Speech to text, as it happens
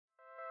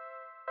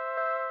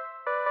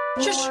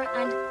Shush!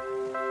 And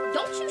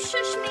don't you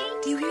shush me.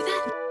 Do you hear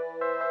that?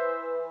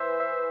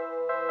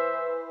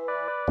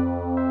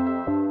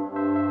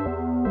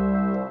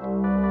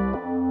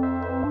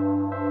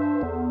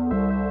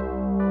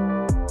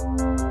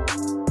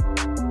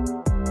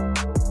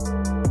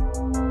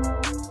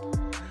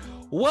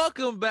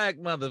 Welcome back,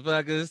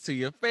 motherfuckers, to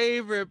your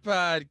favorite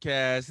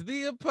podcast,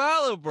 The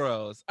Apollo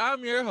Bros.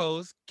 I'm your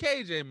host,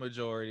 KJ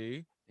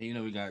Majority. And you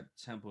know we got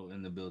Temple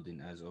in the building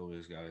as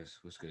always, guys.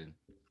 What's good?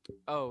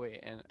 Oh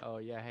wait, and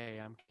hey,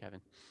 I'm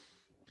Kevin.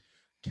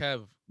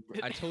 Kev,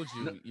 I told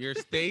No, you, your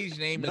stage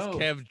name is no,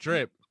 Kev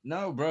Drip.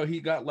 no, bro. He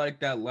got like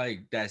that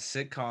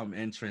sitcom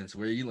entrance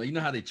where you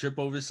know how they trip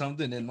over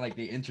something and like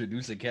they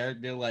introduce a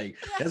character. Like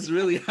that's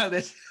really how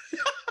that's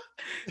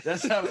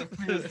that's how it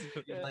feels.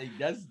 Like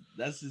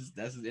that's his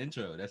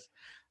intro. That's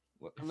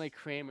what. I'm like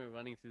Kramer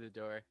running through the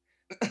door.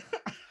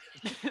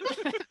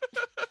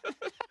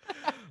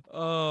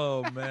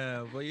 Oh,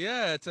 man. But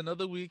yeah, it's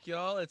another week,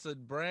 y'all. It's a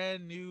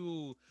brand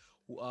new...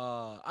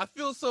 I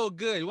feel so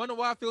good. You wonder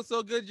why I feel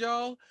so good,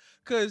 y'all?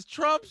 Because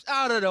Trump's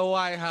out of the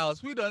White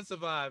House. We done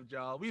survived,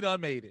 y'all. We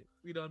done made it.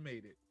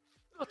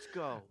 Let's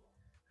go.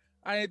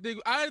 I didn't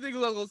think I was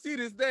gonna see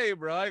this day,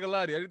 bro. I ain't gonna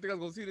lie to you. I didn't think I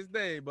was gonna see this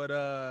day. But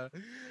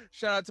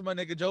shout out to my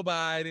nigga Joe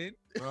Biden.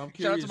 Bro, I'm Shout out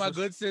curious. to my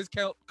good sis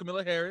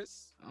Camilla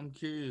Harris. I'm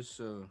curious.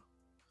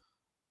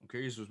 I'm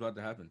curious what's about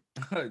to happen.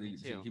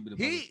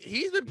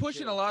 He's been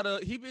pushing a lot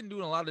of. He's been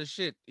doing a lot of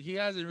shit. He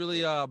hasn't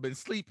really been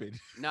sleeping.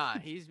 Nah,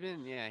 he's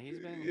been he's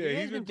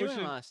been doing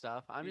pushing a lot of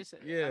stuff. I'm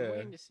Yeah.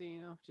 waiting to see,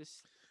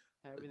 just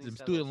how everything Them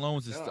settles. student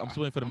loans is. I'm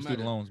still waiting for them I'm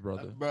student at it. loans,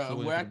 brother. Bro, Still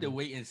we're waiting at for the them.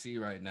 wait and see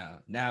right now.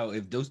 Now,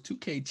 if those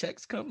 2K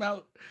checks come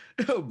out,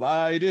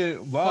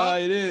 Biden.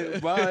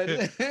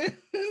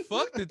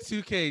 Fuck the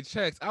 2K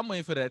checks. I'm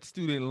waiting for that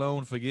student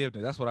loan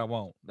forgiveness. That's what I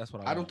want.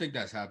 I don't think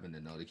that's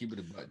happening though. To keep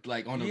it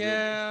like on a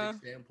Yeah.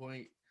 realistic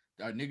standpoint,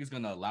 are niggas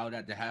gonna allow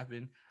that to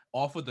happen?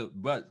 Off of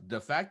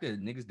the fact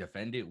that niggas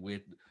defend it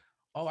with,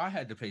 oh, I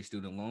had to pay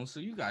student loans, so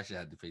you guys should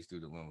have to pay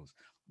student loans.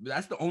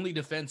 That's the only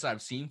defense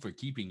I've seen for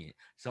keeping it.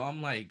 So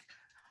I'm like,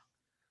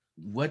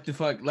 what the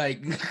fuck?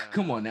 Like,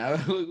 come on now.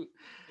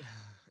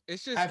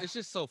 It's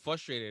just so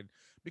frustrating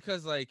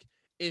because like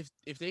if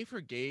they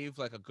forgave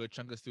like a good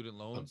chunk of student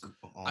loans,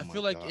 I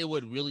feel like it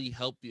would really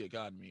help the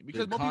economy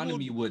because The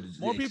economy would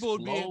more people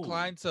would be explode.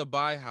 inclined to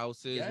buy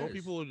houses. More Yes.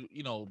 people would,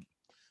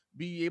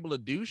 be able to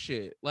do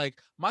shit.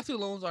 Like my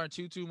student loans aren't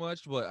too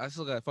much, but I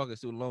still got fucking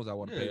student loans I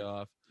want to pay Yeah.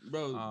 off.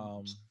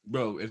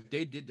 Bro, if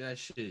they did that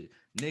shit,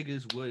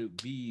 niggas would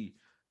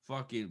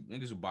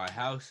buy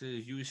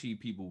houses. You would see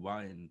people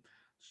buying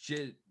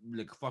shit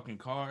like fucking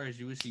cars.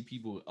 You would see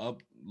people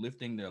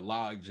uplifting their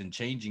lives and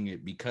changing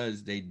it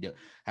because they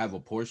have a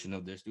portion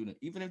of their student.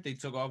 Even if they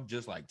took off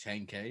just like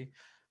 10K,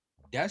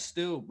 that's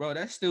still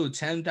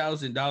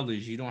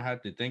 $10,000 you don't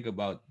have to think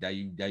about that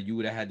you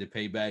would have had to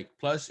pay back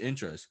plus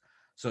interest.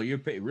 So you're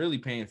really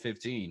paying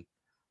 15.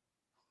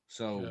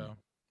 So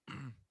Yeah.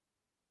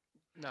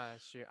 No,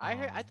 that's true.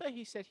 I thought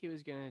he said he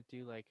was gonna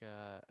do like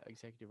a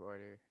executive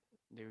order.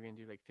 They were gonna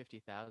do like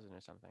 50,000 or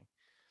something.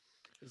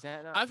 Is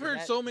that not? I've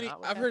heard so many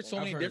different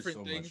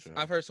so things. much,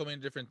 I've heard so many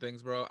different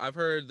things, bro. I've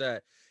heard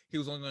that he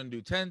was only going to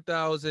do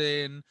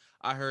 10,000.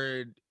 I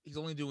heard he's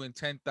only doing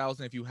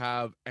 10,000 if you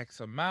have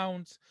X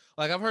amount.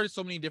 Like I've heard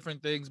so many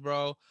different things,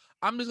 bro.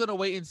 I'm just gonna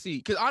wait and see.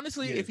 Because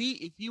honestly, Yeah. if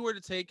he were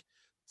to take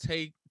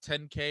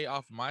 10K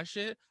off my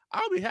shit,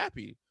 I'll be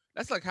happy.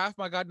 That's like half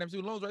my goddamn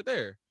student loans right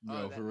there.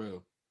 No, for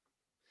real.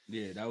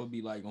 Yeah, that would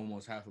be like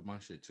almost half of my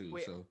shit too.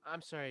 Wait, So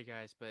I'm sorry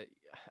guys, but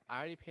I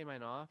already paid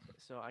mine off,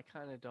 so I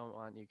kind of don't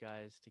want you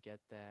guys to get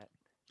that.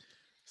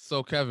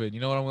 So Kevin,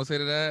 you know what I'm gonna say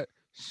to that?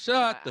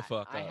 Shut the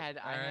fuck up. I had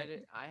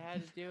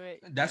to do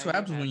it. that's now what you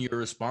happens when have you're to.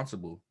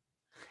 responsible.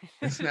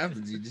 That's what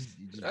happens. You just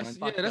That's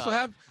run- yeah. That's what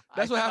happens.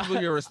 That's what happens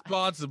when you're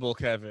responsible,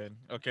 Kevin.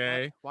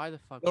 Okay. Why the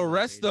fuck? The was I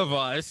rest raised of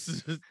like us,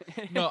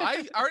 that? no,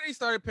 I already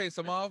started paying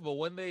some off, but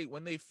when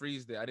they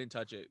freezed it, I didn't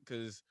touch it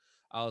because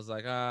I was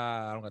like,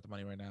 I don't got the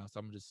money right now, so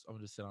I'm just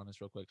sit on this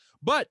real quick.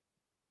 But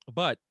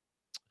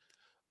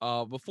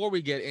before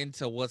we get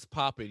into what's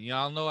popping,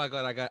 y'all know I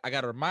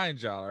got to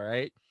remind y'all, all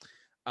right?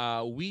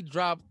 We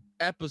drop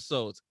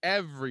episodes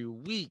every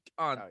week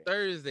on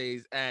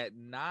Thursdays at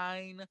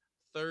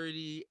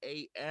 9:30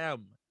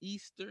 a.m.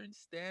 Eastern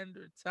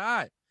Standard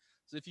Time.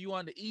 So if you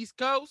on the East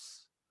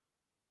Coast,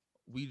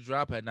 we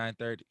drop at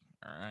 9:30.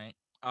 All right.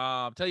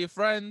 Tell your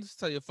friends,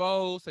 tell your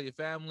foes, tell your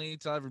family,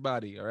 tell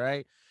everybody. All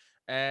right.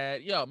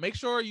 And make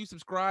sure you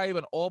subscribe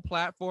on all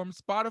platforms.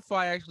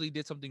 Spotify actually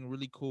did something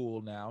really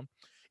cool now.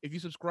 If you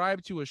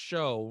subscribe to a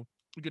show,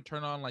 you can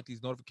turn on like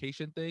these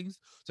notification things.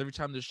 So every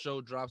time the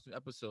show drops new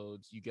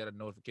episodes, you get a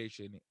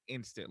notification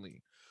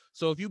instantly.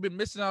 So if you've been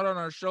missing out on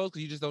our shows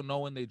because you just don't know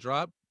when they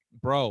drop,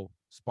 bro,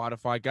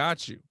 Spotify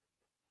got you.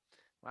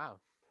 Wow.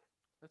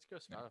 Let's go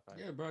Spotify.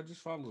 Yeah, bro,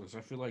 just follow us.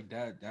 I feel like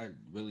that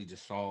really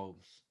just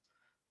solves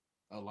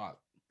a lot.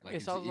 Like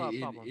It solves a lot of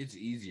problems. it's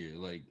easier.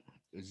 Like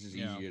it's just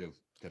easier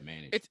to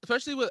manage. It's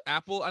especially with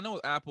Apple. I know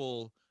with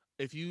Apple,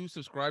 if you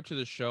subscribe to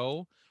the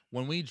show,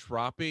 when we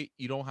drop it,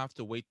 you don't have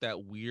to wait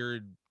that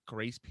weird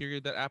grace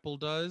period that Apple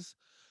does.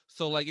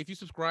 So like if you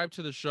subscribe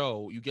to the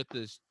show, you get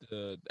this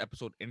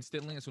episode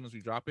instantly as soon as we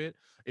drop it.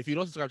 If you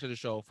don't subscribe to the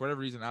show, for whatever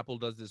reason, Apple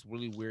does this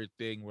really weird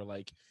thing where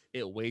like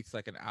it waits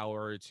like an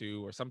hour or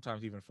two, or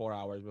sometimes even 4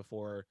 hours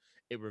before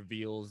it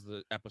reveals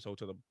the episode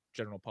to the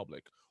general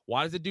public.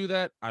 Why does it do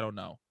that? I don't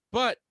know.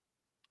 But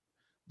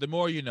the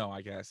more you know,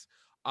 I guess.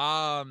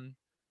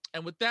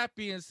 And with that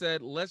being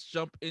said, let's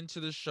jump into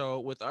the show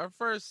with our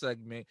first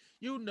segment.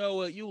 You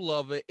know it, you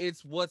love it.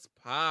 It's What's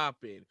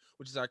Poppin',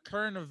 which is our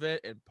current event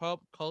and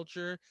pop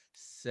culture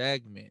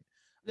segment.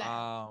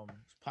 Pop.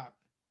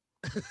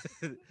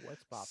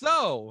 What's poppin'?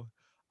 So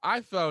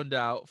I found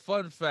out,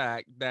 fun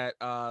fact, that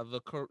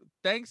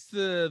thanks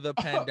to the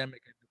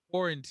pandemic and the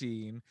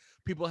quarantine,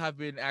 people have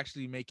been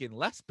actually making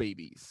less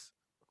babies.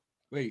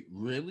 Wait,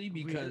 really?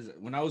 Because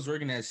when I was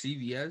working at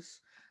CVS,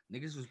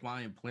 niggas was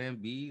buying Plan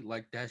B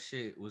like that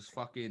shit was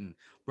fucking,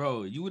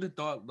 bro. You would have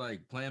thought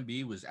like Plan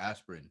B was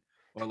aspirin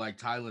or like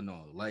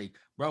Tylenol. Like,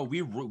 bro,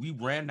 we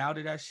ran out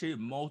of that shit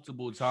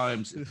multiple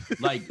times.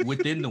 Like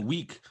within the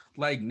week,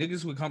 like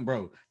niggas would come,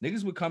 bro.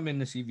 Niggas would come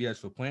into CVS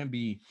for Plan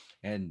B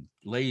and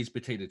Lay's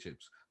potato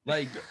chips.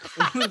 Like,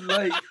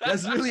 like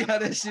that's really how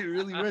that shit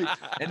really works.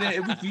 And then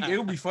it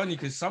would be funny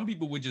because some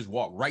people would just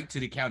walk right to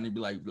the counter and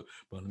be like, bro,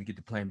 let me get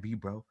the Plan B,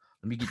 bro.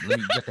 Let me get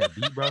that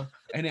B, bro.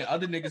 And then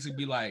other niggas would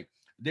be like,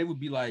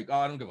 oh,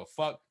 I don't give a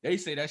fuck. They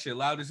say that shit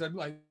loud as I'd be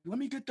like, let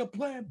me get the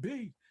Plan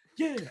B.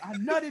 Yeah, I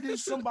nutted in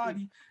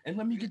somebody, and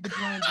let me get the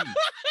Plan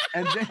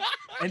B.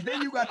 And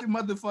then you got the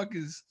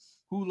motherfuckers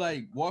who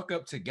like walk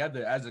up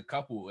together as a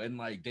couple and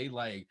like they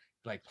like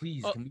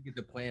please can we get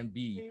the Plan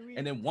B?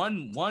 And then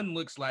one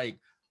looks like,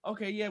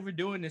 okay, yeah, we're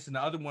doing this, and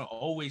the other one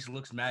always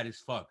looks mad as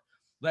fuck.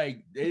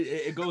 Like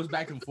it goes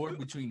back and forth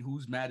between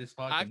who's mad as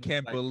fuck. I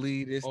can't like,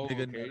 believe this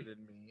nigga okay. nutted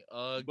me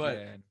again.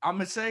 But I'm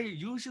gonna say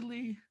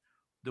usually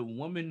the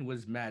woman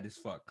was mad as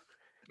fuck.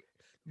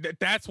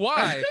 That's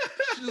why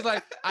she's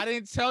like, I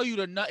didn't tell you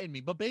to nut in me,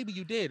 but baby,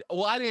 you did.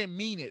 Well, I didn't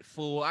mean it,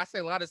 fool. I say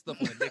a lot of stuff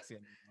when the dick's in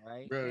me,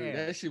 right? Bro,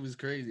 yeah. That shit was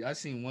crazy. I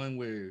seen one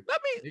where let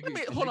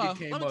me hold on.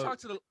 Let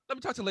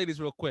me talk to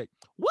ladies real quick.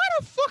 Why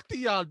the fuck do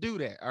y'all do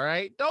that? All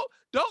right,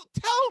 don't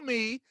tell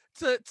me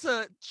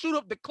to shoot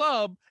up the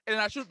club, and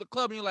I shoot up the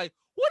club, and you're like,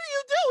 what are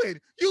you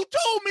doing? You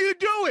told me to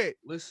do it.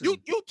 Listen,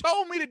 you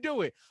told me to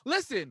do it.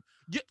 Listen,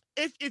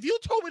 if you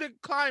told me to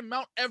climb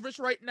Mount Everest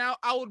right now,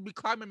 I would be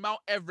climbing Mount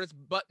Everest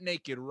butt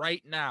naked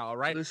right now. All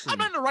right, listen,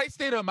 I'm in the right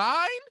state of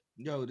mind.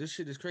 Yo, this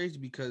shit is crazy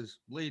because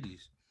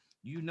ladies,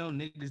 you know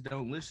niggas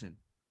don't listen.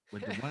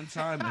 But the one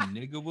time a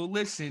nigga will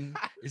listen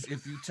is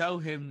if you tell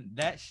him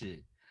that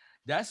shit.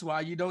 That's why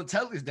you don't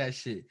tell us that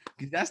shit.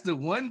 Because that's the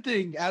one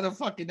thing out of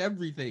fucking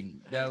everything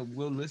that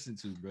we'll listen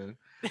to, bro.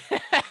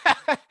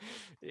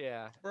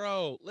 Yeah.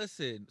 Bro,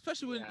 listen,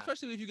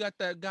 especially if you got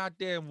that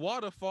goddamn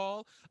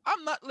waterfall.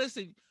 I'm not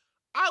listen.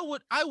 I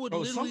would Bro,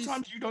 literally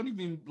sometimes you don't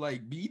even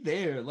like be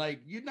there.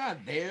 Like you're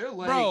not there.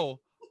 Like bro,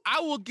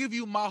 I will give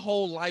you my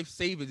whole life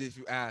savings if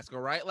you ask,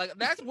 all right? Like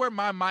that's where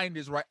my mind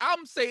is right.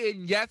 I'm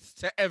saying yes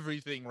to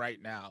everything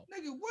right now.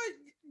 nigga, what?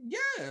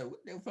 Yeah, what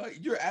the fuck?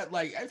 You're at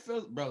like I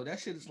feel, bro.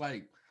 That shit is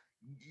like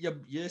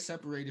you're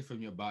separated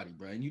from your body,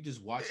 bro, and you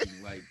just watching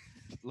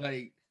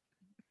like,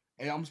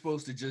 and I'm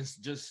supposed to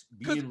just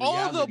be in reality.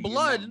 All the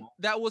blood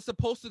that was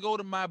supposed to go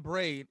to my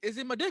brain is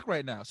in my dick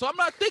right now, so I'm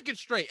not thinking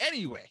straight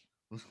anyway.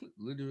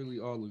 Literally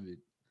all of it.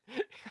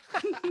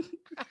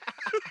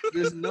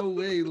 There's no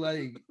way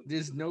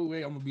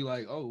I'm gonna be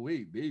like, oh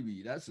wait,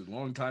 baby, that's a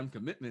long time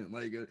commitment.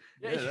 Like,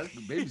 that's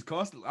the baby's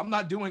cost. I'm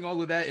not doing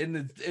all of that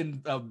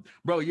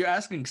bro. You're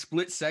asking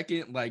split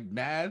second like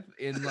math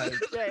and like,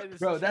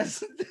 bro,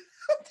 that's.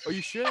 Are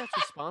you sure that's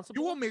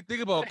responsible? You want me to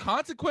think about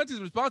consequences,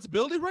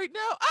 responsibility right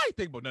now? I ain't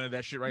thinking about none of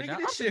that shit right now.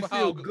 This shit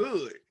feel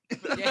good.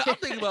 Yeah, I'm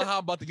thinking about how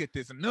I'm about to get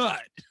this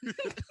nut.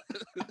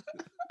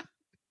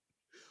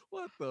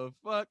 What the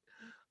fuck?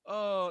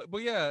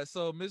 But yeah,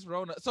 so Miss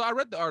Rona. So I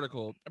read the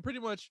article, and pretty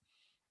much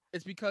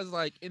it's because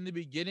like in the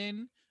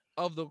beginning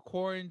of the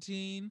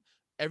quarantine,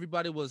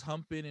 everybody was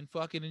humping and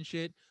fucking and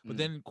shit. But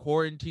then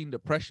quarantine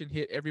depression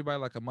hit everybody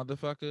like a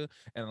motherfucker,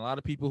 and a lot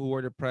of people who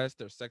are depressed,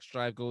 their sex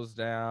drive goes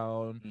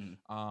down.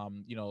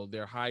 You know,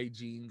 their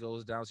hygiene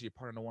goes down, so your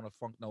partner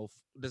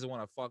doesn't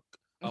want to fuck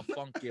a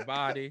funky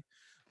body.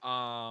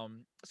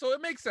 So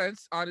it makes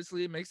sense.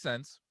 Honestly, it makes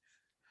sense.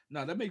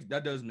 No,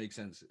 that does make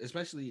sense.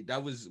 Especially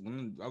that was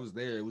when I was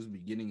there. It was the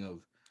beginning of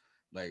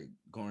like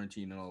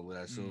quarantine and all of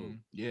that. So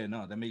yeah,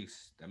 no, that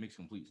makes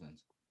complete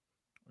sense.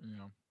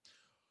 Yeah.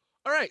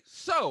 All right,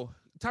 so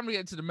time to get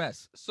into the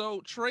mess.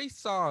 So Trey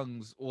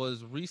Songz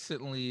was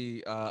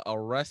recently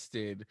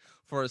arrested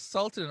for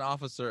assaulting an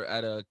officer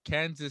at a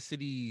Kansas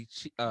City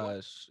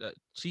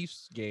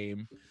Chiefs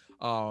game.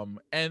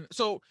 And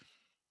so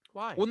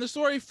why? When the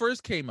story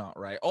first came out,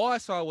 right, all I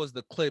saw was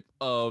the clip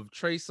of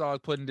Trey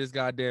Songz putting this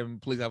goddamn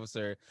police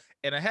officer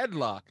in a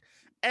headlock.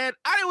 And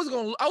I was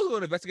going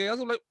to investigate. I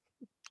was like,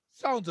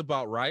 sounds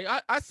about right.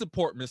 I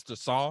support Mr.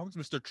 Songz,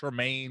 Mr.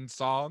 Tremaine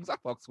Songz. I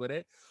fucks with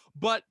it.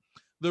 But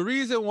the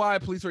reason why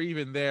police were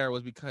even there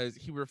was because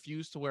he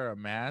refused to wear a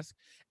mask.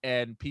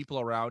 and people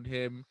around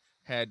him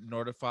had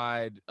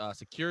notified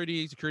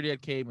security. Security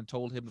had came and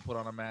told him to put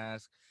on a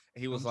mask.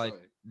 And he was like,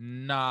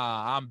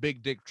 "Nah, I'm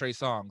Big Dick Trey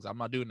Songz. I'm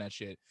not doing that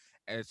shit."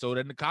 And so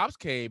then the cops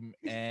came,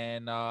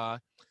 and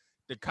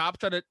the cop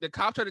tried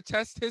to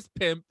test his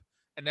pimp,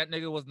 and that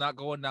nigga was not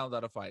going down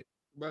without a fight.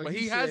 Bro, But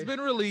he has been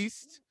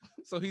released,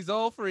 so he's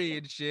all free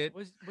and shit.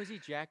 Was he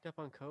jacked up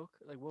on coke?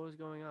 Like, what was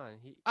going on?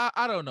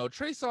 I don't know.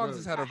 Trey Songz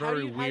has had a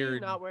very How do you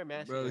weird. not wear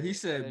masks? Bro, he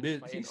said, then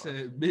bitch. fight He an said,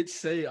 officer? bitch,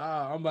 say,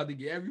 I'm about to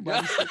get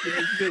everybody sick in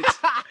this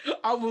bitch.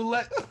 I will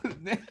let.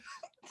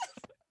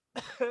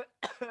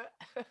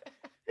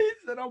 He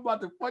said, I'm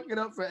about to fuck it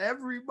up for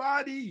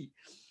everybody.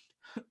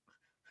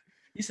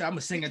 He said, I'm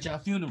gonna sing at y'all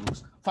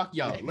funerals. Fuck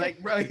y'all.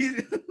 Like, bro,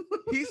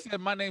 He said,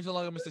 "My name's no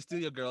longer Mr. Steal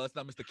Your Girl. It's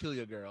not Mr. Kill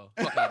Your Girl.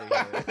 Fuck out of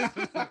here."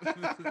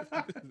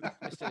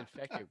 Mr.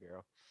 Infect Your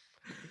Girl.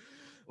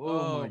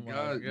 Oh my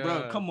god,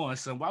 bro, come on,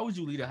 son. Why would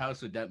you leave the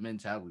house with that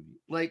mentality?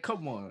 Like,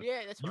 come on.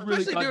 Yeah, that's what You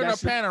really Especially thought during a that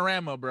shit-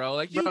 panorama, bro.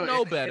 Like, you Bro,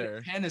 know and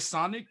better.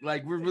 Panasonic,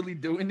 like, we're really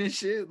doing this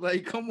shit.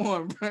 Like, come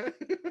on, bro.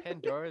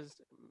 Pandora's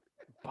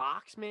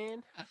box,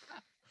 man.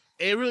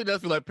 It really does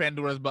feel like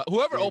Pandora's box.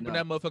 Whoever Yeah, opened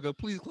no. that motherfucker,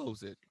 please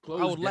close it. I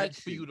Close would that like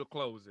for shit. you to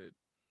close it.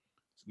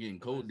 It's getting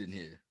cold in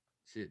here.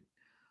 Shit.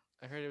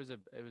 I heard it was a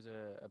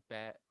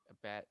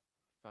bat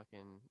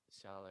fucking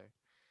seller.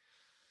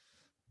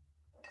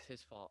 It's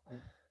his fault. Some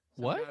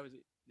What? guy was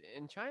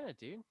in China,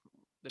 dude.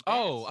 The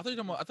Oh, bats. I thought you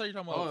were talking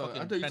about Oh,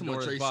 fucking I thought you were talking about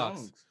Pandora's Trey box.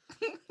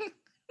 Songz.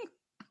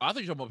 I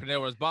thought you were talking about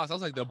Pandora's box. I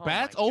was like, the Oh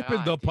bats my opened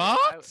the God, dude.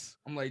 box?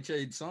 I'm like,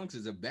 Trey Songz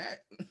is a bat.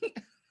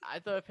 I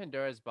thought of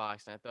Pandora's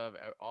box, and I thought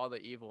of all the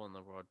evil in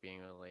the world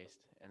being released,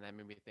 and that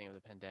made me think of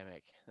the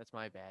pandemic. That's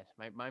my bad.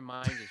 My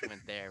mind just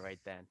went there right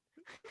then.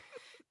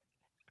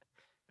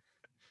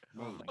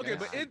 Bro, my Okay, God.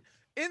 but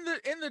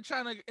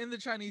in the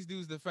Chinese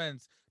dude's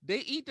defense, they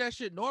eat that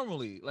shit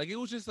normally. Like, it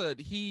was just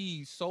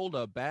he sold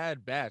a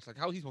bad batch. Like,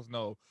 how he supposed to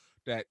know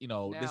that,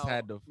 this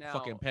had the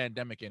fucking Now-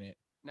 pandemic in it?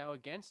 Now,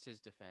 against his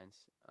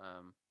defense,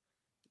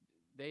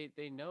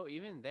 they know,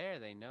 even there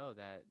they know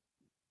that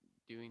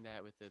doing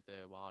that with the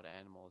wild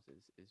animals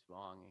is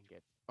wrong and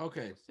get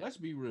Okay, people sick. let's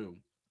be real.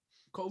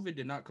 COVID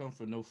did not come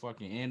from no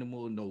fucking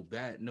animal, no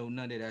bat, no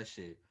none of that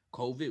shit.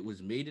 COVID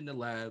was made in the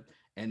lab,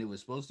 and it was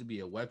supposed to be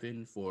a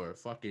weapon for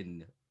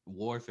fucking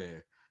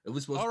warfare. It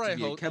was supposed to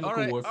be a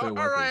chemical warfare all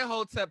weapon. right, Hotep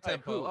All right,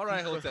 Tempo. who? All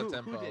right, But Hotep who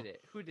Tempo. did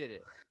it? Who did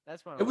it?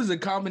 That's what It was a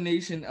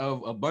combination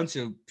of a bunch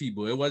of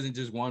people. It wasn't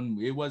just one.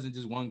 It wasn't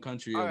just one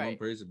country or All one right.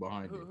 person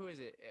behind it. Who is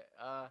it?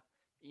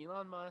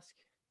 Elon Musk.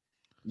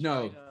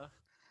 No, China.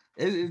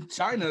 it's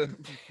China.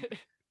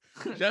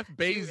 Jeff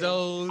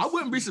Bezos. I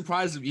wouldn't be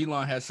surprised if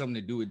Elon had something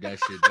to do with that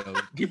shit, though.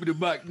 Keep it a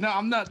buck. No,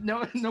 I'm not.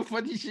 No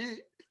funny shit.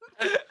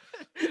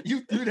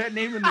 You threw that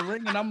name in the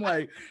ring, and I'm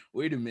like,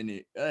 wait a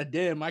minute.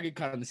 Damn, I could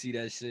kind of see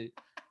that shit.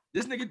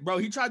 This nigga, bro,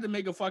 he tried to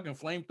make a fucking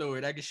flamethrower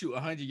that could shoot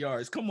 100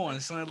 yards. Come on,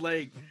 son.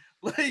 Like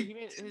He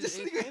made- this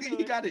his nigga, he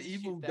flamethrower got an didn't shoot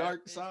evil that-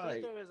 dark his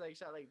side, flamethrower was like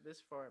shot like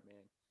this far,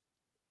 man.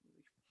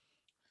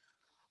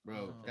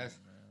 bro. That's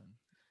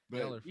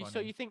Y'all but are funny. So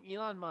you think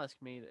Elon Musk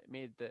made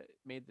the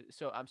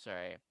so I'm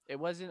sorry, it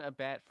wasn't a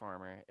bat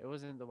farmer, it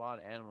wasn't the wild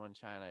animal in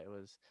China, it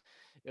was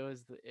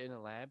in a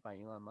lab by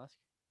Elon Musk.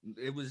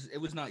 it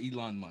was not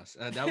Elon Musk.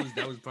 That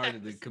was part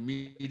of the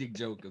comedic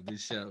joke of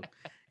this show.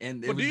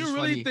 And it But was do you just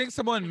really funny. think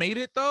someone made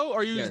it though,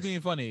 or are you Yes. just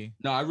being funny?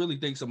 No, I really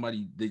think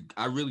somebody did.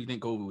 I really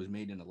think COVID was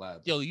made in the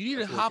lab. Yo, you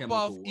need to For hop chemical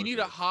off. You need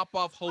to warfare. hop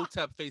off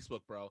Hotep Facebook,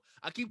 bro.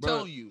 I keep Bro.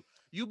 telling you,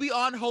 you be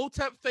on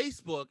Hotep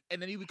Facebook,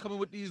 and then you be coming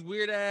with these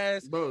weird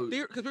ass Bro,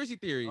 conspiracy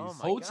theories. Oh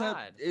my Hotep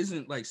God.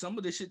 isn't like some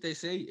of the shit they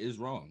say is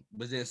wrong,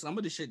 but then some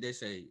of the shit they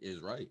say is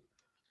right.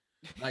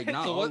 Like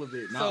not So all what- of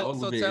it, not so all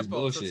so of it is tempo,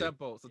 bullshit. so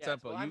Yes,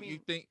 tempo. well, I you mean,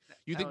 think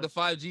that the was-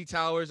 5G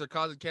towers are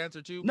causing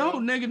cancer too? No, Bro?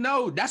 nigga,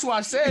 no. That's why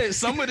I said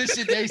some of the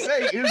shit they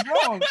say is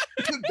wrong.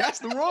 That's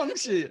the wrong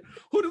shit.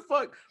 Who the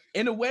fuck?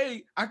 In a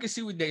way, I can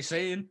see what they're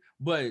saying,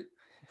 but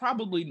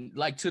probably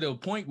like to the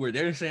point where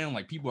they're saying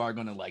like people are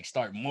gonna like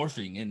start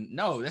morphing, and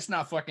no, that's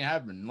not fucking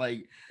happening.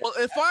 Like, Well,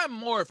 if I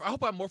morph, I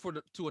hope I morph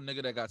to a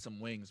nigga that got some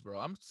wings, bro.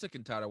 I'm sick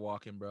and tired of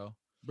walking, bro.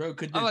 bro,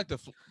 could I like to.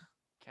 Can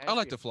I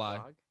like be a to fly.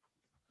 frog?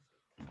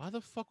 Why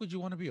the fuck would you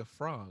want to be a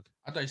frog?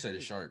 I thought you said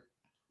a shark.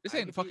 This I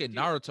ain't could be- fucking dude,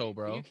 Naruto, Are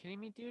bro. you kidding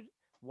me, dude?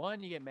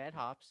 One, you get mad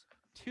hops.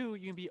 Two,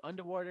 you can be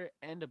underwater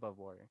and above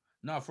water.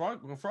 No, a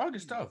frog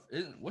is tough.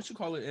 What you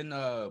call it in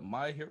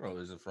My Hero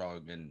is a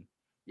frog, and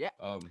Yeah.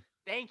 um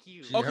Thank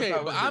you. She- her Okay,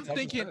 power but is I'm tough as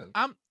thinking hell.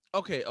 I'm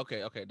okay.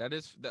 That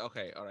is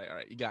okay. All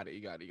right. You got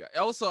it.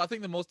 Also, I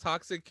think the most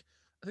toxic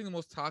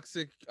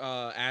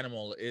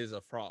animal is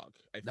a frog.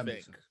 I that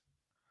makes think sense.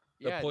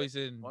 the Yeah,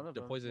 poison one of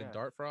them, yeah.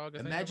 dart frog. I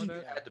think, Imagine something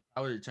you like that. had the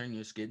power to turn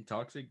your skin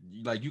toxic.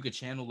 Like you could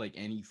channel like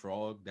any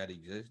frog that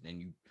exists, and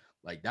you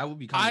like that would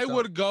be kind I of.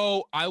 would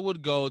go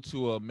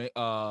to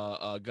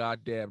a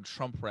goddamn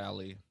Trump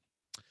rally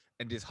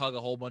and just hug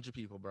a whole bunch of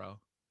people, bro.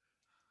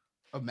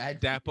 imagine.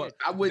 Dap up,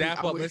 I would.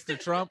 dap up Mr.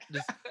 Trump.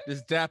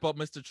 Just dap up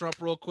Mr. Trump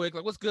real quick.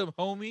 Like, what's good,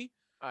 homie?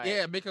 All right,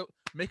 Yeah,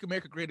 make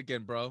America great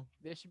again, bro.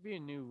 there should be a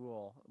new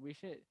rule. We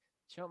should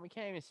Trump, we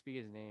can't even speak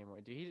his name,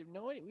 or dude. He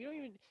no one. We don't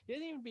even. He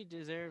doesn't even be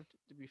deserved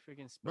to be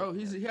freaking Bro,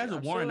 spoken of, he dude. has a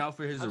warrant out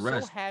for his arrest.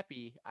 I'm so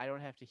happy I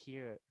don't have to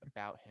hear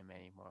about him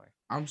anymore.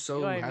 I'm so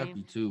You know what I happy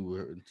mean?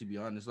 too, to be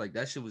honest. Like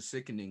that shit was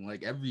sickening.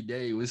 Like every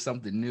day was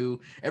something new.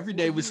 Every Well,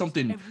 day was he was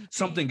something every day.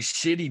 something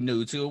shitty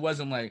new too. It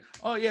wasn't like,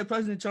 oh yeah,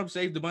 President Trump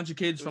saved a bunch of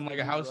kids It was from the like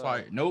a new house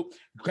fire. love. Nope.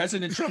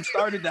 President Trump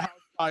started the house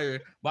fire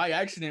by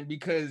accident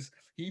because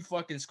he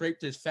fucking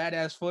scraped his fat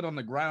ass foot on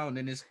the ground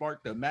and it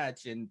sparked a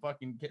match and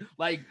fucking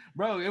like,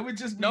 bro, it would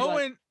just be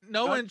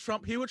knowing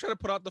Trump, he would try to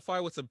put out the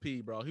fire with some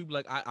pee, bro. He'd be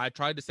like, I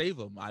tried to save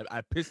him.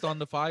 I pissed on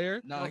the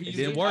fire. No, he it used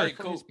didn't to work. Diet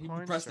Coke. He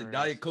would press the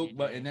Diet Coke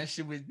button. That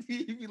shit would.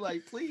 He'd be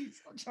like,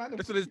 "Please, I'm trying to."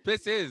 That's what his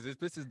piss is. His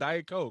piss is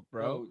Diet Coke,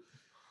 bro.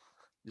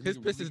 His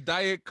piss is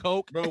Diet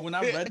Coke. Bro, when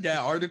I read that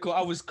article,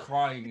 I was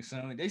crying,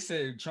 son. They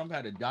said Trump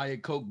had a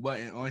Diet Coke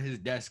button on his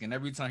desk, and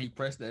every time he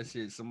pressed that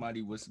shit,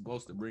 somebody was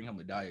supposed to bring him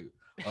a Diet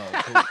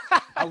Coke.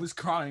 I was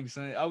crying,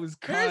 son. I was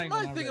crying.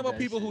 Here's my thing about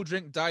people who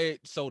drink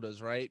diet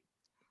sodas, right?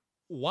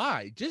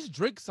 Why? Just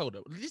drink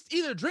soda. Just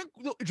either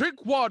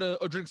drink water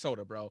or drink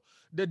soda, bro.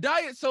 The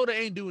diet soda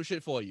ain't doing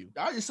shit for you.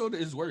 Diet soda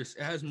is worse.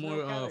 It has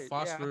more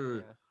phosphor.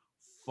 Yeah.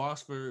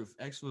 Phosphor,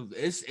 extra.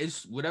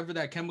 It's whatever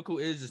that chemical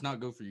is. It's not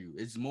good for you.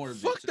 It's more.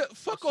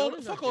 Fuck all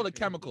the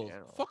chemicals.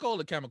 Fuck all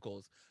the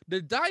chemicals.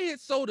 The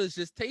diet sodas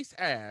just taste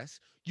ass.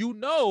 You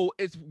know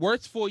it's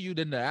worse for you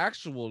than the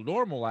actual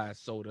normal ass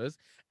sodas.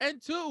 And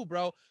two,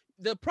 bro,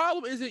 the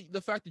problem isn't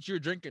the fact that you're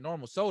drinking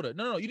normal soda.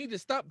 No, you need to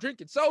stop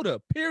drinking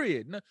soda.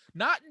 Period.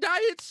 Not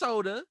diet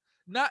soda.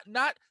 Not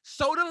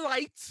soda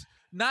lights.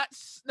 Not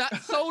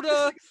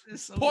soda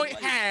point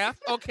half,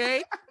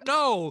 okay?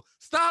 No,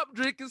 stop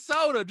drinking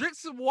soda. Drink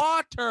some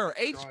water.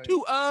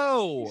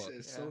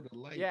 H2O. Soda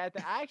light. Yeah,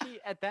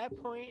 at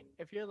that point,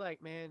 if you're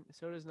like, man,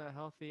 soda's not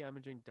healthy, I'm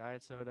gonna drink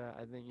diet soda.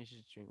 I think you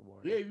should drink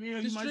water.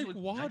 Yeah, just drink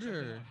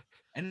water.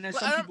 And then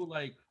some people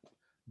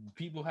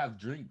people have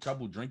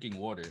trouble drinking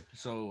water.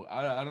 So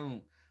I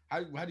don't.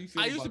 How do you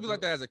feel? I used to be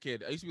like that as a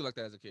kid.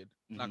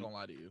 Not gonna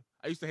lie to you.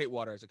 I used to hate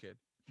water as a kid,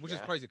 which is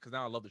crazy because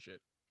now I love the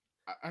shit.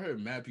 I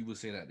heard mad people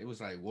say that. It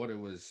was like water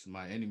was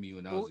my enemy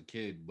when I was a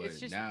kid, but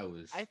now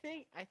it's. I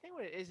think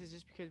what it is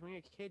just because when you're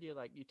a kid, you're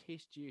like you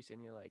taste juice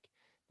and you're like,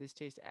 this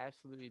tastes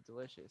absolutely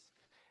delicious,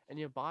 and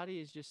your body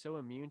is just so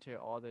immune to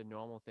all the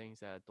normal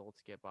things that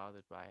adults get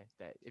bothered by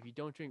that if you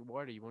don't drink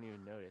water, you won't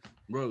even notice.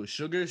 Bro,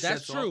 sugar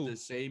sets off the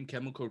same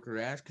chemical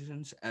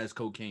reactions as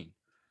cocaine,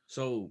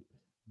 so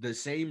the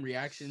same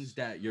reactions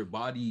that your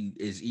body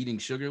is eating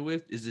sugar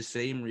with is the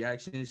same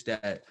reactions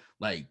that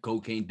like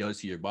cocaine does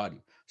to your body.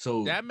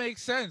 So that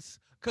makes sense.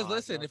 Because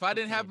listen, if I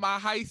didn't have my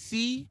high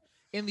C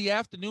in the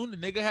afternoon, the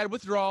nigga had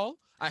withdrawal.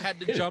 I had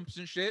the jumps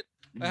and shit.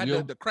 I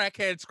had the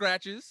crackhead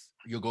scratches.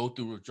 You'll go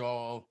through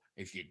withdrawal.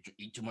 If you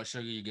eat too much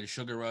sugar, you get a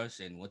sugar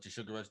rush. And what the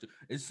sugar rush do?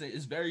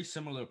 It's very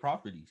similar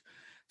properties.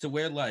 To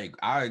where like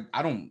I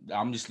don't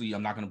obviously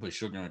I'm not gonna put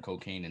sugar and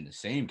cocaine in the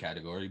same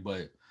category,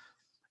 but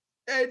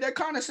they're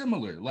kind of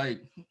similar.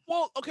 Like,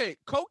 well, okay,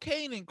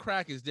 cocaine and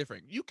crack is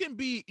different. You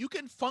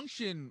can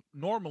function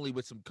normally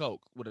with some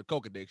coke, with a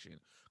coke addiction.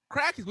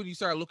 Crack is when you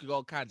start looking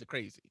all kinds of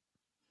crazy.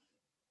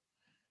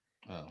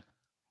 Oh,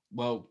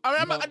 well,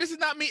 this is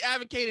not me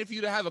advocating for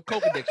you to have a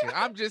coke addiction.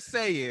 I'm just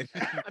saying.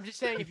 I'm just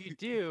saying if you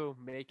do,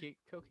 make it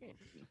cocaine.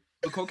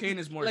 But cocaine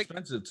is more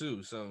expensive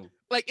too. So,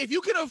 like, if you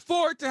can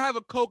afford to have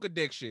a coke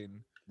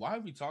addiction. Why are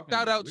we talking?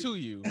 Shout out to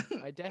you.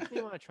 I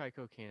definitely want to try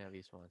cocaine at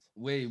least once.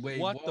 Wait.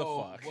 What the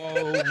fuck?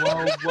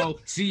 Whoa.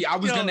 See, I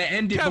was gonna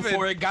end it Kevin,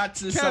 before it got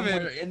to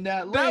somewhere in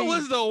that lane. That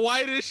was the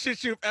whitest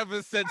shit you've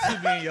ever said to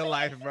me in your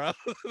life, bro.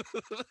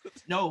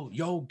 No,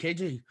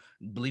 KJ,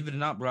 believe it or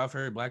not, bro, I've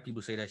heard black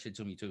people say that shit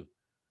to me too.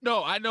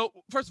 No, I know.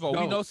 First of all,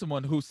 we know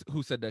someone who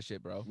said that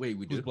shit, bro. Wait,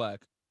 we do? Who's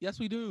black? Yes,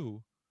 we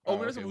do. We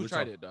know someone who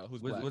tried it though.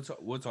 Who's black?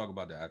 We'll talk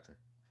about that after.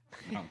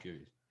 I'm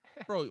curious,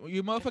 bro.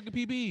 You motherfucking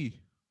PB.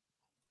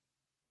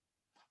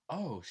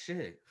 Oh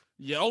shit!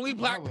 You only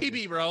black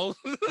PB, bro.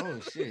 Oh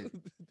shit!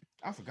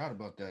 I forgot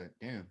about that.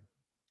 Damn.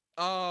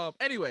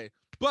 Anyway,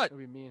 but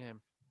we me and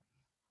him.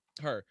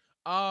 Her.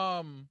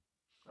 Oh,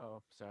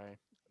 sorry.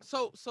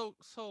 So,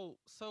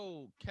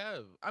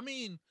 Kev. I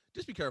mean,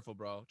 just be careful,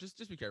 bro.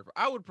 Just be careful.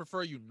 I would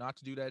prefer you not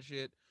to do that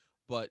shit.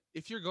 But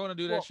if you're going to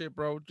do that shit,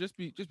 bro, just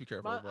be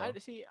careful, bro.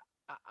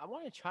 I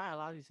want to try a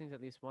lot of these things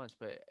at least once,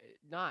 but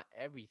not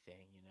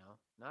everything. You know,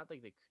 not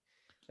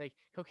like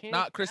cocaine.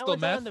 Not crystal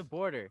meth. On the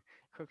border.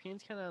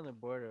 Cocaine's kind of on the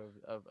border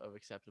of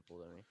acceptable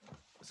to me.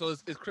 So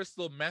is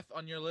crystal meth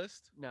on your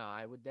list? No,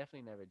 I would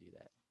definitely never do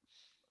that.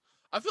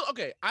 I feel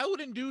okay. I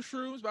wouldn't do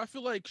shrooms, but I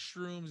feel like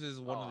shrooms is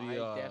one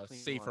of the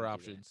safer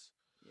options.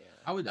 Yeah,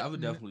 I would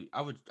definitely.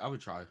 I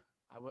would try.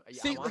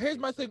 See, here's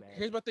my thing.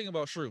 Here's my thing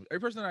about shrooms.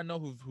 Every person I know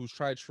who's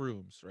tried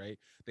shrooms, right?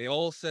 They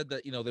all said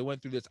that they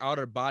went through this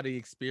outer body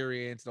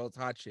experience and all this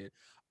hot shit.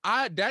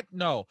 I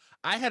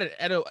had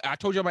I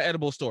told you my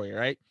edible story,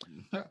 right?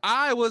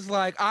 I was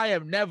like, I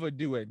am never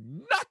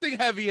doing nothing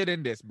heavier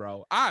than this,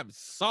 bro. I'm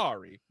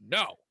sorry.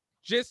 No.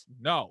 Just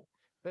no.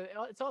 But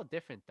it's all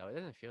different though. It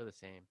doesn't feel the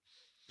same.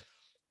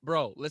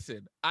 Bro,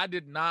 listen, I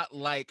did not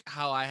like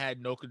how I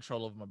had no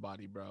control of my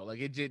body, bro. Like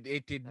it did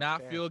That's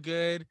not fair. feel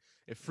good.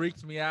 It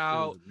freaked me Shit was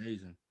out.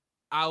 amazing.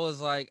 I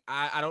was like,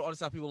 I don't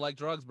understand how people like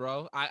drugs,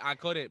 bro. I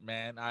couldn't,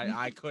 man.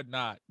 I could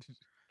not.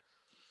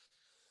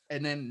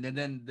 And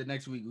then the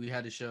next week we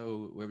had a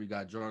show where we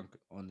got drunk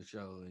on the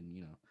show,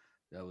 and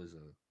that was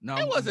no,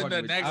 It I'm wasn't fucking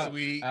the with you. next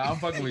week. I'm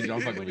fucking with you.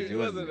 I'm fucking Would with you,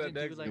 you. It wasn't wasn't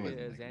next the would week. you do next like It week.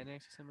 wasn't a next week. Xanax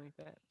or something like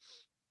that?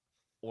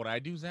 Would I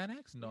do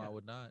Xanax? No, Yeah. I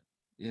would not.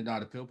 Yeah, no,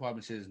 the pill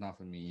popping shit is not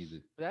for me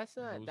either. But that's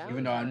not. That Loser. Even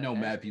one's though I not know as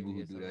mad people crazy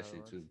who as do some that other shit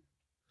ones. too.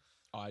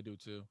 Oh, I do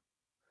too.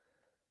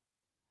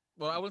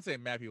 Well, I wouldn't say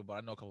mad people, but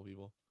I know a couple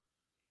people.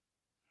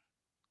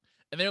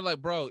 And they're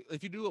like, bro,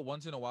 if you do it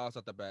once in a while, it's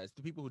not that bad. It's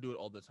the people who do it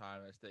all the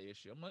time that's the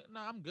issue. I'm like,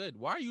 nah, I'm good.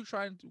 Why are you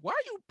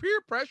peer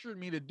pressuring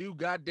me to do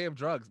goddamn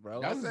drugs, bro?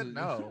 I That was said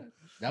no.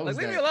 that Like, was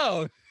leave me that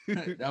alone.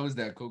 that was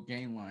that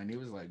cocaine line. It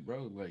was like,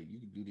 bro, like you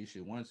can do this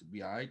shit once,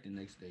 be all right the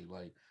next day.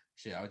 Like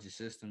shit out your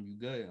system, you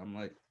good. I'm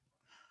like,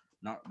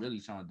 not really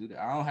trying to do that.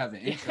 I don't have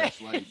an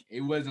interest. Like Yeah,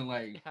 it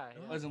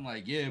wasn't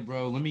like, yeah,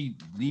 bro,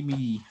 leave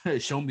me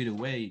show me the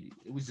way.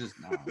 It was just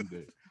nah, I'm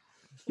good.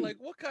 Like,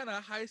 what kind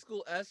of high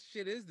school s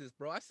shit is this,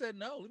 bro? I said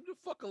no. Leave me the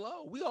fuck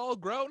alone. We all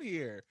grown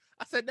here.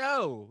 I said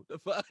no. The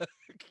fuck.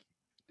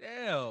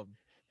 Damn.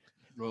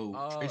 Bro,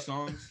 Trey Uh.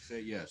 Songz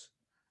said yes.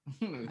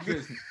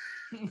 'Cause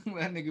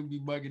that nigga be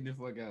bugging the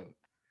fuck out.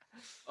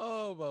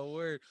 Oh my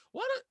word.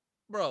 What a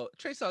bro,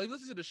 Trey Songz, you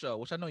listen to the show,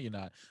 which I know you're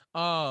not.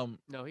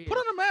 No, he Put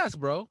is. on a mask,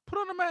 bro. Put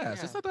on a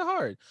mask. It's Yeah. not that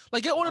hard.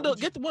 Like Why would you get one of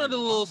like the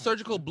why, little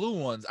surgical man? blue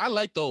ones. I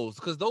like those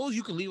because those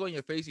you can leave on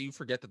your face and you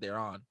forget that they're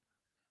on.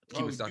 Keep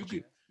Bro, it stuck you with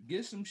you. could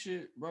get some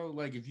shit, bro.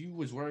 Like if you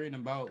was worrying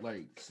about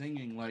like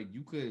singing, like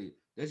you could.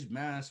 There's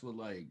masks with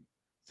like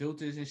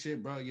filters and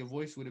shit, bro. Your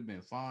voice would have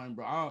been fine,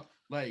 bro.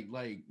 Like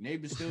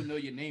neighbors still know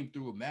your name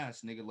through a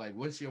mask, nigga. Like,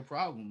 what's your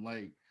problem?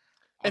 Like,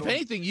 I If don't.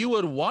 anything, you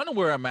would want to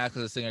wear a mask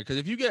as a singer because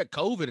if you get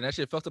COVID and that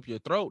shit fucks up your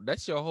throat,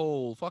 that's your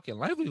whole fucking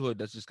livelihood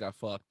that's just got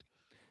fucked.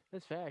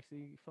 That's facts.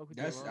 You fuck with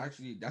your That's lungs.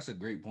 actually that's a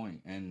great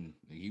point, and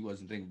he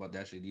wasn't thinking about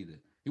that shit either.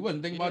 He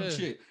wasn't thinking about the Yeah.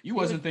 shit. You He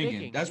was wasn't thinking.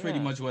 thinking, That's pretty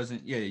yeah. much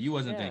wasn't. Yeah, you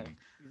wasn't Yeah, thinking.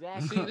 See,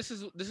 exactly.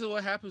 this is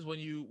what happens when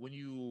you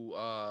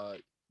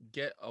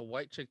get a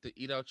white chick to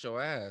eat out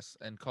your ass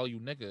and call you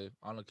nigga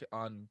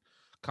on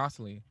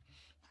constantly.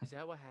 Is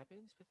that what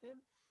happens with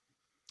him?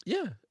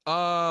 Yeah.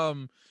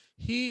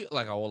 He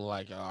like I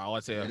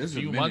would say Yeah, a this is a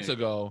few months minute.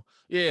 ago.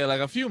 Yeah,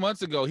 like a few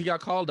months ago, he got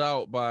called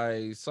out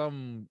by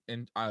some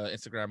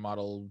Instagram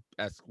model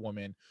esque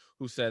woman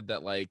who said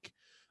that like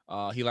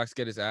he likes to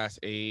get his ass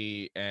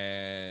ate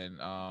and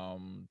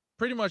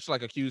pretty much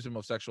like accused him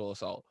of sexual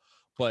assault.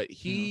 But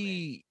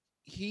he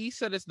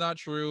said it's not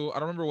true. I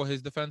don't remember what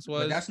his defense But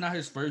was. that's not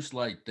his first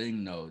like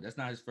thing though. That's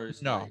not his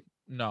first No, like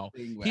no.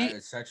 thing with He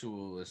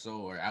sexual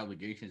assault or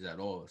allegations at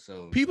all.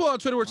 So People on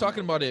Twitter were I don't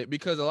talking know, about bro. it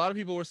because a lot of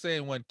people were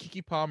saying when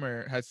Kiki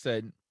Palmer had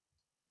said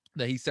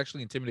that he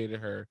sexually intimidated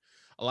her,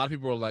 a lot of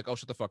people were like, "Oh,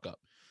 shut the fuck up."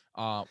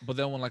 But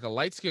then when like a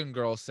light skinned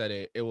girl said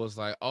it, it was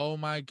like, "Oh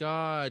my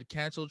god,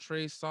 cancel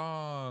Trey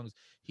Songz.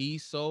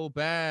 He's so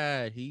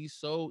bad. He's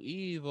so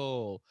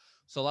evil."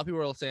 So a lot of people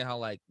were saying how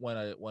like when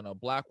a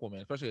black woman,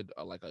 especially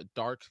like a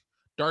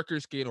darker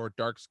skin or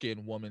dark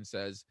skinned woman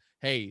says,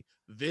 "Hey,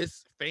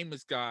 this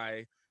famous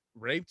guy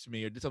raped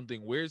me or did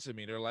something weird to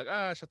me," they're like,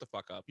 "Ah, shut the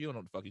fuck up. You don't know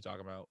what the fuck you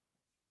talking about.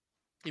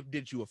 He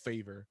did you a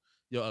favor,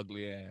 your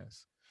ugly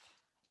ass."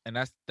 And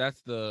that's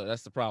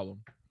the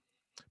problem.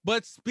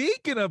 But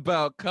speaking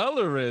about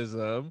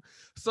colorism,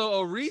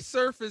 so a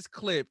resurfaced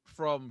clip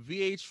from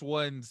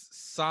VH1's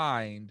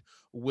Signed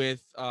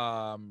with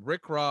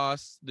Rick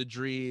Ross, The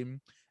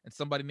Dream, and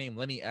somebody named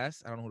Lenny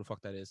S. I don't know who the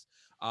fuck that is.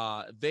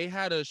 They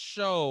had a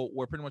show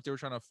where pretty much they were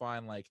trying to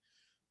find like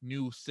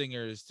new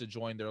singers to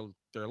join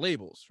their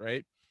labels,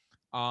 right?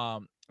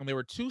 And there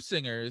were two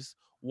singers.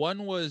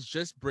 One was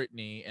Just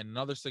Brittany, and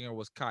another singer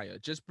was Kaya.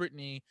 Just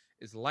Brittany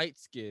is light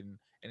skin,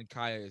 and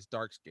Kaya is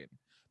dark skin.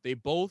 They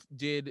both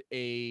did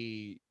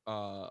a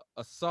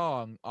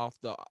song off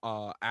the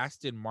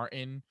Aston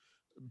Martin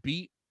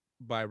beat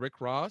by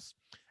Rick Ross.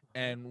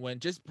 And when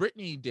Just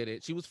Brittany did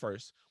it, she was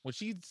first. When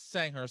she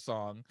sang her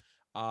song,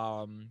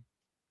 um,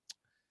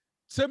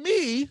 to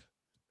me,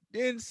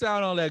 didn't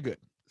sound all that good.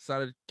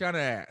 Sounded kind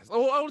of ass.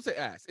 Oh, I would say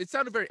ass. It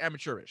sounded very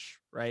amateurish,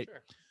 right?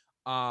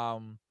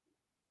 Sure.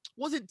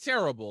 Wasn't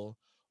terrible,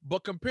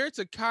 but compared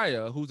to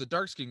Kaya, who's a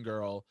dark skinned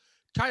girl,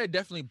 Kaya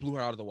definitely blew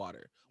her out of the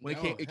water. When No,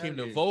 it hell came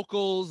to yeah.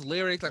 vocals,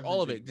 lyrics, like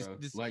all of it, Everything,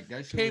 bro. just Like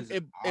that shit came was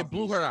it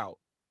blew her obviously out.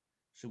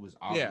 shit was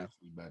Yeah.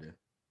 obviously better.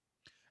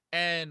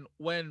 And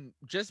when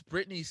Just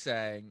Britney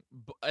sang,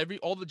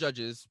 all the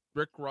judges,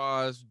 Rick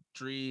Ross,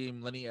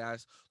 Dream, Lenny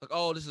asked, like,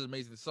 "Oh, this is an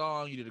amazing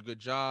song. You did a good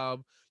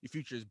job. Your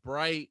future is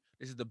bright.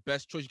 This is the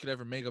best choice you could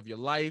ever make of your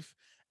life."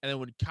 And then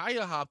when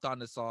Kaya hopped on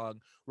the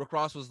song, Rick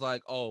Ross was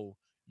like, "Oh,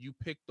 you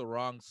picked the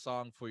wrong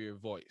song for your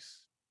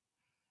voice,"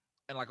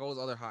 and like all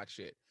this other hot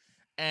shit.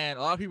 And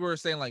a lot of people were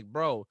saying, like,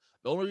 bro,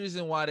 the only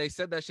reason why they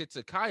said that shit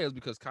to Kaya is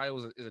because Kaya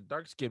is a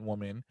dark skinned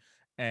woman,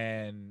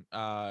 and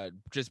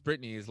Just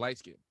Britney is light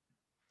skinned.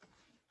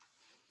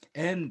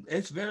 And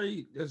it's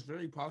very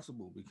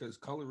possible because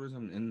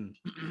colorism in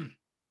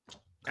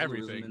colorism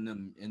Everything. in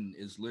them in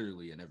is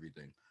literally in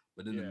everything.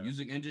 But in the Yeah.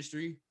 music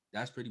industry,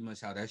 that's pretty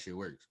much how that shit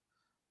works.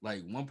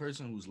 Like one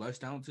person who's less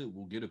talented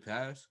will get a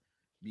pass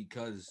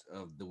because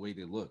of the way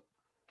they look.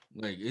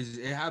 Like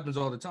it happens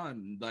all the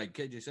time. Like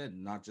KJ said,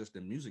 not just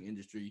the music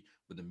industry,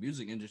 but the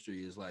music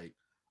industry is like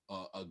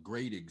a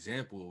great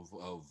example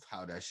of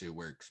how that shit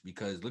works.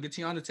 Because look at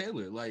Tiana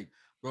Taylor. Like,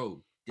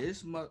 bro,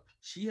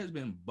 she has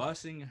been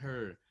busting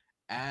her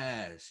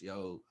ass,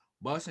 yo,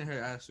 busting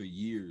her ass for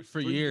years,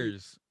 For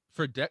years.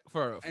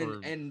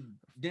 and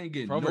then For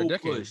again, over a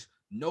decade.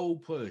 no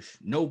push.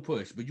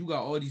 But you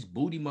got all these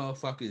booty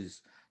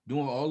motherfuckers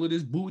doing all of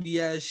this booty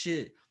ass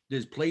shit,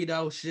 this played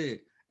out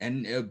shit,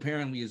 and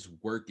apparently it's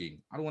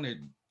working. I don't want to.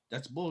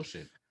 That's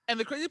bullshit. And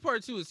the crazy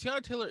part too is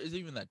Tiana Taylor isn't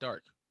even that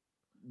dark.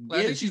 Like,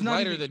 I Yeah, think she's she's not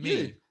lighter even. than Yeah,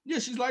 me. yeah,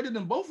 she's lighter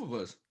than both of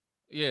us.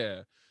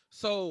 Yeah.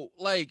 So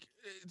like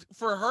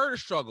for her to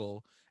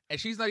struggle, and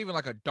she's not even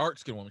like a dark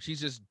skinned woman.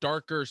 She's just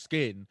darker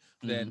skin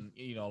Mm-hmm.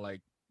 than,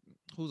 like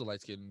who's a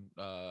light skinned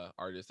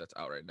artist that's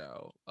out right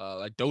now?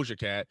 Like Doja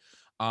Cat.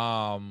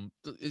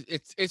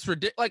 It's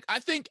ridiculous. Like I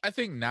think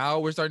now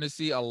we're starting to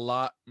see a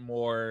lot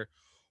more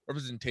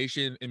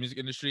representation in music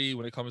industry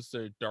when it comes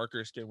to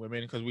darker skinned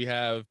women, because we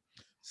have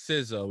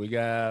SZA, we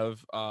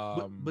have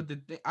But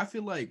I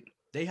feel like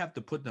they have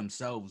to put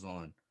themselves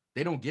on.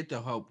 They don't get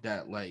the help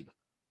that like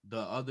the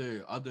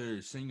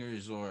other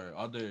singers or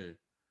other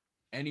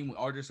any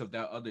artist of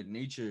that other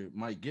nature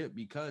might get,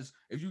 because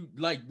if you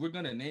like, we're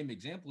gonna name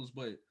examples,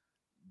 but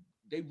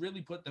they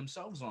really put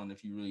themselves on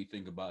if you really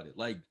think about it.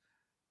 Like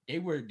they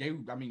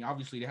I mean,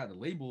 obviously they had a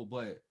label,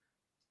 but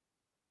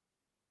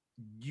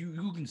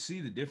you can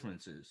see the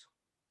differences.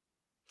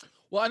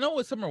 Well, I know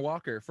with Summer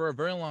Walker for a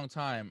very long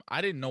time,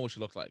 I didn't know what she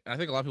looked like. And I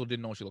think a lot of people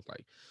didn't know what she looked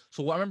like.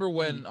 So I remember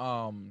when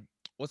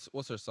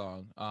what's her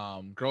song?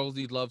 Girls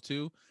Need Love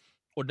Too.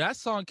 When that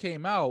song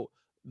came out,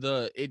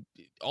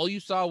 all you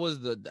saw was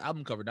the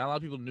album cover. Not a lot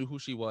of people knew who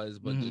she was,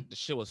 but Mm-hmm. the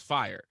shit was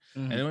fire.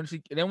 And Mm-hmm.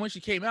 then when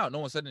she came out, no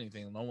one said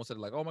anything. No one said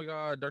like, "Oh my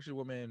god, dark skinned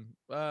woman."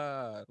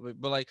 But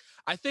like,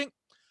 I think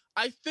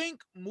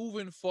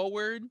moving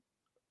forward,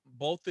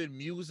 both in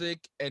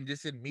music and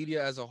just in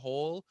media as a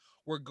whole,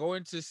 we're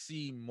going to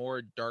see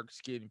more dark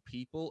skinned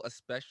people,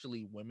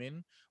 especially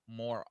women,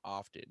 more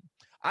often.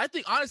 I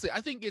think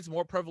it's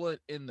more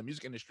prevalent in the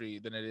music industry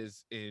than it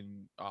is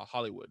in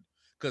Hollywood.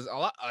 Because a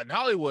lot in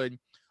Hollywood,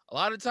 a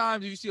lot of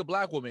times if you see a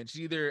black woman,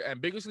 she's either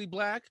ambiguously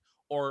black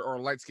or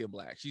light skinned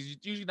black. She's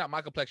usually not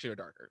my complexion or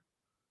darker.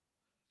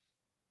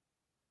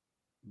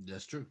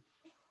 That's true.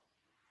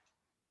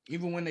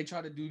 Even when they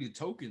try to do the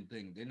token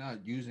thing, they're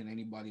not using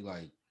anybody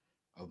like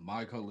of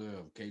my color,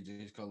 of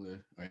KJ's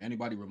color, or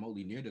anybody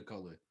remotely near the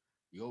color.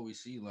 You always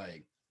see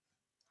like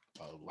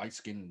a light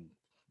skinned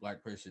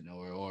black person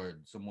or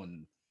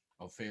someone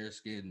of fair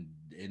skin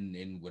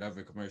in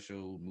whatever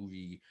commercial,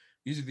 movie,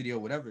 music video,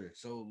 whatever.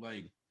 So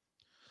like,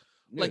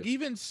 yeah. Like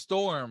even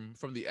Storm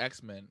from the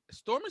X-Men.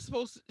 Storm is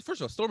supposed to, first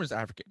of all, Storm is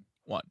African.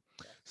 One.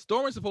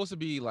 Storm is supposed to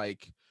be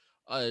like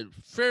a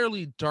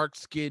fairly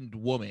dark-skinned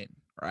woman,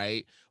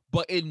 right?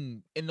 But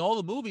in all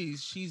the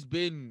movies, she's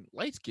been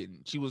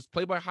light-skinned. She was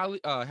played by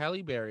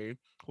Halle Berry,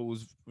 who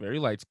was very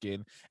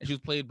light-skinned, and she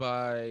was played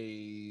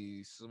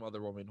by some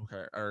other woman who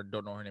I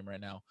don't know her name right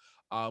now.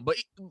 But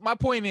my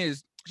point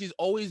is, she's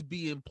always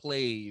being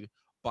played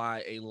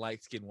by a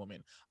light-skinned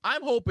woman.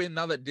 I'm hoping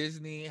now that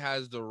Disney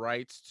has the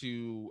rights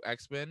to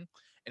X-Men,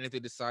 and if they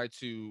decide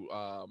to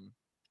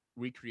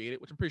recreate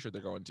it, which I'm pretty sure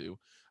they're going to,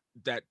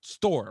 that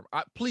Storm,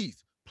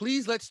 please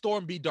let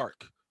Storm be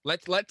dark.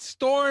 Let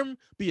Storm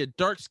be a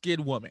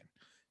dark-skinned woman.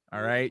 All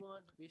Who would right. you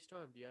want to be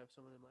Storm? Do you have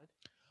someone in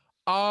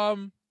mind?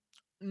 Um,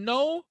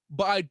 no,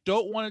 but I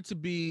don't want it to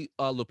be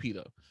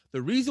Lupita.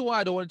 The reason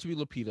why I don't want it to be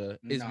Lupita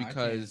is No, I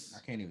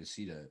because can't even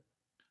see that.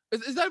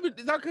 is that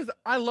because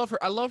I love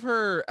her. I love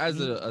her as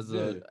Yeah.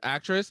 a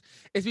actress.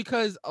 It's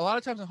because a lot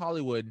of times in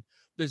Hollywood,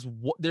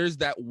 there's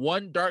that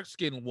one dark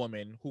skinned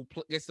woman who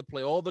gets to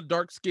play all the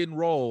dark skinned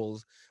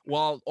roles,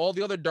 while all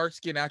the other dark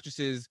skinned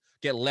actresses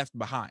get left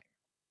behind.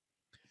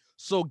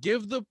 So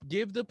give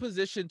the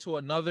position to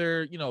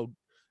another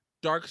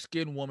dark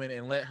skinned woman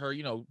and let her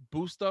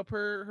boost up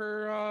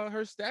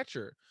her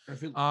stature. I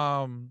feel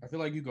Um, I feel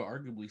like you could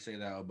arguably say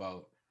that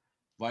about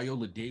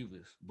Viola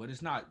Davis, but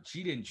it's not.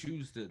 She didn't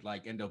choose to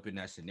like end up in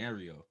that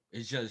scenario.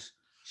 It's just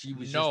she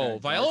was just No, that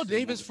dark Viola skinned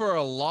Davis woman. for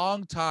a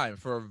long time,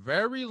 for a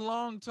very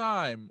long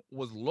time,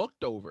 was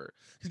looked over.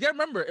 You gotta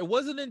remember, it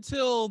wasn't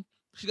until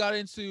she got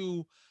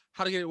into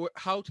how to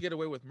get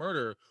away with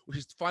murder, where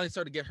she finally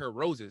started to get her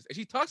roses. And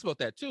she talks about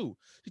that too.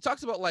 She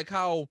talks about like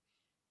how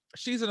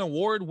she's an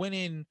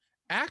award-winning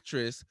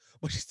actress,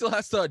 but she still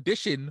has to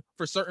audition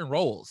for certain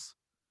roles.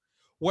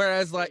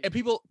 Whereas like, and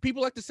people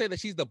like to say that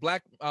she's the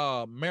black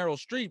Meryl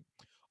Streep,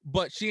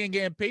 but she ain't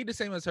getting paid the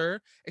same as her,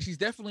 and she's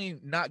definitely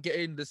not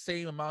getting the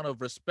same amount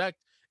of respect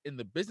in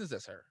the business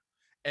as her.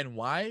 And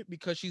why?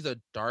 Because she's a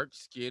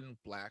dark-skinned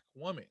black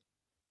woman.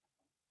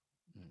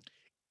 Mm.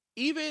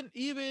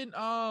 Even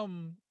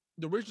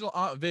the original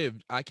Aunt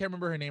Viv, I can't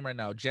remember her name right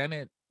now.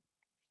 Janet,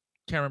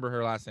 can't remember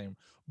her last name,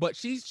 but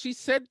she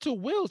said to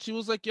Will, she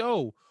was like,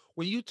 "Yo,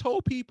 when you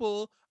told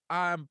people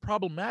I'm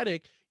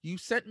problematic, you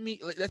sent me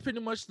like that's pretty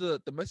much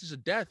the message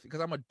of death because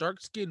I'm a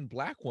dark skinned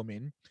black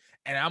woman,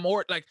 and I'm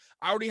like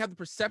I already have the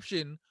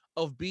perception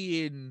of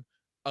being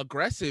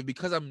aggressive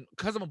because I'm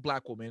a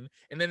black woman,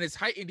 and then it's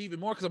heightened even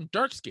more because I'm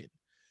dark skinned.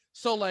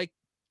 So like,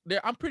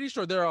 I'm pretty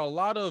sure there are a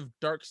lot of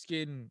dark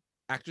skinned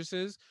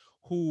actresses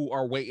who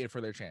are waiting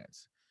for their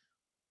chance.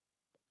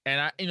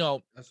 And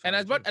That's and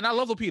fine too. and I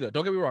love Lupita.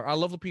 Don't get me wrong, I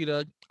love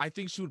Lupita. I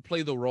think she would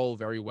play the role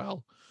very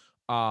well.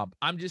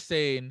 I'm just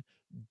saying,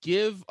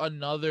 give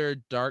another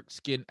dark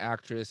skinned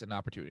actress an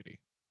opportunity.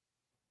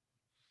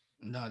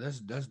 No, that's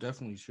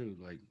definitely true.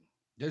 Like,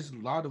 there's a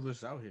lot of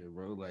us out here,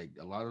 bro. Like,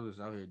 a lot of us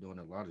out here doing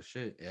a lot of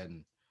shit,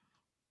 and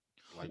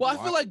like, Well,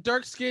 why? I feel like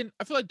dark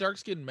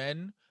skinned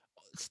men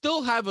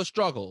still have a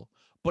struggle,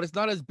 but it's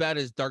not as bad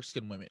as dark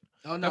skinned women.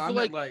 Oh no, I feel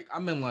like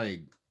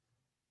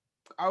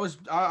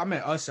I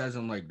meant us as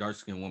in like dark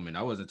skinned women.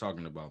 I wasn't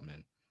talking about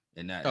men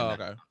in oh that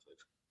okay,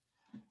 context.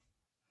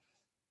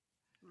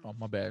 oh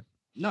my bad.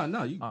 No,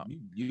 no, Uh,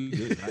 you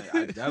good.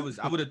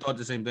 I would have thought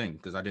the same thing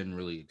because I didn't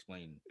really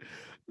explain.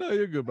 no,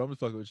 you're good, bro. I'm just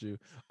fucking with you.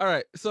 All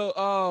right,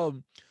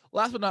 so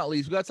last but not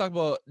least, we gotta talk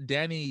about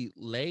Dani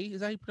Leigh. Is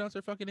that how you pronounce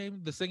her fucking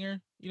name? The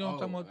singer. You know what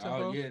I'm talking about,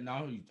 Tempo? Yeah.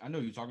 Now I know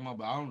you're talking about,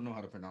 but I don't know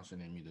how to pronounce her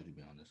name either. To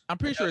be honest, I'm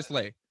pretty it sure it's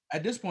doesn't. Leigh.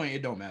 At this point,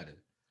 it don't matter.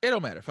 It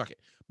don't matter. Fuck it.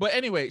 But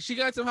anyway, she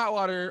got some hot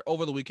water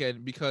over the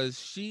weekend because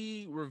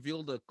she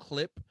revealed a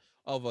clip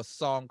of a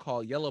song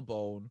called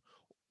Yellowbone,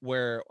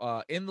 where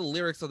in the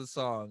lyrics of the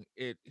song,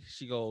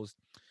 she goes,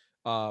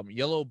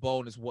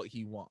 Yellowbone is what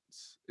he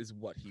wants, is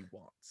what he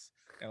wants.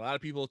 And a lot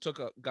of people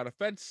got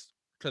offense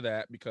to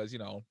that because,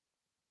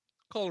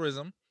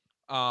 colorism.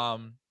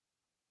 Um,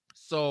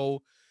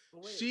 so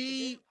But wait, but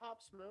she didn't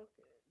Pop Smoke?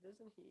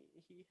 Doesn't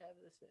he have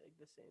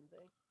the same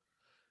thing?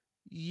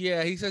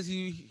 yeah, he says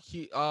he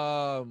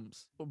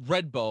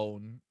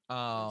Redbone.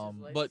 It's his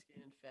light But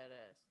skinned fat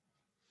ass.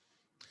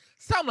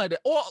 something like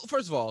that. Well,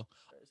 first of all,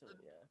 Or something,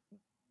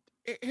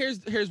 yeah.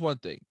 here's one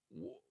thing.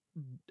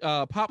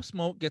 Pop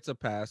Smoke gets a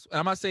pass.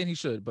 I'm not saying he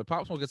should, but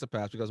Pop Smoke gets a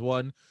pass because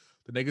one,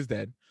 the nigga's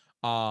dead.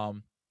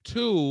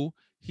 Two,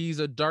 he's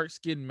a dark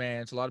skinned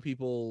man, so a lot of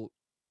people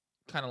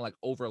kind of like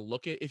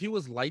overlook it. If he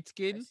was light I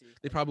skinned, see.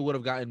 they probably would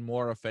have gotten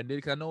more offended.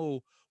 Because I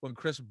know when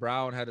Chris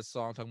Brown had a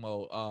song talking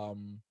about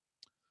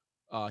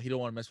he don't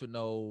want to mess with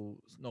no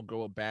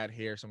girl with bad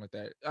hair, something like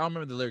that. I don't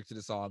remember the lyrics to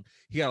the song.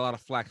 He got a lot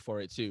of flack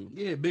for it too.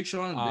 Yeah, Big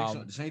Sean. The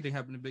Um, same thing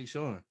happened to Big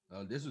Sean.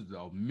 This was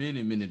a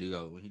minute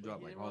ago when he But dropped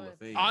he like didn't Hall want of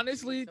Fame. he needs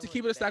honestly, to someone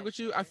keep with it a stack bad with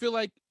you, hair. I feel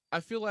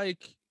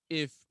like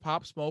if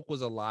Pop Smoke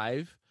was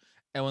alive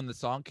and when the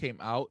song came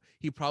out,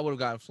 he probably would have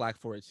gotten flack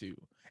for it too.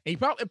 And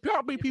probably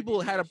Yeah, but do you people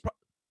think had he a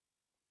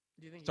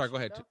do you think he sorry, go should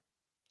ahead. though?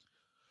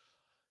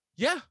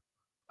 Yeah,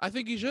 I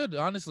think you should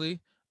honestly.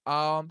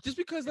 Just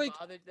because It like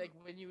bothered like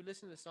when you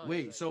listen to the song.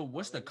 Wait, so It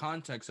what's the bothered you.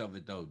 context of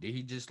it though? Did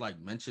he just like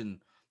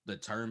mention the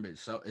term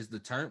itself? Is the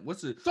term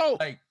what's it so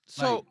like?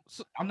 so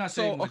so, I'm not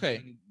so saying like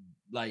okay.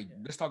 like Yeah.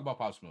 let's talk about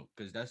Pop Smoke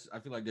because that's I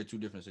feel like they're two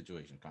different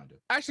situations, kind of.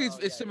 Actually, Oh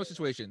it's yeah, similar yeah, yeah,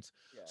 situations.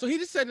 yeah. So he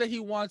just said that he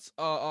wants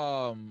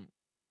a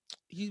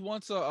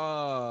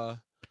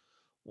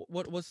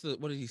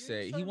what did he He was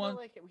say? just He talking about wants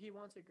like he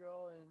wants a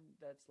girl and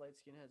that's light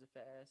skin, has a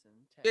fat ass and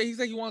yeah, tan. he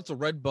said he wants a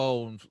red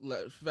bone,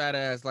 fat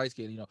ass, light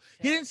skin. He Tan.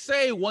 didn't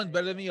say Yeah, one's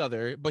better yeah, than the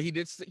other, but he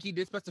did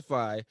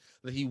specify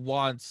that he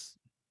wants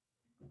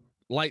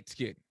light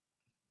skin,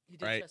 he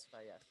did right?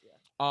 specify, yes,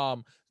 yeah.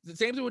 The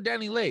same thing with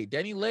Danny Leigh.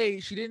 Danny Leigh,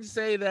 she didn't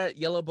say that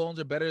yellow bones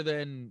are better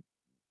than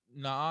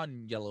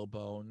non-yellow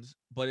bones,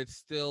 but it's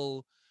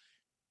still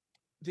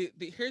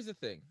here's the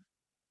thing.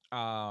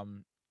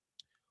 Um,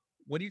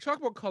 when you talk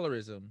about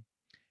colorism,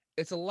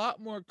 it's a lot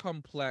more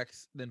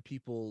complex than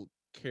people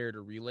care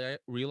to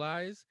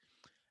realize.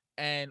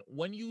 And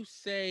when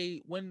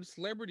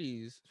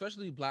celebrities,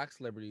 especially black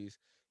celebrities,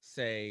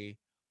 say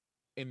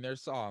in their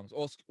songs,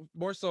 or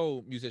more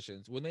so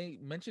musicians, when they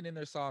mention in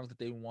their songs that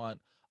they want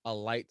a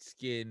light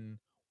skinned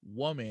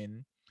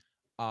woman,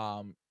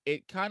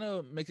 it kind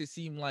of makes it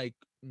seem like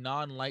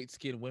non-light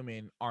skinned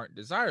women aren't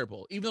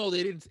desirable, even though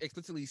they didn't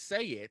explicitly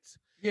say it.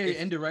 Yeah, It's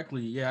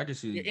indirectly. Yeah, I can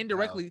see how.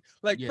 indirectly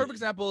like Yeah, perfect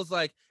example is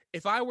like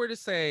if I were to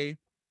say,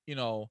 you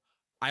know,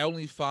 I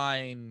only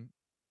find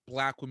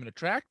black women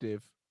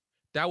attractive,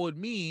 that would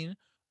mean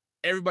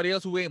everybody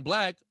else who ain't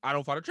black, I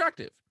don't find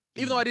attractive.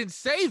 Even though mhm. I didn't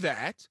say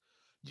that,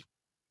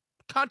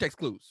 context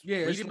clues. Yeah,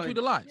 Read it's in between like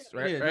the Yeah, lines, but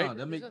right? yeah, Right? no,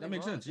 there's that nothing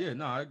makes wrong sense. with that Yeah,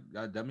 no,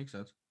 though. that makes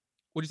sense.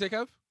 What'd you say,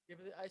 Kev? Yeah,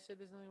 but I said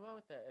there's nothing wrong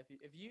with that.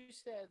 If you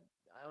said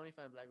I only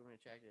find black women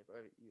attractive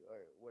or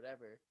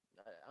whatever,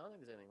 I don't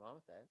think there's anything wrong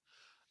with that.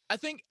 I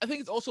think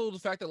it's also the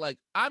fact that like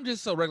I'm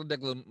just a regular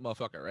degular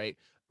motherfucker, right?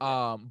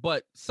 Yeah.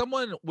 But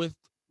someone with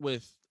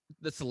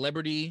the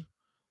celebrity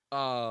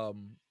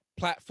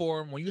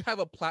platform, when you have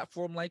a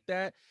platform like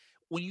that,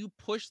 when you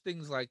push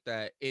things like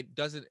that, it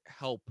doesn't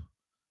help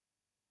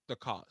the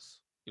cause.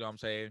 You know what I'm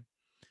saying?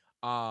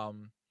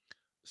 Um,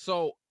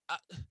 so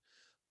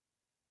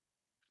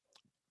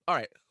all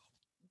right,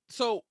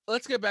 So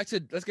let's get back to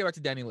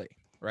Dani Leigh,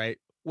 right?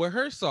 Where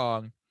her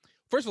song,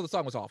 first of all, the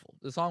song was awful.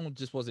 The song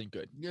just wasn't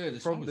good. Yeah, the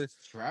song was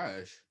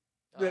trash.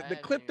 The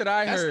clip that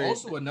I That's heard.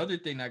 also another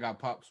thing that got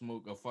Pop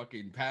Smoke a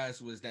fucking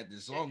pass was that the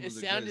song was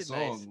a good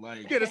song. Nice.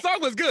 Like, Yeah, the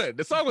song was good.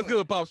 The song was good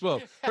with Pop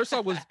Smoke. Her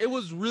song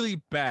was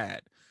really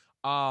bad.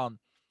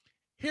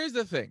 Here's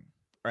the thing,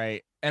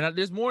 right? And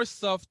there's more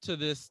stuff to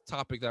this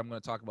topic that I'm going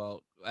to talk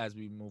about as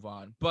we move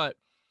on. But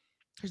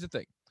here's the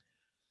thing.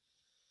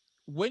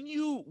 When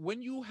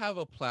you have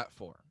a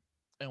platform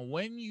and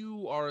when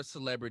you are a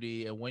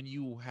celebrity and when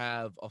you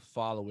have a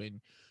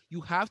following, you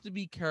have to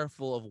be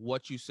careful of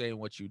what you say and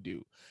what you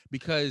do,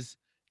 because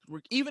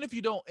even if you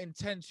don't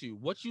intend to,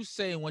 what you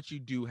say and what you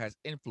do has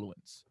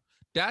influence.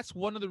 That's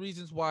one of the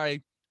reasons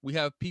why we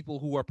have people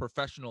who are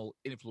professional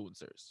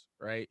influencers,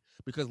 right?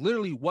 Because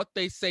literally what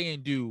they say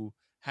and do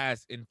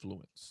has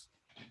influence.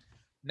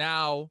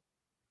 Now,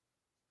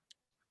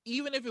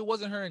 even if it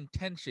wasn't her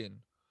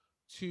intention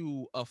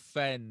to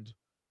offend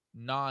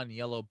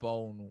non-yellow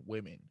bone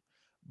women,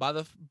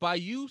 by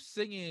you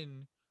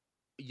singing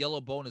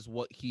yellow bone is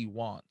what he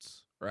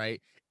wants,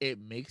 right? It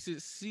makes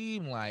it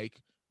seem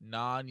like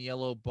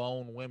non-yellow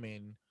bone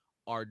women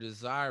are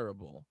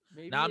desirable.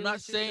 Maybe Now I'm it not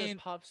was just a saying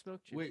Pop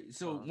Smoke. wait,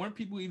 so weren't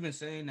people even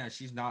saying that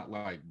she's not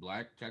like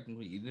black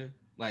technically either?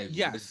 Like,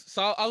 yes.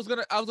 So I was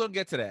gonna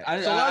get to that.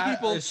 I, So a lot of I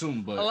people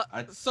assume,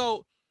 but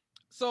so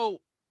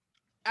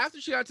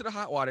after she got to the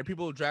hot water,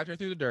 people dragged her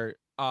through the dirt.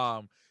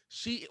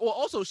 She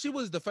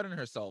was defending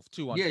herself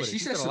too on Twitter. she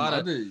said a lot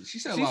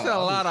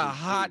of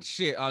hot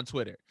shit on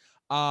Twitter.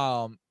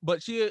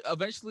 But she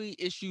eventually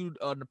issued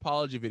an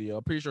apology video.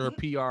 I'm pretty sure her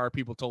PR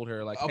people told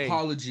her like, hey,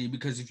 apology,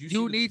 because if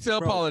you need to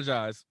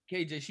apologize.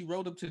 KJ, she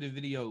rolled up to the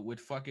video with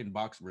fucking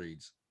box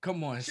braids.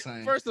 Come on,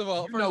 son. First of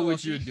all, you know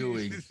what you're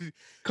doing.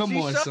 Come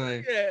on,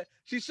 son. Yeah,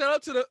 she showed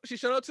up to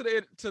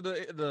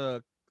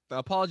the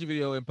apology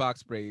video in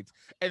box braids,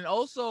 and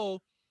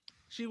also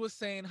she was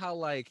saying how,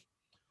 like,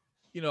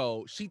 you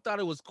know, she thought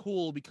it was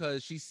cool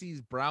because she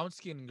sees brown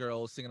skinned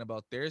girls singing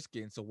about their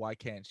skin, so why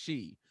can't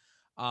she?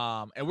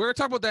 And we're gonna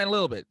talk about that in a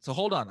little bit. So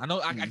hold on. I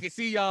know I can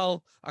see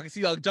y'all. I can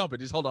see y'all jumping.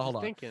 Just hold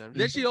on.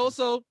 Then she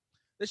also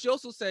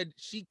said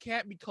she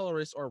can't be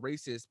colorist or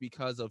racist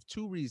because of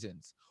two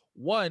reasons.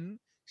 One,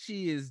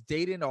 she is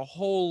dating a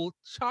whole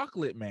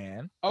chocolate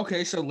man.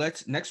 Okay, so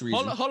next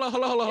reason. Hold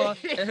on.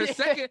 And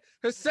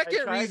her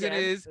second reason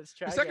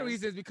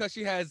is because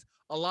she has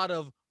a lot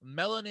of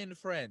melanin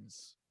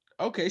friends.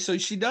 Okay, so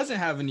she doesn't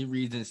have any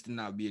reasons to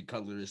not be a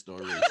colorist or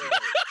racist.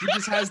 She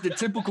just has the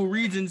typical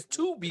reasons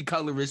to be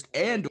colorist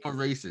and or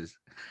racist.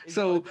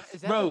 So,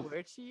 is that bro, the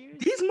word she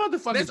used? these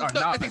motherfuckers are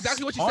not. That's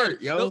exactly what she smart,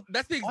 said. Yo. No,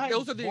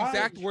 those are the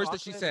exact words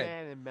that she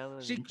said.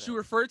 She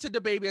referred to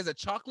the baby as a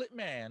chocolate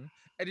man,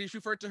 and then she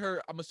referred to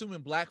her, I'm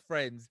assuming, black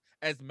friends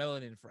as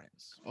melanin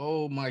friends.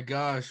 Oh my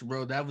gosh,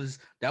 bro, that was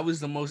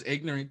the most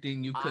ignorant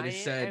thing you could have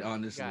said,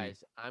 honestly.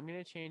 Guys, I'm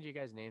gonna change you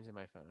guys' names in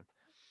my phone.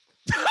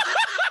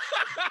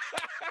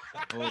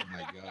 Oh my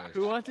gosh.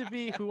 Who wants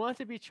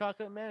to be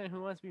chocolate man and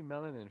who wants to be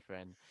melanin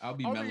friend? I'll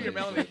be melanin.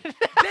 friend.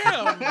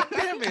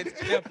 Damn it,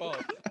 Tempo.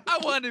 I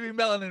wanted to be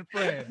melanin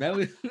friend.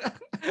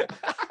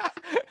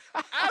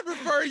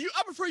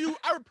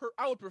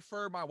 I would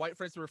prefer my white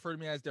friends to refer to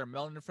me as their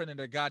melanin friend and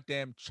their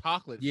goddamn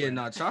chocolate friend. Yeah,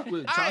 no,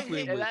 chocolate. That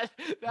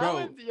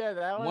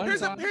one.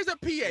 Here's a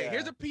PA. Yeah.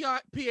 Here's a PA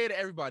to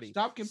everybody.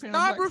 Stop comparing.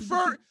 Stop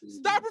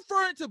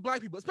referring to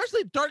black people,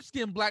 especially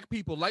dark-skinned black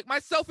people like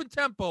myself and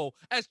Tempo,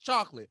 as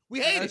chocolate.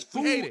 We hate it.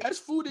 Food. We hate it. As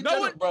food in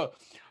general, bro.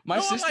 No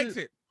one likes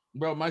it.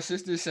 Bro, my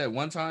sister said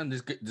one time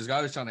this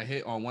guy was trying to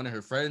hit on one of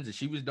her friends and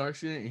she was dark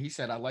skinned and he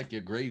said, I like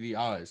your gravy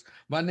eyes.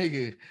 My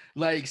nigga,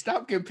 like,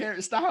 stop comparing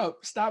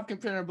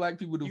black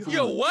people to food.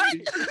 Yo, what?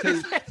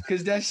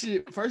 Because that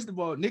shit, first of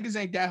all, niggas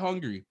ain't that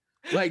hungry.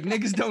 Like,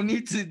 niggas don't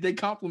need to, they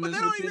compliment. They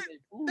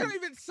don't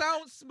even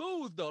sound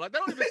smooth though. Like, they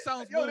don't even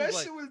sound smooth. Yo, that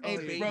like, shit was, hey,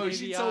 baby, bro,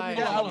 she told me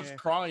that I was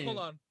crying. Hold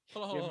on.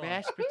 Your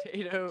mashed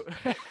potato.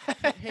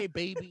 Hey,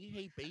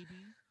 baby.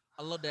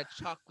 I love that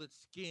chocolate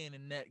skin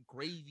and that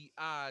gravy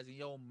eyes and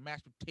your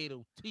mashed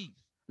potato teeth.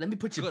 Let me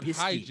put your Good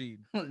biscuit. hygiene.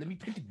 Let me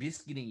put the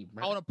biscuit in,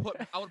 bro. I want to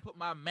put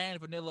my man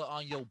vanilla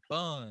on your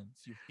buns.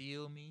 You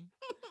feel me?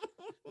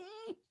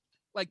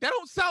 Like, that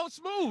don't sound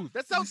smooth.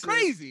 That sounds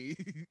crazy.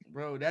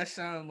 Bro, that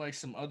sounds like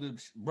some other.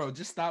 Bro,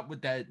 just stop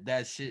with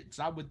that shit.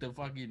 Stop with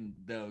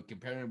the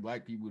comparing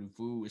black people to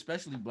food,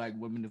 especially black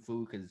women to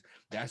food, because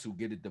that's who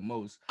get it the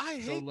most. I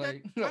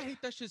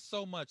hate that shit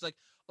so much. Like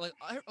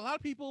a lot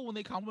of people, when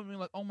they compliment me,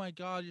 like, oh my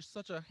god, you're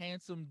such a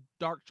handsome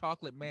dark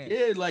chocolate man.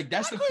 Yeah, like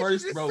that's the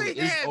first, bro.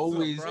 It's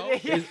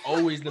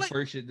always the like,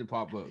 first shit to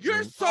pop up. You're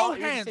bro. so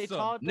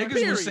handsome.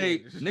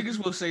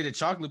 Niggas will say the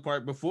chocolate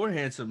part before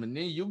handsome, and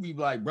then you'll be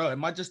like, bro,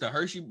 am I just a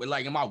Hershey? But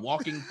like, am I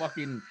walking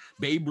fucking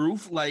Babe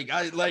Ruth? Like,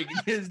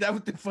 is that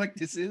what the fuck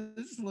this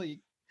is?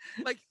 Like,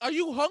 are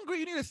you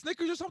hungry? You need a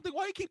Snickers or something?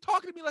 Why you keep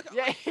talking to me like,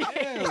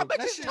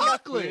 that shit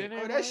chocolate?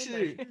 Oh,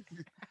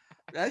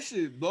 that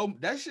shit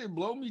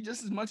blow me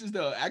just as much as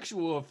the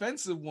actual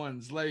offensive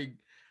ones. Like,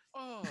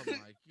 Oh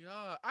my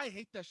god, I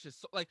hate that shit.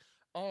 So like,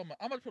 I'm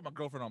gonna put my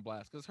girlfriend on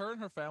blast because her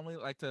and her family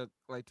like to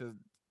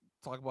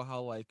talk about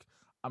how like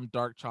I'm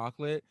dark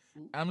chocolate.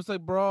 I'm just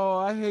like, bro,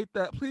 I hate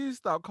that. Please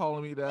stop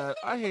calling me that.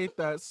 I hate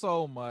that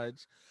so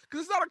much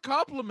because it's not a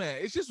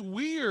compliment. It's just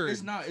weird.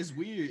 It's not. It's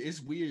weird.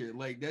 It's weird.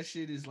 Like that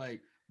shit is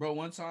like, bro.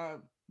 One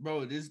time,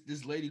 bro,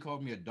 this lady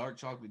called me a dark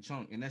chocolate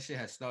chunk, and that shit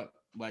has stuck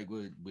like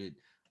with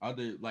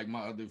other like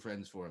my other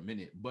friends for a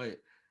minute. But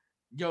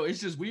yo, it's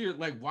just weird.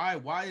 Like, why are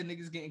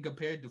niggas getting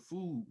compared to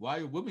food? Why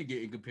are women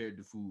getting compared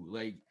to food?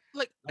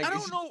 I It's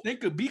don't know.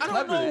 think of be I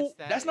don't clever. know.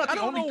 That's not I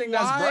the don't only know thing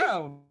that's why.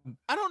 brown.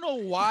 I don't know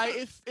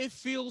why it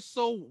feels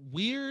so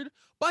weird,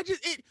 but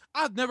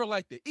I've never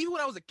liked it. Even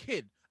when I was a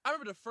kid, I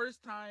remember the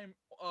first time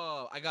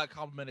I got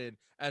complimented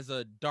as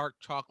a dark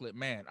chocolate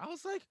man. I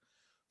was like,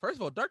 first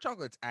of all, dark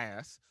chocolate's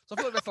ass. So I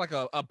feel like that's like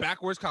a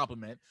backwards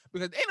compliment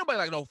because ain't nobody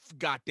like no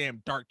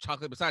goddamn dark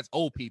chocolate besides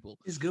old people.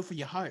 It's good for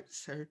your heart,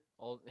 sir.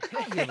 Old.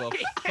 I don't give a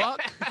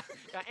fuck.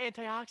 Got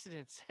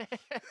antioxidants.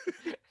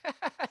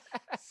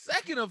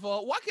 Second of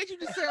all, why can't you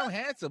just say I'm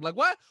handsome? Like,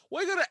 why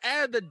you gonna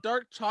add the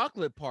dark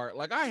chocolate part?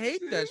 Like, I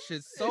hate that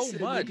shit so It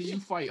said, much. nigga, you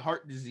fight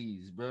heart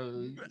disease,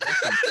 bro.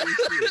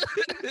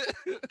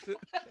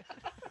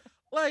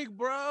 Like,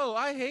 bro,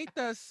 I hate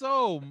that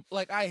so.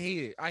 Like, I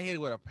hate it. I hate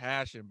it with a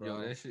passion, bro.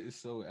 Yo, that shit is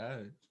so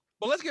ass.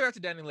 But let's get back to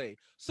Dani Leigh.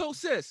 So,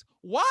 sis,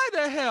 why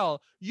the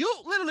hell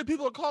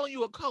people are calling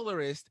you a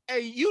colorist,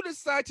 and you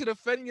decide to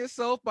defend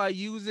yourself by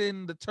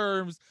using the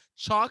terms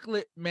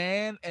chocolate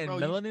man and Bro,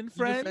 melanin you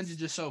friends?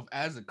 defended yourself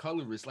as a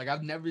colorist. Like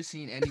I've never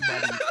seen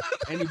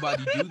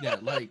anybody do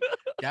that. Like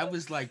that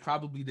was like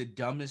probably the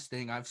dumbest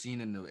thing I've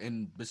seen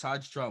in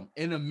besides Trump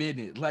in a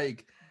minute.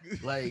 Like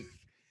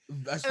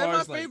as And far my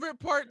as like favorite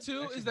part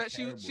too that is shit that is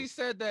she terrible.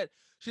 said that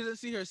she doesn't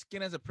see her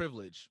skin as a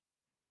privilege.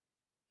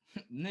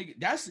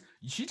 nigga,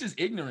 she just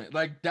ignorant.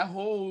 Like that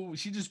whole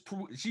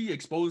she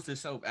exposed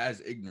herself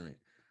as ignorant.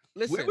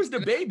 Listen, Where was the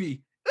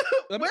baby?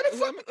 let Where me, the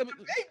let fuck me, was let me,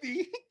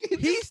 the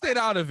baby? he stayed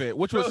out of it,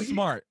 which Bro, was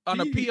smart on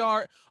he-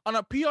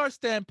 a PR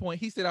standpoint.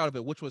 He stayed out of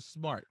it, which was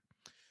smart.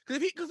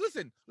 Because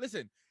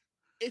listen,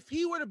 if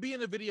he were to be in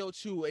the video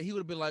too, and he would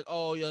have been like,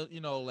 oh yeah,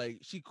 like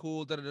she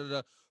cool, da da da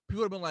da.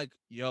 People would have been like,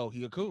 yo,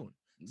 he a coon.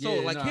 So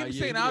Yeah, like nah, him yeah,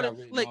 staying he out of got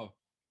written like off.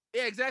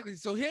 yeah, exactly.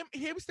 So him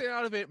staying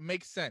out of it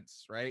makes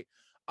sense, right?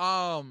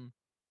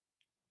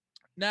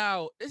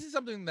 Now this is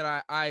something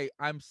that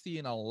I'm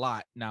seeing a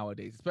lot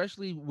nowadays,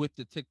 especially with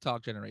the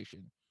TikTok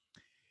generation.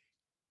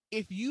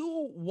 If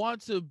you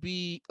want to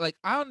be like,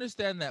 I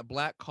understand that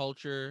black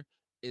culture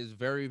is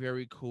very,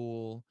 very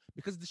cool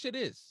because the shit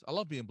is. I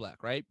love being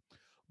black, right?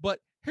 But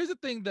here's the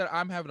thing that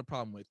I'm having a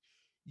problem with.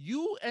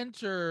 You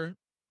enter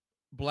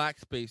black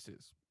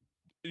spaces,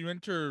 you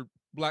enter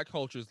black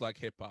cultures like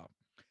hip hop,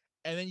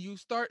 and then you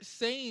start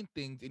saying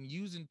things and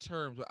using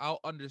terms without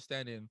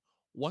understanding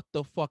what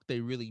the fuck they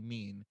really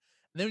mean.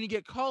 And then when you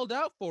get called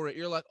out for it,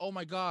 you're like, oh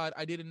my God,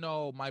 I didn't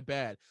know, my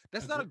bad.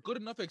 That's not a good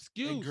enough A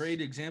excuse. great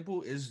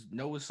example is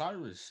Noah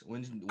Cyrus.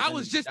 I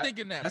was just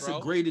thinking that, that's bro.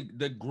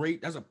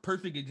 that's a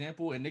perfect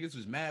example. And niggas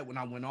was mad when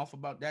I went off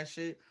about that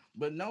shit.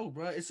 But no,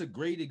 bro, it's a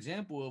great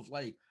example of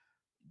like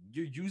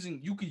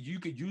you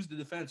could use the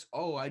defense.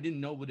 Oh, I didn't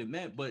know what it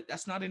meant, but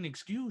that's not an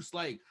excuse.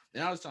 Like,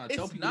 and I was trying to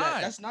tell It's people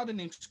not. that's not an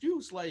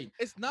excuse. Like,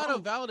 It's not bro, a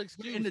valid we're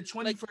excuse. in the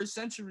 21st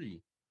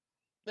century.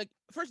 Like,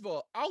 first of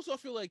all, I also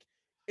feel like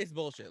it's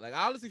bullshit. Like,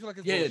 I honestly feel like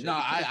it's Yeah, bullshit. no,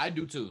 because I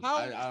do too. How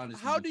I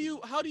honestly how do do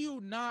too.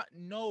 you not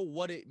know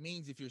what it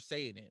means if you're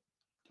saying it?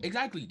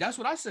 Exactly. That's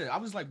what I said. I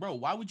was like, bro,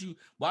 why would you?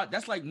 Why?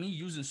 That's like me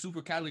using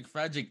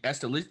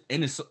supercalifragilistic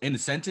in a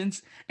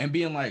sentence and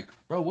being like,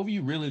 bro, what were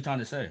you really trying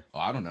to say? Oh,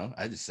 I don't know.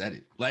 I just said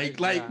it. Like,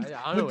 I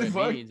don't know what the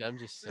what fuck? it means. I'm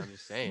just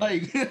saying.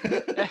 Like,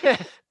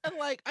 And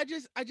like,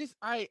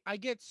 I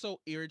get so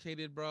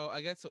irritated, bro.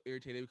 I get so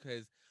irritated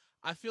because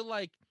I feel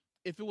like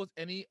if it was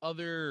any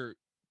other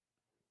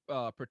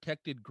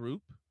protected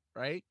group,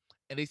 right,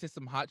 and they said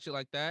some hot shit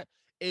like that,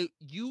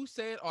 you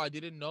said, "Oh, I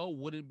didn't know,"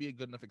 wouldn't be a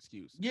good enough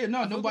excuse. yeah, no,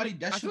 I feel like nobody.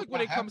 That I feel should like when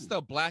not it comes happen.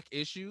 to black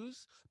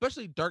issues,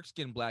 especially dark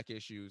skinned black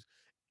issues,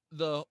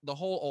 the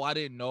whole "oh, I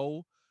didn't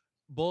know"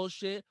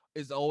 bullshit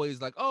is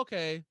always like,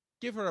 okay,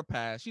 give her a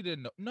pass. She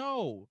didn't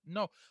know.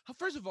 No.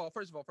 First of all,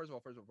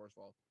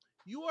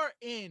 you are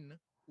in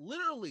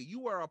literally,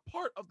 you are a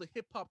part of the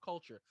hip hop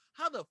culture.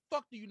 How the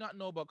fuck do you not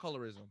know about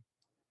colorism?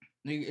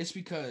 Nigga, it's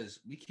because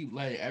we keep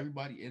letting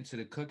everybody into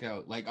the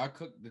cookout. Like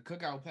the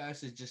cookout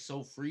pass is just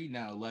so free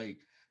now. Like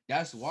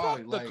that's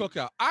why. Fuck the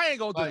cookout. I ain't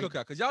going to the like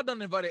cookout because y'all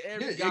done invited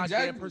every yeah, goddamn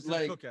exactly. person to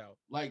the cookout.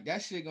 Like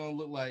that shit gonna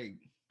look like.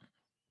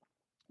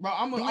 Bro,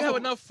 Do we have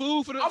enough food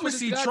I'm for gonna this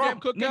see goddamn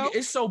Trump, cookout? nigga.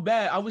 It's so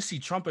bad. I would see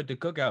Trump at the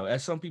cookout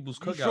at some people's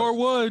You cookouts. sure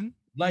would.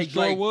 Like, you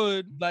sure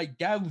would. Like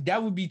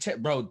that would be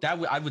bro.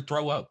 I would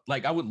throw up.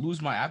 Like I would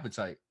lose my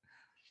appetite.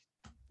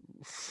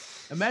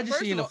 Imagine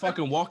seeing a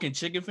fucking walking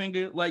chicken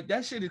finger. Like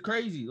that shit is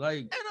crazy.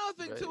 Like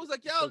another thing too is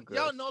like so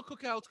y'all gross. know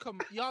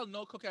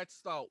cookouts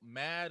start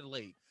mad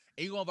late.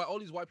 and you're gonna invite all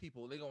these white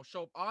people. They're gonna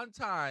show up on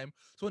time.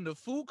 So when the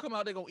food come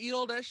out, they're gonna eat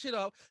all that shit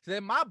up. So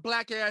then my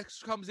black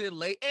ass comes in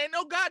late. Ain't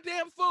no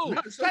goddamn food.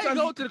 No, So I ain't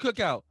going to the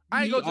cookout.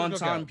 I ain't meet going to on the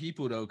time cookout.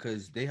 people though,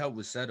 because they help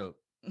with setup.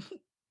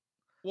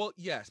 Well,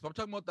 yes, but I'm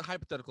talking about the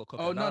hypothetical cookout.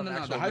 Oh no, not no, an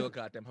no, actual the real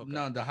goddamn hookup.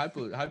 no, the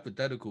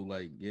hypothetical,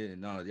 like, yeah,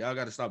 no, y'all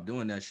gotta stop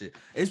doing that shit.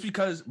 It's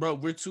because, bro,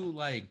 we're too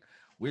like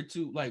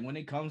when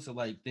it comes to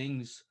like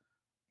things,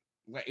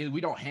 like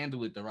we don't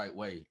handle it the right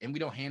way, and we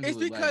don't handle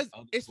It's it like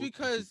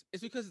because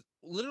it's because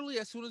literally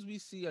as soon as we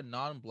see a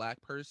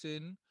non-black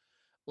person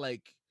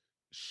like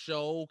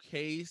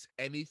showcase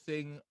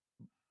anything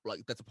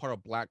like that's a part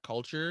of black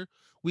culture,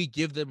 we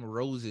give them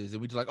roses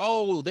and we just like,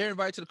 oh, they're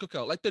invited to the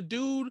cookout. Like the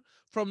dude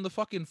from the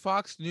fucking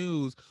Fox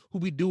News who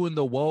be doing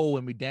the whoa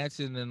and be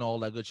dancing and all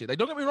that good shit. Like,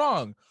 don't get me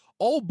wrong,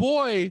 old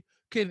boy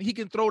can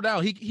throw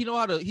down. He know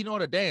how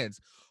to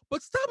dance.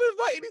 But stop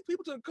inviting these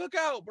people to the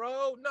cookout,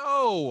 bro.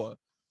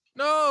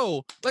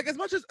 No. Like as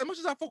much as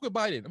I fuck with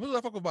Biden,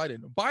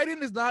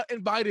 Biden is not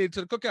invited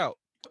to the cookout.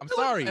 I'm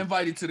sorry.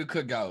 Invited to the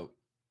cookout,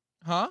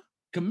 huh?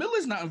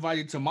 Camilla's not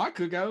invited to my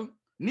cookout.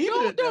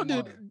 Neither. Don't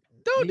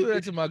do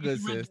that to my good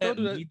sis. Don't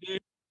do that. Neither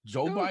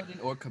Joe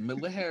Biden or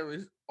Camilla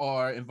Harris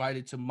are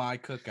invited to my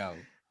cookout.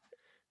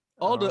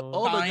 All the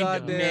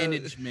goddamn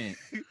management.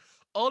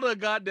 All the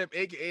goddamn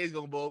AKAs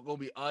gonna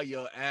be on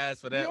your ass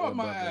for that. You're on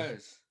my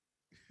ass.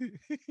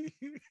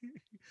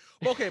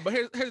 Okay, but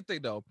here's the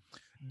thing though.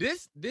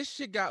 This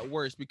shit got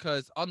worse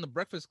because on the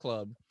Breakfast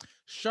Club,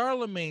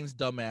 Charlemagne's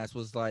dumbass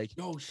was like,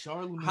 "Yo,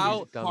 Charlemagne,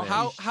 how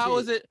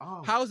is it?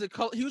 Oh. How is it?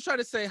 He was trying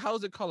to say how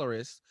is it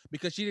colorist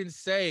because she didn't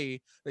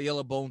say that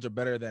yellow bones are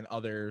better than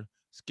other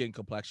skin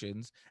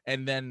complexions,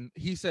 and then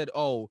he said,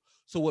 oh,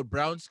 so would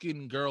brown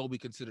skin girl be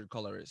considered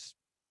colorist?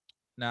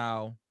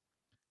 Now,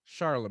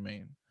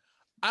 Charlemagne,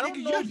 I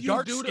don't know if you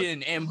dark do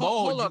skin and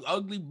bold, you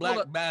ugly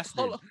black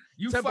bastard.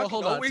 You Tempo,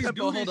 fucking always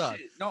do this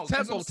shit. No,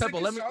 Tempo.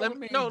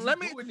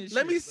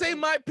 Let me say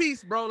my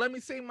piece, bro. Let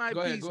me say my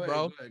piece,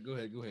 bro. Go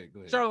ahead.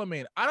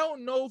 Charlemagne, I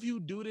don't know if you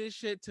do this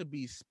shit to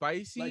be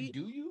spicy, like,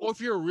 do you, or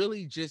if you're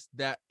really just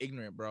that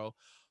ignorant, bro.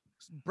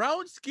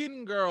 Brown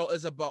skin girl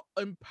is about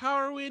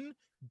empowering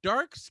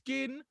dark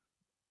skin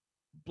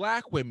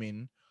black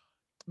women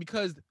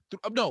because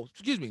no,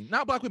 excuse me,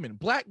 not black women,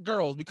 black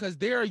girls, because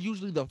they are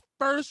usually the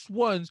first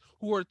ones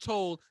who are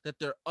told that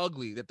they're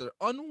ugly, that they're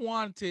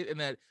unwanted, and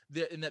that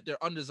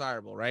they're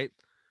undesirable, right?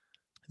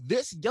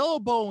 This Yellow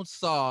Bone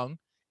song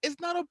is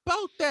not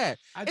about that.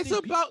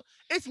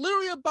 It's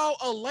literally about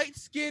a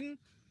light-skinned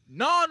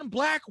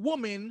non-black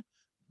woman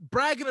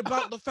bragging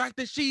about the fact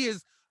that she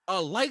is a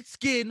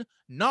light-skinned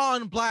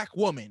non-black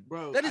woman.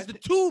 Bro, that is the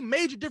two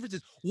major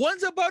differences.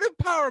 One's about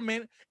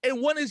empowerment,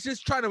 and one is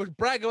just trying to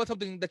brag about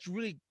something that you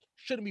really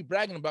shouldn't be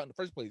bragging about in the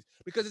first place.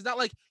 Because it's not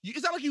like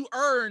you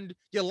earned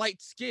your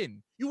light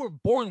skin. You were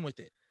born with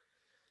it.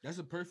 That's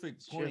a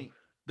perfect point.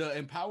 The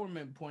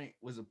empowerment point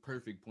was a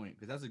perfect point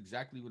because that's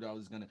exactly what I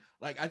was gonna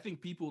like. I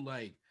think people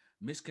like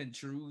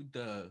misconstrued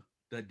the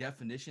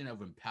definition of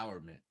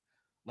empowerment.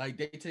 Like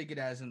they take it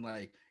as in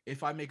like,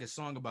 if I make a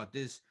song about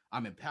this,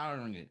 I'm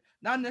empowering it.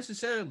 Not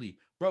necessarily,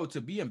 bro. To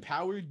be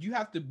empowered, you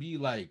have to be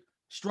like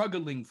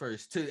struggling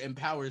first to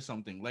empower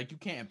something. Like you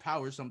can't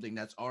empower something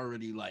that's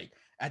already like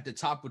at the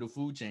top of the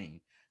food chain.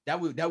 That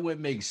wouldn't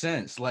make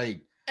sense.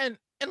 Like and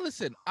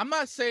listen, I'm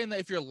not saying that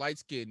if you're light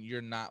skinned,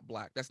 you're not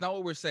black. That's not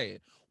what we're saying.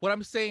 What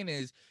I'm saying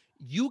is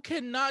you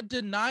cannot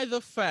deny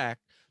the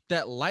fact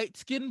that light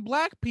skinned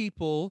black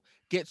people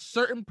get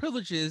certain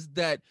privileges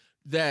that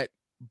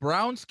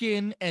brown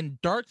skin and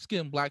dark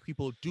skinned black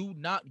people do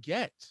not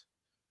get.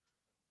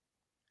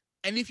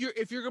 And if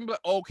you're gonna be like,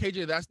 oh,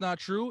 KJ, that's not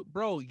true,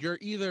 bro, you're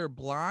either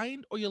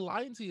blind or you're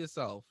lying to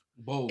yourself.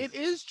 Both. It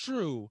is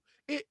true.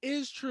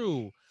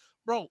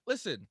 Bro,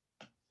 listen.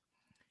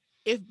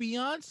 If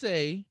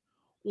Beyonce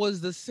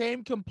was the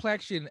same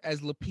complexion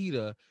as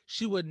Lupita,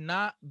 she would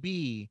not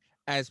be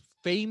as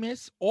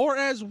famous or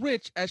as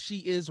rich as she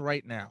is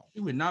right now.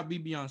 She would not be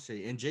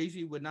Beyonce, and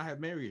Jay-Z would not have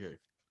married her.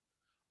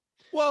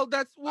 Well,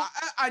 that's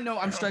I know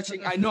I'm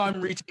stretching. I know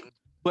I'm reaching.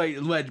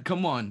 But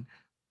come on.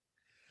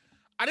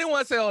 I didn't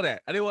want to say all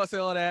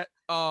that.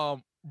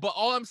 But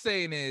all I'm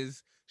saying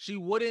is she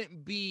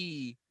wouldn't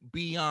be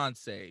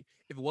Beyonce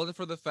if it wasn't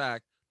for the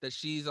fact that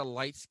she's a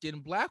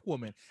light-skinned black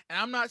woman. And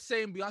I'm not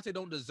saying Beyonce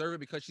don't deserve it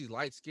because she's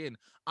light-skinned.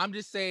 I'm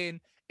just saying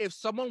if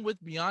someone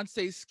with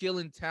Beyonce's skill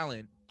and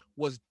talent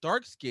was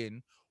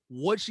dark-skinned,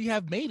 would she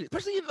have made it?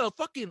 Especially in the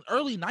fucking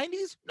early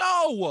 90s?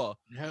 No.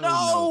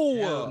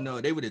 Hell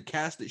no. They would have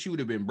cast it. She would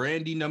have been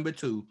Brandy number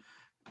 2.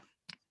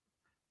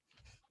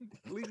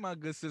 Leave my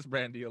good sis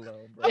Brandy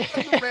alone, bro.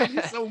 I love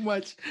Brandy so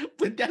much,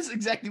 but that's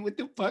exactly what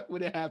the fuck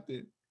would have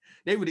happened.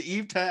 They would have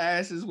eaved her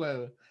ass as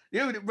well.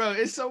 Bro,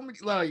 it's so many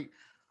like,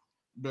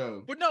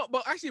 bro.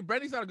 But actually,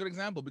 Brandy's not a good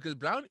example because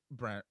Brandy,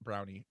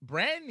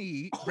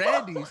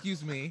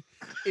 excuse me,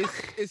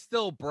 is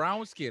still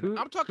brown skin.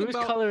 I'm talking who's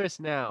about colorist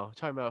now. I'm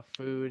talking about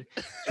food.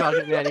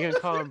 Chocolate man, you're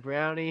gonna call him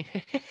Brownie.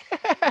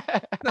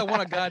 I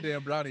want a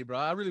goddamn brownie, bro.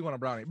 I really want a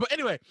brownie. But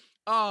anyway,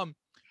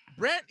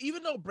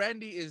 Even though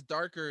Brandy is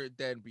darker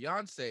than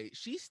Beyonce,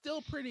 she's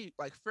still pretty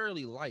like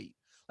fairly light.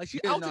 Like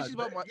Yeah, I would say nah, she's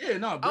about my yeah,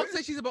 nah, I would say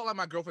Brandy, she's about like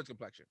my girlfriend's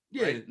complexion.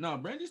 yeah, Right? nah,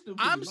 Brandy's still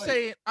pretty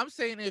light. I'm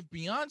saying if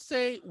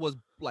Beyonce was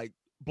like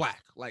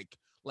black, like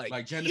Like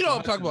you Jennifer know what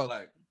I'm talking Hudson about.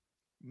 black,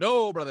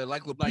 No, brother,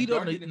 like like Lupita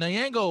darker than.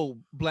 Nyong'o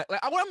black.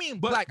 Like what I mean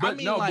black, I But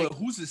mean no, like but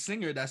who's the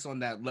singer that's on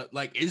that?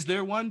 Like, is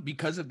there one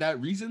because of that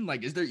reason?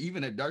 Like, is there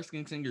even a dark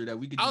skinned singer that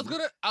we could? I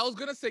was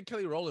gonna say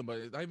Kelly Rowland, but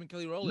it's not even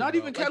Kelly Rowland. Not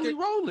Bro. even Like Kelly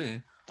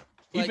Rowland,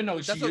 even though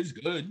that's she is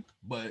good.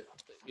 But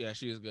yeah,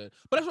 she is good.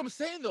 But that's what I'm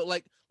saying though.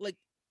 Like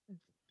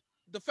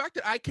the fact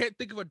that I can't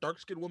think of a dark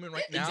skinned woman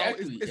right now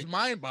exactly, is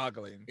mind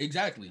boggling.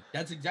 exactly.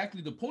 That's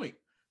exactly the point.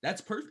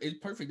 That's perfect. It's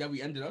perfect that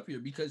we ended up here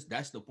because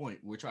that's the point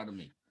we're trying to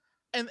make.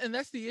 And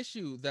that's the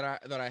issue that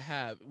I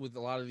have with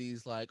a lot of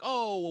these. Like,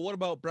 oh, well, what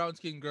about brown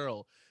skin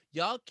girl?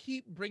 Y'all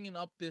keep bringing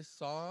up this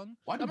song.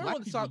 Why do I remember black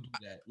when the people song. do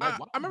that? Like,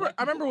 why do black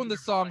I people remember when the undermine-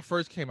 song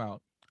first came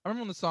out. I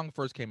remember when the song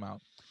first came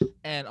out,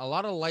 and a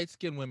lot of light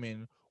skinned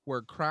women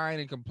were crying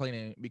and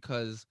complaining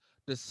because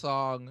the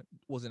song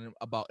wasn't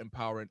about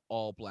empowering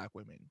all black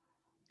women.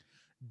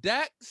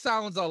 That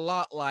sounds a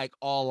lot like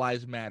All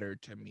Lives Matter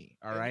to me.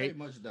 All It right. very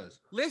much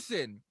does.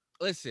 Listen.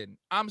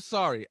 I'm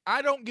sorry.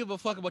 I don't give a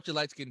fuck about your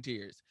light skin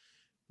tears.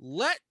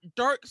 Let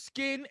dark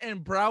skin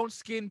and brown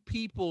skin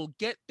people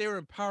get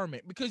their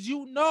empowerment because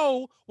you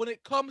know when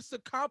it comes to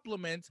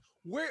compliments,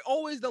 we're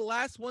always the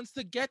last ones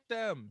to get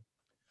them.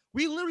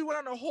 We literally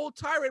went on a whole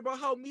tirade about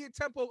how me and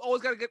Tempo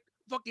always gotta get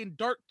fucking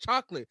dark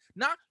chocolate.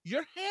 Not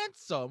you're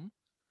handsome,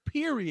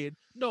 period.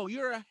 No,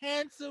 you're a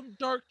handsome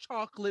dark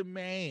chocolate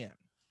man.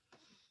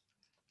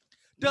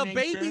 The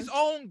baby's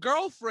own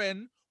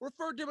girlfriend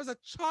referred to him as a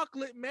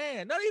chocolate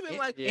man. Not even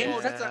like,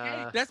 oh,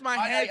 that's my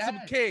handsome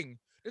king.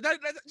 She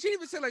didn't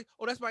even say like,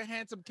 oh, that's my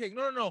handsome king.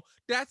 No.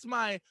 That's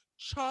my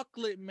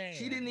chocolate man.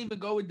 She didn't even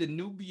go with the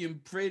Nubian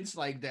prince,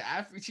 like the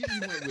African. She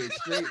just went with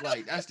straight,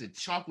 like, that's the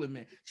chocolate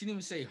man. She didn't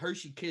even say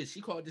Hershey Kiss.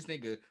 She called this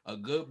nigga a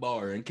good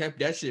bar and kept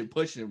that shit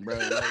pushing, bro.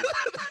 Like,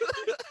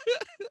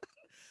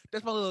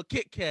 that's my little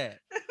Kit Kat.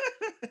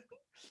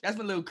 That's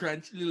my little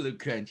crunch.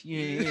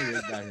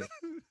 Yeah.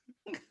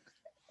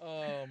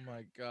 Oh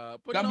my god!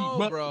 But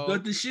no, bro.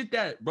 The shit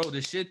that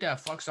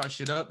fucks our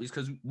shit up is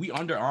because we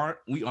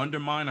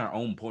undermine our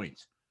own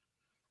points.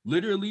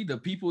 Literally, the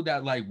people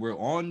that like were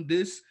on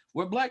this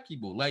were black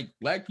people. Like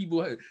black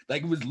people,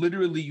 like it was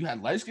literally you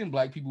had light skinned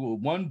black people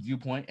with one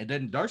viewpoint, and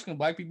then dark skinned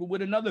black people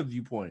with another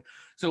viewpoint.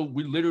 So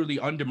we literally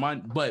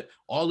undermine. But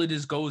all of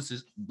this goes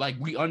is like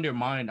we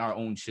undermine our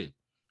own shit.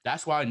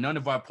 That's why none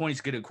of our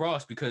points get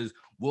across because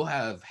we'll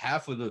have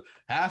half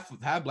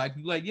black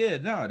people like, yeah,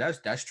 no,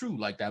 that's true.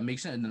 Like that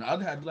makes sense. And then the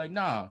other half be like,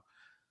 nah,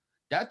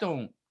 that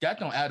don't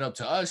add up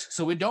to us.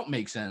 So it don't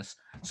make sense.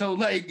 So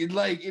like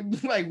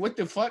what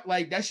the fuck?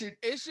 Like that shit.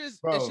 It's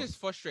just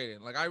frustrating.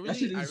 Like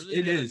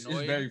it is. It's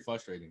very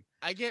frustrating.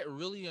 I get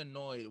really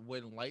annoyed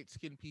when light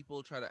skinned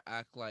people try to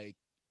act like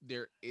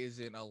there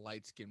isn't a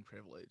light skin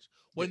privilege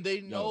when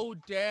they know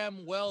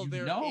damn well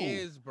there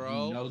is,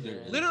 bro. You know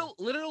there is.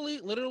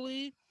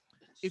 Literally,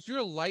 if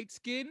you're light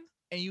skinned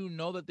and you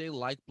know that they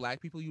like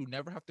black people, you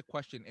never have to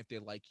question if they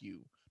like you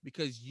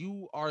because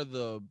you are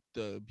the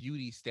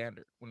beauty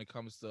standard when it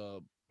comes to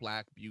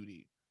black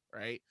beauty,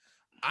 right?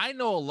 I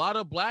know a lot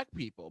of black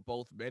people,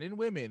 both men and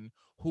women,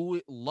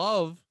 who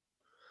love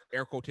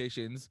air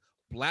quotations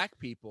black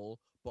people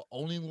but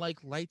only like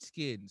light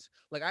skins.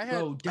 Like I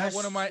had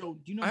one of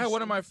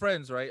my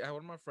friends, right? I had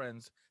one of my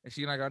friends, and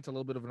she and I got into a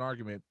little bit of an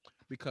argument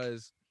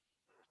because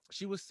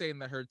she was saying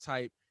that her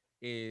type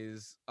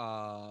is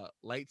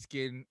light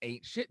skin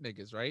ain't shit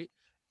niggas, right?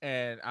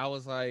 And I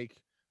was like,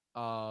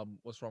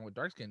 what's wrong with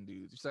dark skinned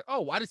dudes? She's like,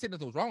 oh, I didn't say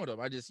nothing was wrong with them.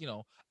 I just,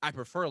 I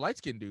prefer light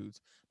skinned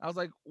dudes. I was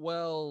like,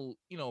 well,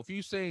 if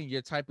you're saying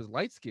your type is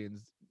light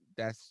skins,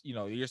 that's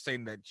you're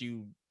saying that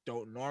you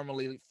don't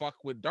normally fuck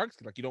with dark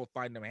skin, like you don't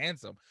find them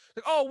handsome.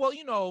 Like, oh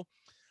well,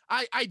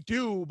 I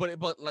do, but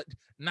like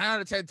 9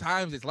 out of 10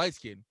 times it's light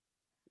skin.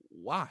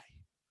 Why?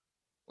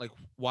 Like,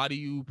 why do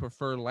you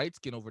prefer light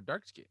skin over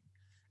dark skin?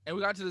 And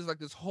we got to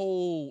this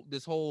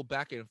whole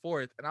back and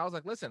forth. And I was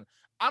like, listen,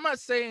 I'm not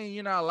saying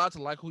you're not allowed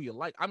to like who you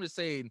like. I'm just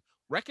saying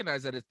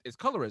recognize that it's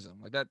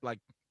colorism. Like that, like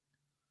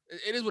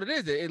it is what it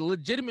is. It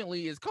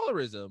legitimately is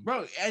colorism,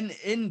 bro.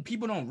 And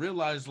people don't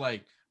realize,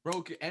 like,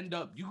 bro,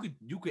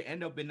 you could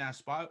end up in that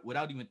spot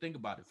without even thinking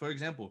about it. For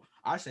example,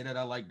 I say that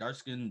I like dark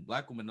skinned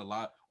black women a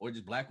lot, or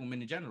just black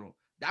women in general.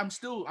 I'm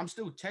still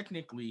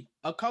technically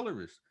a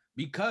colorist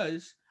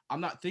because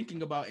I'm not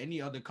thinking about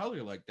any other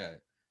color like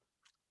that.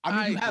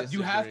 I mean,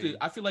 you have to.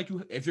 I feel like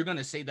if you're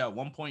gonna say that at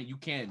one point, you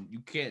can't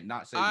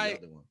not say the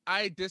other one.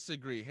 I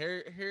disagree.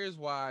 Here's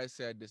why I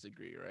say I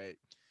disagree. Right.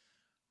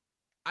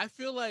 I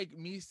feel like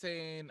me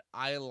saying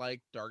I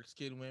like dark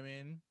skinned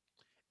women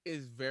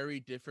is very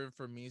different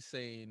from me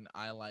saying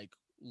I like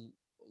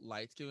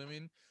light skinned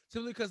women.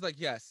 Simply because, like,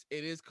 yes,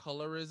 it is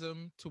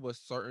colorism to a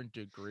certain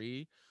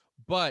degree,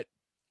 but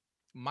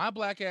my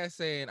black ass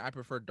saying I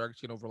prefer dark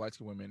skin over light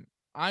skinned women,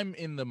 I'm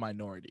in the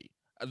minority.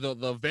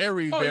 the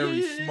very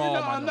very small No,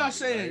 minority. I'm not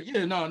saying. Right?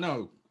 Yeah,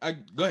 no. I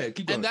go ahead.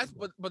 Keep going. And that's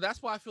but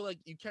that's why I feel like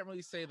you can't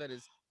really say that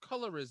it's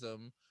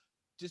colorism,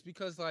 just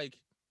because like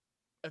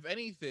if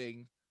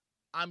anything,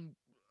 I'm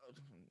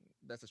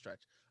that's a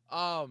stretch.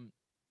 Um,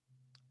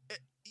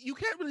 you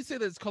can't really say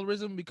that it's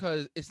colorism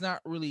because it's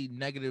not really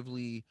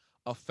negatively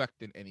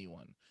affecting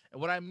anyone.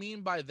 And what I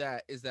mean by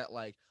that is that,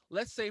 like,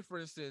 let's say for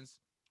instance,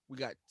 we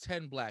got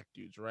 10 black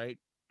dudes, right?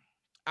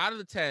 Out of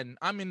the 10,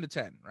 I'm in the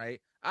 10,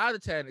 right? Out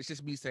of the 10, it's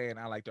just me saying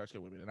I like dark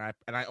skinned women,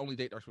 and I only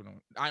date dark skinned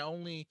women. I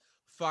only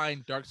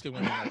find dark skinned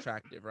women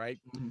attractive, right?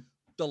 Mhm.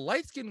 The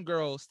light skinned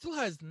girl still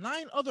has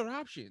 9 other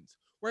options,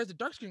 whereas the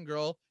dark skinned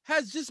girl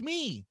has just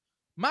me,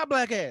 my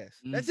black ass.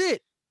 That's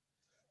it.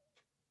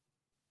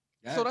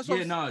 So that's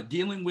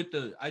dealing with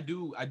I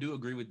do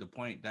agree with the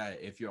point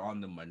that if you're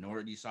on the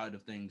minority side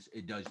of things,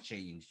 it does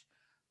change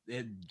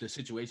the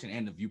situation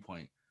and the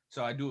viewpoint.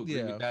 So I do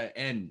agree with that,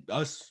 and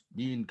us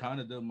being kind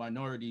of the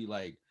minority,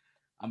 like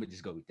I'm gonna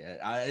just go with that.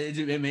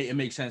 It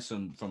makes sense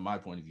from my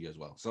point of view as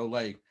well. So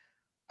like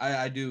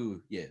I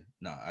do,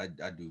 I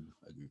do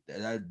agree with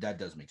that. That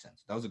does make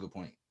sense. That was a good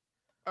point.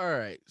 All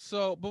right.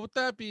 So, but with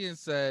that being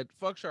said,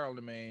 fuck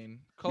Charlemagne.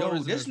 Yo,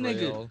 Colorism is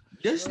real.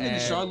 this nigga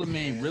And-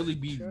 Charlemagne really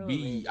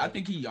Charlemagne, I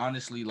think he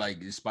honestly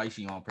like is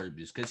spicy on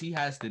purpose because he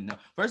has to know.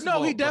 First No, of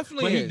all, he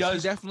definitely but is. he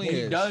does, He definitely but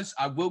he is. does.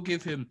 I will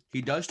give him.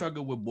 He does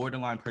struggle with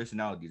borderline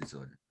personality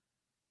disorder,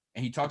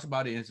 and he talks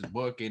about it in his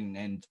book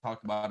and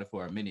talked about it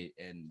for a minute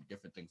and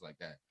different things like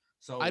that.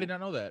 So I did not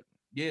know that.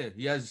 yeah,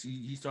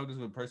 he struggles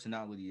with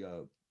personality,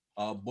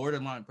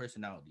 borderline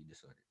personality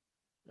disorder.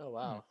 Oh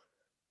wow.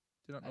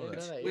 Did not I know didn't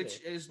that. know that Which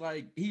either. is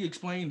like he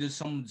explained to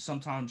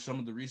sometimes some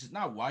of the reasons,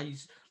 not why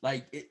he's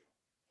like it.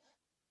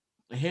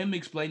 Him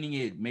explaining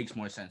it makes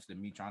more sense than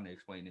me trying to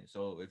explain it.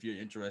 So if you're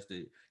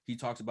interested, he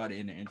talks about it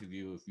in the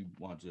interview. If you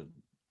want to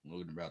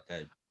learn about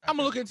that, I'm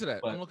gonna look into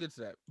that. I'm gonna look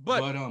into that.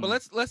 But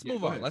let's yeah,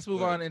 move go on. ahead, Let's go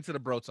move ahead. on into the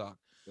bro talk.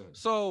 Go ahead.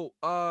 So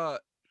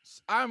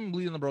I'm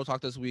leading the bro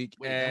talk this week.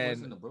 Wait, and that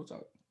wasn't the bro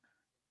talk.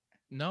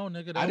 No,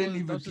 nigga, I didn't that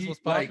even was just what's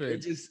keep like popping. it.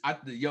 Just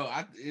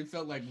it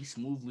felt like we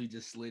smoothly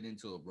just slid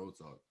into a bro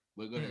talk.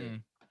 But go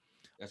ahead.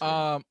 That's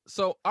right.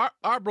 So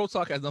our bro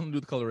talk has nothing to do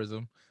with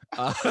colorism.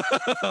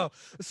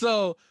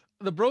 So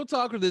the bro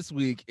talk of this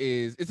week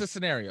it's a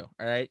scenario.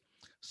 All right.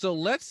 So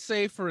let's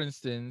say, for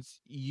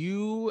instance,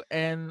 you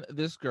and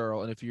this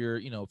girl, and if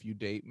you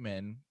date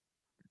men,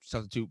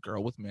 substitute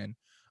girl with men,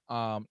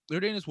 you're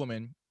dating this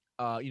woman.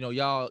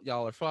 Y'all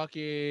are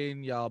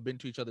fucking. Y'all been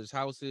to each other's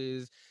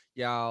houses.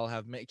 Y'all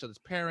have met each other's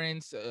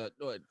parents,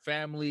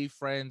 family,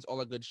 friends, all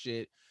that good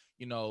shit.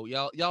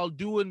 Y'all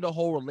doing the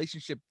whole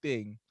relationship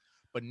thing,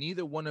 but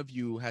neither one of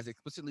you has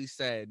explicitly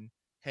said,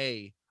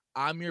 "Hey,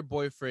 I'm your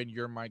boyfriend,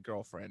 you're my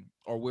girlfriend,"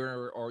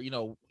 or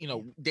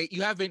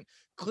you haven't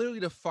clearly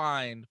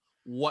defined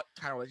what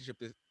kind of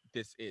relationship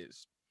this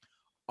is.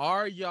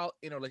 Are y'all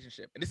in a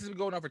relationship? And this has been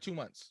going on for 2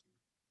 months.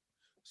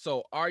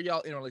 So are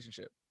y'all in a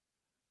relationship?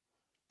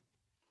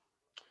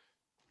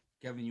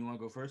 Kevin, you want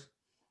to go first?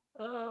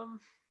 I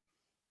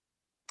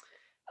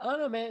don't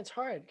know, man. It's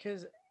hard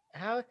because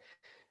how.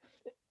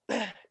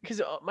 Because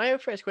my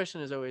first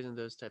question is always in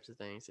those types of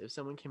things. If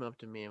someone came up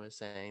to me and was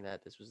saying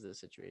that this was the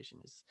situation,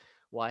 is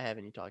why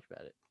haven't you talked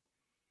about it?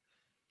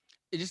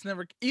 It just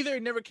never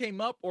came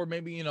up, or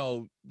maybe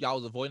y'all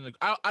was avoiding it.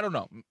 I don't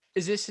know.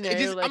 Is this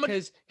scenario like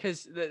just-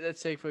 because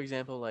let's say for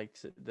example like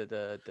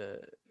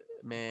the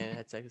man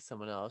had sex with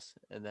someone else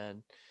and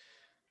then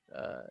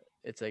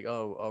it's like,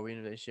 oh, are we in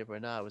a relationship or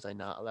not? Was I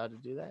not allowed to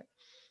do that?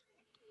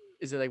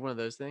 Is it like one of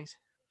those things?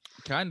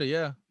 Kinda,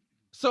 yeah.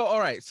 So all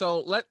right.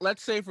 So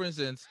let's say, for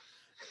instance,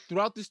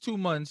 throughout this 2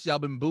 months, y'all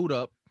been booed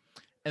up,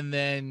 and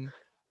then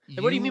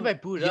Like, what do you mean by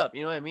boot up?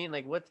 You know what I mean?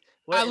 Like what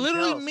I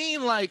literally entails?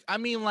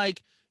 mean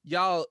like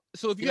y'all.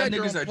 So if you Y'all had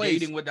your niggas own are place,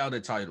 dating without a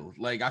title.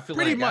 Like I feel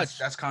pretty like much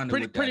that's kind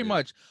of pretty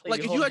much like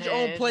you if you hold had your own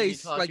hands and you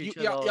place, talk like to each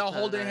other y'all all the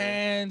holding time.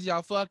 hands,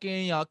 y'all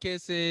fucking, y'all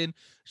kissing.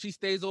 She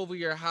stays over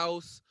your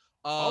house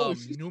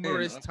she's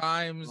numerous staying,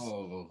 times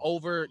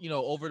over the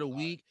All right.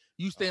 week.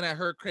 You staying at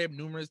her crib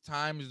numerous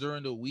times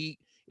during the week.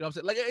 You know what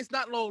I'm saying?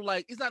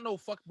 Like it's not no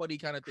fuck buddy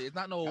kind of thing. It's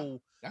not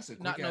no That's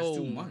a not quick ass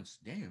 2 no months.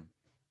 Damn,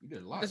 you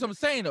did a lot. That's what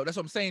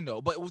I'm saying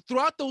though. But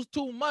throughout those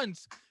 2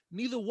 months,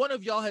 neither one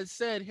of y'all has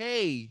said,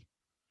 "Hey,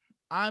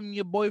 I'm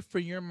your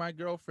boyfriend, you're my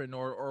girlfriend,"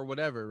 or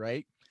whatever,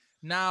 right?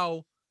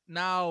 Now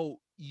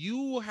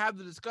you have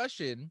the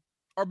discussion,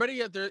 or better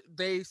yet,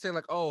 they say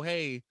like, "Oh,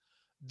 hey,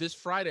 this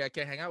Friday I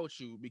can't hang out with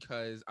you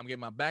because I'm getting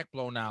my back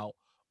blown out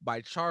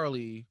by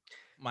Charlie,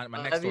 my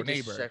next That'd door be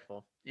neighbor."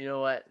 disrespectful. You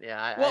know what?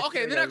 Yeah. Well, I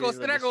okay, feel then like that'd be a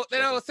little I go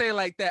disrespectful. say it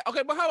like that.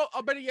 Okay, but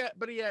how better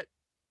yet,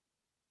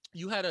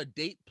 you had a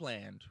date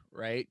planned,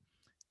 right?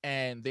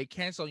 And they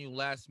cancel you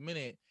last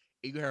minute,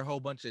 and you hear a whole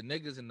bunch of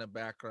niggas in the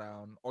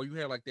background, or you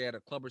hear like they at a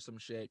club or some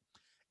shit,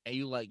 and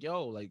you like,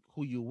 yo, like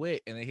who you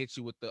with? And they hit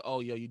you with the, oh,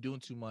 yo, you doing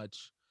too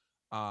much.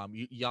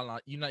 You're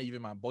not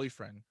even my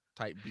boyfriend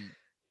type beat.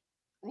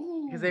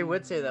 Because they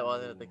would say that while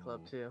they're at the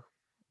club too.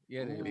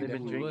 Yeah, they They've been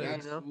definitely drinking,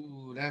 would. you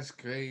know? That's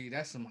crazy.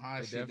 That's some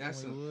hot They shit.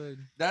 definitely would.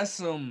 That's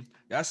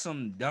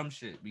some dumb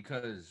shit.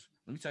 Because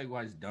let me tell you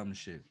why it's dumb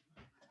shit.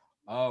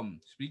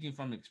 Speaking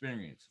from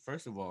experience,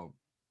 first of all,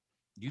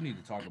 you need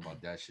to talk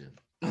about that shit.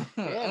 Yeah,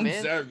 I'm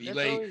man. sorry, That's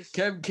like always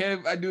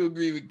Kev. I do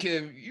agree with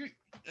Kev.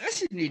 That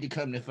shit need to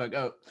come the fuck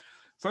up.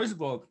 First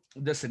of all,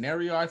 the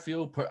scenario I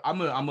feel, I'm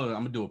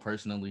gonna do it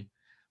personally.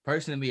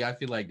 Personally, I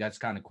feel like that's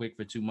kind of quick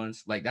for 2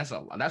 months. Like that's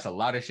a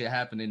lot of shit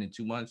happening in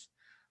 2 months.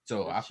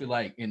 So I That's feel true.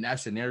 like in that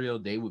scenario,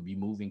 they would be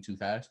moving too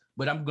fast.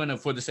 But I'm gonna,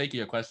 for the sake of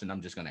your question,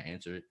 I'm just gonna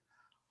answer it.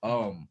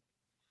 And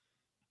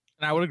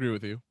I would agree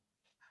with you.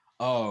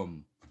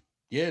 Um,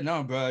 yeah,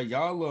 no, bro,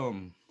 y'all,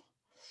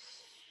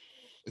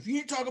 if you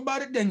need to talk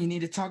about it, then you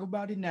need to talk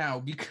about it now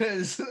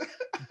because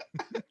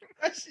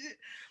that shit,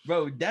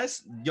 bro,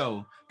 that's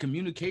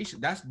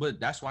communication.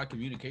 That's why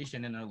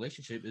communication in a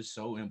relationship is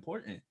so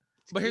important.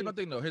 But here's my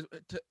thing though. Here's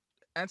to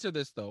answer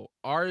this though.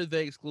 Are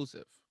they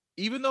exclusive?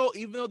 Even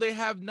though they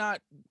have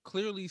not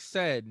clearly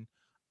said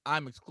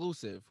I'm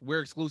exclusive, we're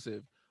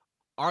exclusive.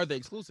 Are they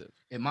exclusive?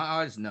 In my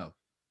eyes, no,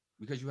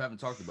 because you haven't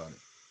talked about it.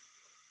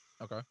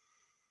 Okay.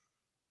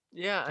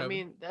 Yeah, I Kevin?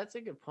 mean, that's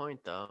a good point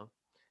though.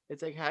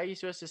 It's like, how are you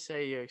supposed to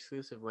say you're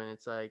exclusive when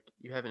it's like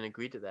you haven't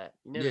agreed to that?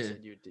 You never Yeah. said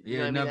you did. You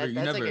Yeah, know what I mean? you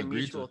That's never like a agreed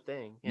to mutual it.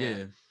 thing.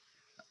 Yeah.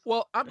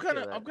 Well, I'm I feel kind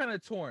that.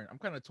 of torn. I'm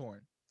kind of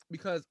torn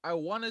because I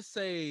want to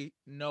say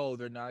no,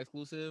 they're not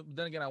exclusive. But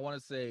then again, I want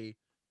to say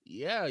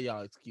yeah,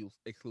 y'all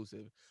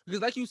exclusive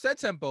because, like you said,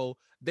 Tempo,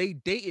 they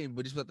dating,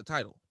 but just without the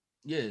title,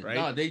 Yeah, right?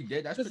 no, they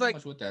did. That's It's pretty like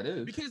much what that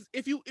is. because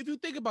if you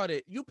think about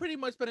it, you pretty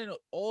much spending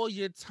all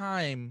your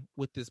time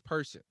with this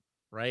person,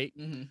 right?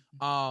 Mm-hmm.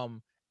 Nigga,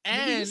 you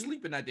And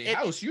sleeping at their it,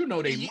 house, you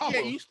know they yeah,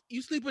 mama.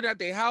 you sleeping at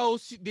their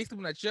house, they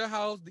sleeping at your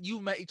house.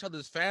 You met each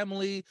other's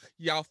family,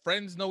 y'all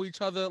friends know each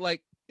other,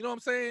 like you know what I'm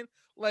saying?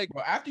 Like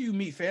Bro, after you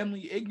meet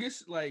family, it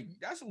gets like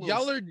that's a little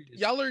y'all are serious.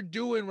 y'all are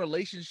doing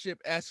relationship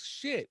esque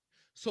shit.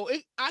 So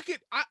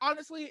I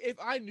honestly, if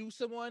I knew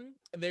someone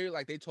and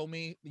they told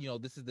me,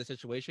 this is the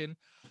situation,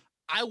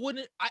 I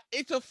wouldn't.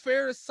 It's a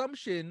fair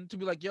assumption to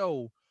be like,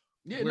 yo,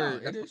 Yeah, no,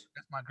 it that's is.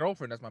 my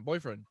girlfriend, that's my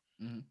boyfriend.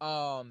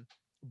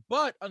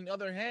 But on the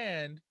other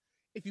hand,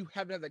 if you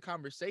haven't had that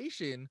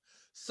conversation,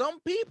 some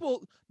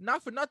people,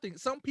 not for nothing,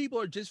 some people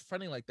are just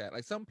friendly like that.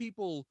 Like some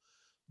people,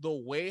 the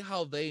way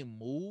how they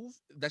move,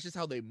 that's just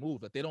how they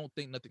move. Like they don't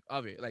think nothing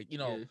of it. Like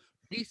Yeah.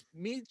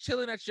 me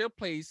chilling at your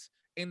place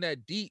in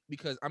that deep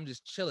because I'm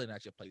just chilling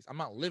at your place. I'm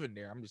not living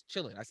there. I'm just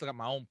chilling. I still got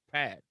my own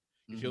pad.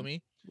 You feel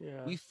me?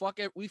 Yeah. We fuck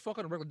on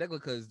a regular degular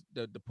because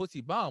the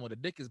pussy bomb or the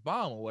dick is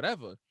bomb or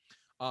whatever.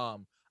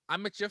 I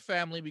met your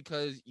family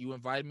because you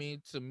invited me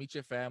to meet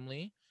your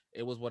family.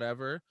 It was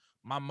whatever.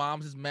 My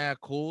mom's is mad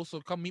cool, so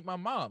come meet my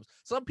mom's.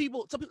 Some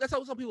people that's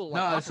how some people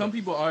like. No, some operate.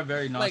 people are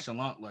very Like,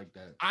 nonchalant like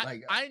that.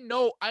 I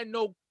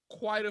know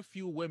quite a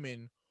few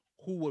women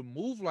who would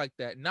move like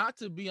that, not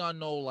to be on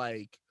no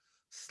like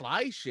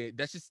sly shit.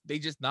 That's just they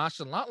just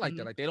nonchalant like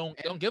that. Like they don't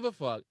give a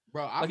fuck.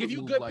 bro, I Like would if you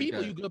move good like people,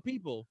 that. you good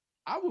people.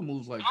 I would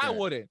move like I that.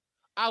 wouldn't.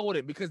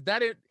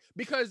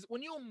 Because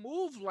when you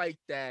move like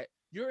that,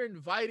 you're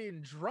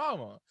inviting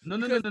drama.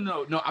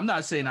 No. I'm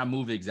not saying I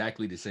move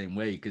exactly the same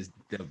way because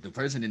the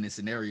person in the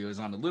scenario is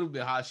on a little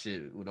bit hot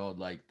shit with all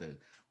like the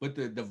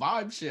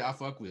vibe shit I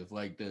fuck with.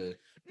 Like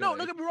No,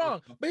 don't get me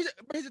wrong. But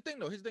here's the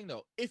thing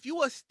though. If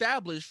you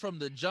establish from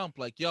the jump,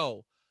 like,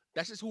 yo,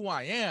 that's just who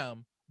I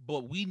am,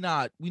 but we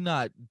not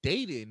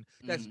dating,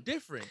 that's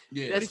different.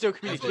 Yeah, That's If still you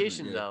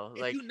communication yeah. though.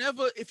 Like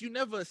if you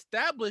never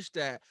establish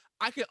that,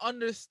 I can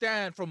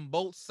understand from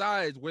both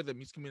sides where the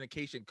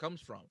miscommunication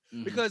comes from.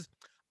 Because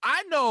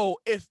I know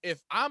if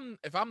I'm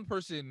the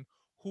person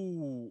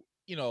who,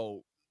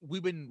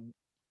 we've been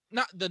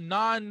not the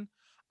non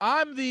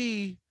I'm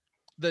the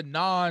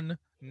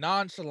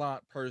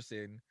nonchalant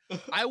person.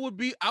 I would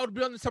be on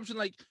the assumption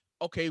like,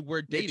 okay,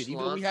 we're dated,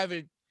 even though we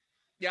haven't.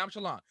 Yeah, I'm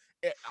chalant.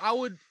 I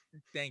would.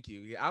 Thank you.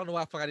 Yeah, I don't know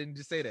why I didn't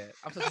just say that.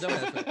 I'm such a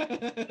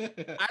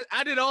dumbass.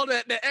 I did all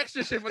that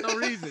extra shit for no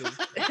reason.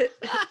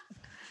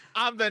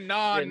 I'm the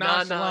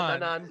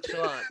nonchalant.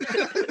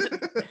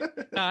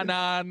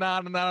 Nah.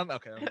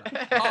 Okay.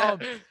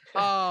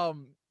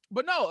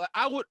 But no,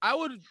 I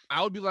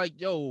would be like,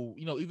 yo,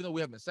 even though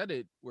we haven't said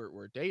it,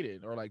 we're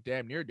dated or like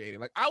damn near dating.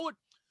 Like I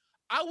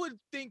would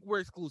think we're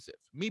exclusive,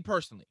 me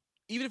personally.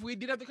 Even if we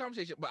did have the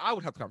conversation, but I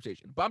would have the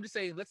conversation. But I'm just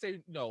saying, let's say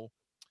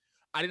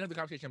I didn't have the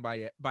conversation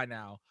by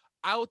now.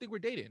 I would think we're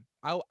dating.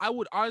 I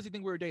would honestly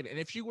think we're dating. And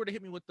if she were to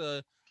hit me with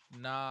the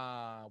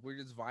nah, we're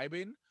just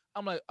vibing,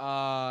 I'm like,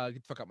 get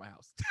the fuck out my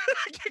house.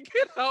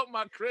 Get out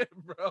my crib,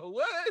 bro.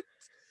 What?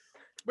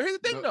 But here's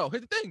the thing, though.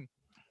 Here's the thing.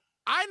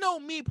 I know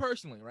me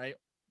personally, right?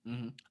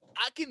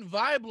 I can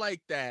vibe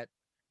like that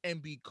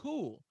and be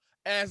cool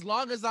as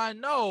long as I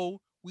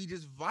know we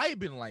just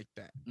vibing like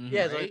that.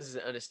 Yeah, as long as it's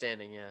an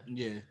understanding, yeah.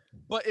 Yeah.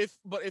 But if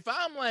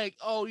I'm like,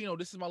 oh,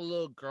 this is my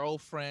little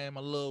girlfriend,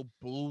 my little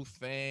boo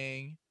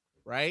thing,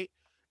 right?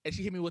 And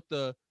she hit me with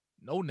the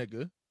no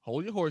nigga,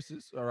 hold your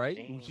horses, all right?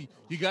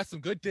 You got some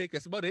good dick,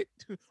 that's about it.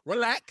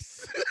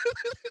 Relax.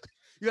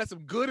 You got some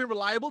good and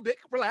reliable dick,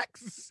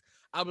 relax.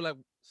 I'll be like,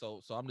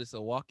 so I'm just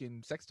a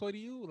walking sex toy to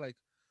you? Like,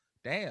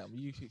 damn,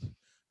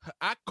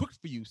 I cooked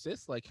for you,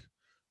 sis. Like,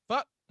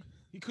 fuck,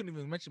 you couldn't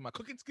even mention my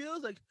cooking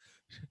skills. Like,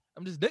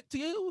 I'm just dick to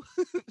you.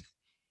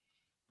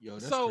 Yo,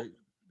 So,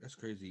 that's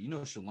crazy. You know,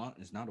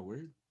 chalant is not a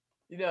word.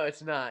 No,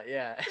 it's not.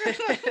 Yeah.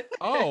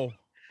 oh,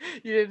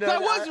 You didn't know so I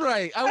that? was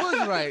right. I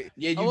was right.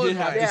 Yeah, I you was did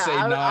have right. to say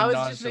I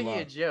was just making a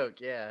nonchalant.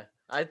 joke. Yeah,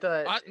 I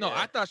thought.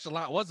 I thought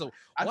chalant was a.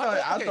 I What?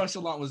 thought Okay,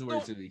 chalant was a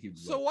word to me.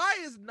 so why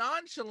is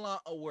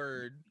nonchalant a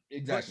word?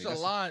 Exactly. But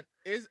chalant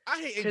is. I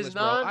hate Because English,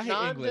 bro. I hate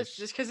non English.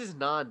 just because it's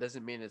non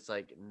doesn't mean it's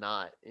like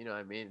not. You know what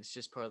I mean? It's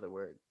just part of the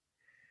word.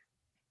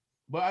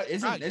 But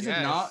I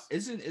guess.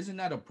 isn't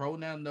that a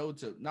pronoun though?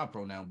 To not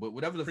pronoun, but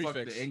whatever the fuck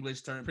Prefix. the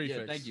English term. Yeah,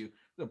 Prefix. thank you.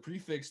 The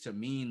prefix to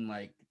mean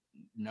like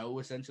no,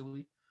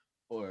 essentially,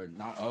 or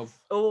not of.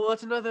 Oh, well,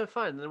 what's another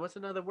fun? Then what's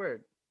another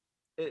word?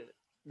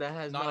 That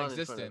has non in front of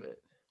Non-existent. it.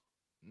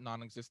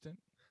 Non-existent.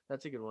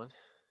 That's a good one.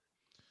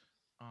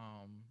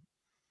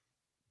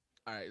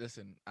 All right,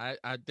 listen.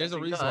 There's a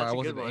No, reason why I that's a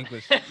wasn't good an one.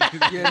 English.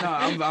 Yeah, no,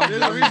 I'm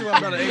There's a reason why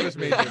I'm not an English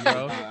major,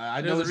 bro.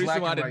 I There's know a it's reason why I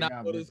lacking did right not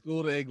now, go but to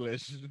school to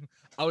English.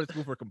 I went to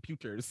school for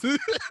computers.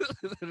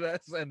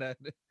 That's and that.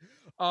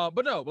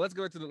 But no. But let's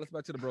back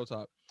to the bro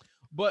talk.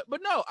 But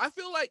no, I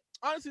feel like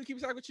honestly, to keep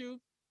talking with you,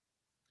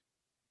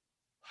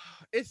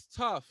 it's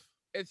tough.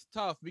 It's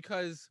tough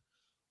because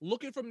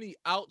looking from the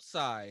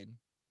outside,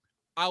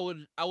 I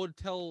would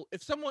tell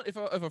if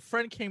a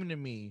friend came to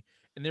me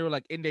and they were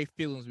like in their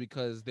feelings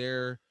because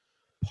their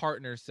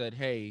partner said,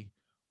 "Hey,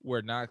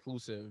 we're not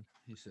exclusive."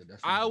 he said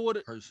that's I a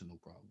would personal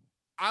problem.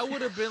 I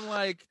would have been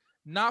like,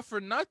 not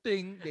for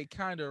nothing, they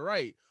kind of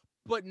right,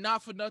 but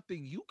not for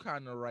nothing, you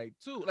kind of right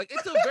too. Like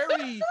it's a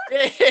very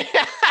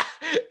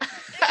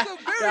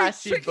I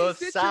see tricky both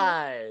situation.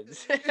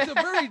 sides. It's a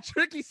very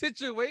tricky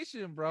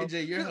situation, bro.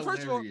 AJ, you're 'Cause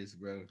first of all, hilarious,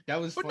 bro. That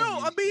was but funny. no,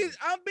 as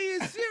I'm being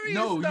serious.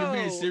 No, you're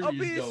being though.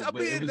 serious though, I'm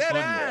but it being was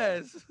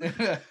dead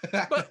funny.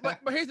 ass.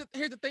 But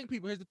here's the thing,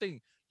 people. Here's the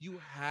thing. You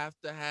have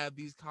to have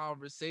these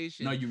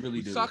conversations. No, you really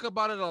we do. talk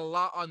about it a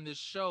lot on this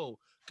show.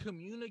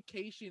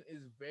 Communication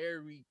is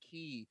very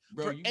key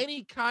Bro, for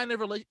any kind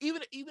of relation.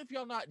 Even if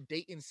y'all not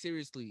dating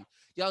seriously,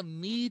 y'all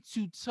need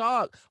to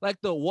talk.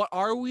 Like the "what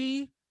are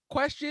we"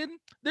 question.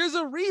 There's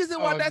a reason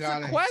why Oh, that's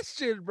got a it.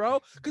 question,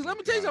 bro. Because Oh, let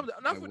me tell you God. something.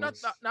 Not That for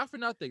was- not for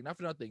nothing. Not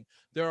for nothing.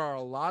 There are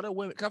a lot of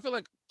women. 'Cause I feel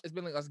like it's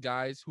been like us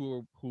guys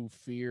who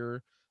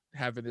fear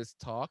having this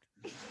talk.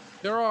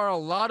 There are a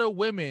lot of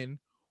women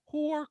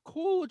who are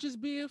cool with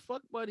just being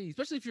fuck buddies,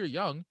 especially if you're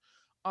young.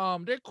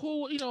 They're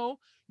cool. You know,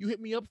 you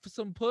hit me up for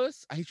some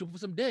puss, I hit you up for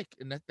some dick,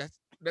 and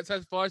that's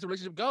as far as the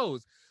relationship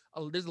goes.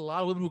 There's a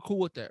lot of women who are cool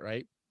with that,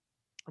 right?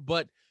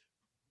 But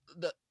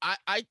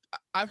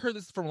I've heard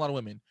this from a lot of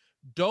women.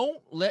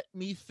 Don't let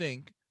me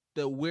think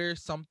that we're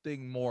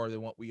something more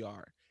than what we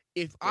are.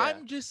 If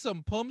I'm just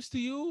some pumps to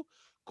you,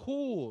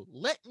 cool.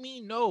 Let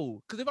me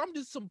know. Because if I'm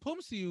just some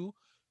pumps to you,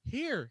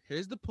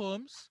 here's the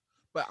pumps.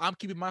 But I'm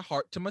keeping my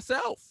heart to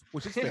myself,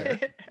 which is fair.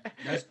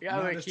 That's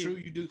Gotta true.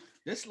 You do.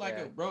 That's like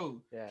Yeah. a bro.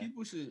 Yeah.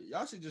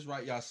 Y'all should just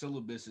write y'all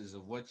syllabuses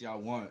of what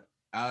y'all want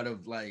out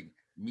of like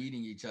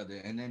meeting each other,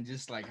 and then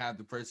just like have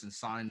the person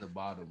sign the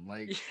bottom,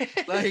 like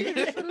For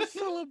the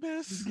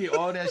syllabus. just get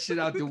all that shit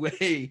out the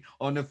way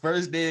on the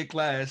first day of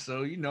class.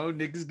 So you know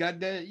niggas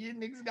got that. You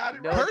niggas got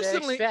it Know right. what to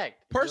Personally-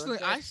 expect. Personally,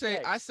 Know what to I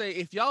expect. say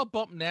if y'all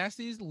bump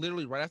nasties,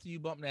 literally right after you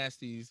bump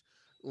nasties,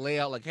 lay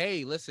out like,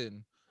 hey,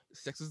 listen,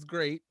 sex is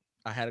great.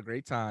 I had a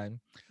great time.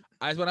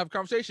 I just want to have a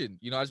conversation.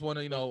 You know, I just want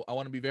to, I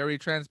want to be very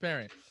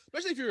transparent.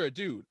 Especially if you're a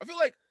dude. I feel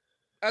like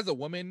as a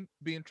woman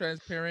being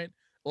transparent,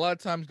 a lot of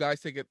times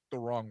guys take it the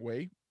wrong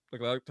way.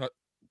 Like a lot of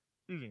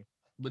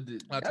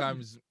But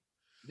times,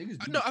 niggas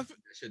do no, take that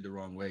shit the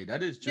wrong way.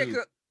 That is yeah, true.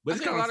 'cause But I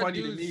it's think a kind of lot of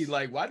funny to me. dudes-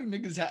 Like, why do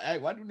niggas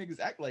act? Why do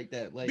niggas act like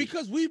that? Like,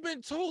 because we've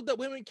been told that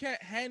women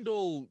can't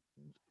handle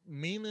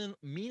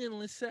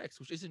meaningless sex,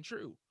 which isn't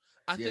true.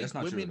 I Yeah, that's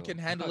think not true women at can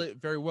all. handle it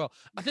very well.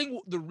 I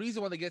think the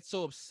reason why they get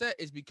so upset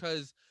is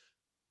because,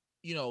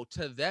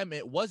 to them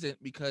it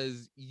wasn't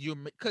because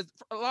because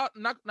a lot,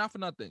 not for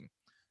nothing,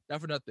 not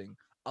for nothing.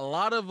 A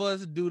lot of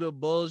us do the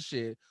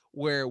bullshit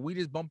where we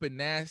just bumping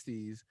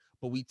nasties,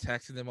 but we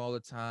texting them all the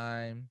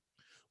time.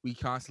 We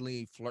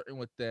constantly flirting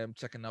with them,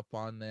 checking up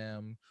on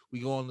them. We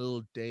go on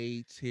little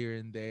dates here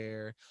and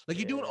there. Like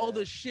you're doing all Yeah.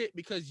 this shit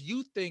because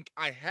you think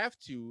I have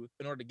to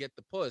in order to get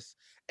the puss.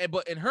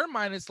 But in her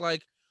mind, it's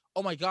like,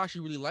 oh my gosh, he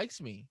really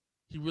likes me.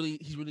 He really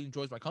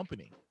enjoys my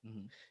company.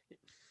 Mhm.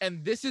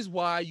 And this is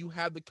why you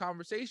have the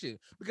conversation.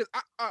 Because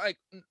all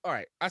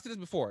right, I said this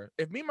before.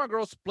 If me and my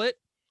girl split,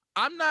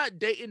 I'm not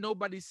dating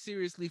nobody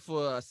seriously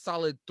for a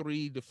solid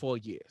 3 to 4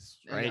 years.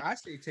 Right? And I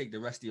say take the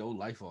rest of your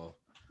life off.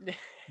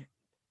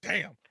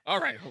 Damn. All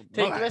right.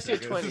 Take the rest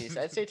of your 20s.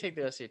 I'd say take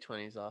the rest of your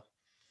 20s off.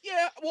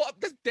 Yeah, well,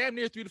 that's damn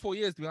near 3 to 4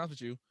 years to be honest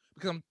with you,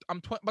 because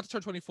I'm about to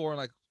turn 24 in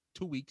like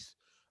 2 weeks.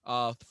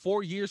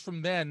 4 years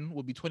from then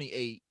will be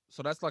 28.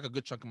 So that's like a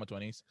good chunk of my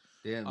 20s.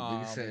 Damn,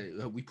 nigga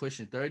said we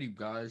pushing 30,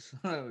 guys.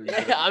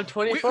 Yeah, I'm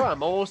 24.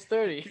 I'm almost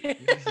 30.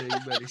 Nigga said you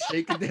better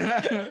shake it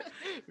down.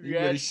 You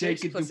better Red shake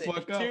 6 it the plus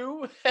fuck up.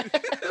 2.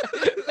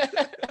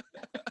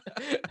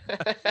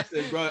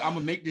 He said, bro, I'm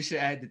gonna make this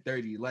shit add to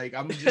 30. Like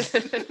I'm just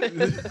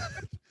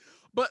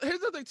But here's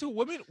the thing too.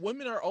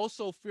 Women are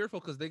also fearful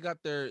because they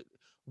got their.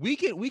 We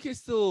can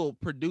still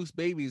produce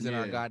babies in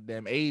our Yeah.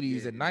 goddamn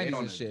 80s and 90s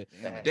and shit.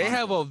 They time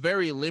have clock. a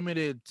very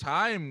limited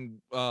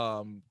time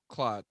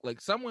clock.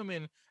 Like some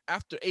women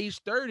after age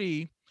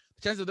 30, the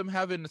chance of them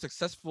having a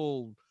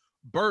successful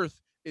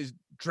birth is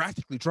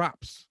drastically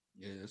drops.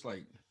 Yeah, it's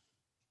like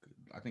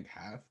I think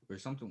half or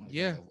something like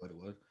Yeah. that of what it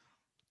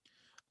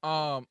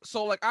was.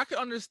 So like I can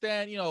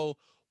understand,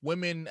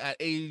 women at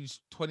age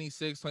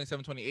 26,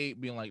 27,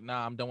 28 being like,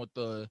 nah, I'm done with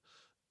the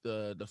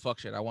fuck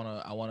shit. I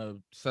wanna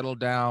settle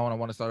down. I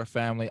wanna start a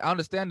family. I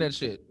understand that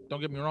shit.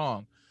 Don't get me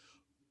wrong.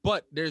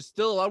 But there's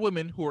still a lot of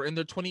women who are in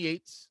their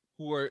 28s,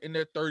 who are in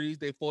their 30s,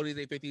 their 40s,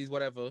 their 50s,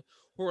 whatever,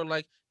 who are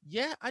like,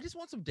 yeah, I just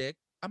want some dick.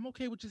 I'm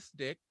okay with just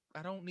dick.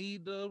 I don't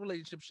need the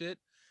relationship shit.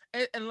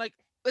 And like,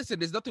 listen,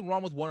 there's nothing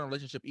wrong with one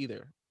relationship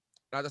either.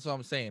 That's what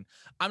I'm saying.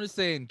 I'm just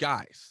saying,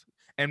 guys,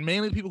 and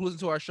mainly people who listen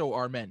to our show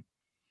are men.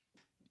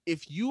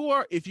 If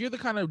you're the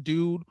kind of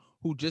dude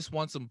who just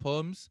wants some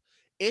pums,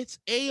 it's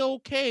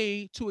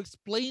a-okay to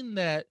explain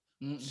that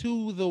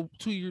to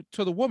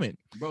the woman.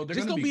 Bro, they're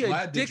Just gonna don't be be a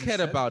glad that you dickhead said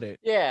about it.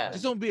 Yeah.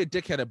 Just don't be a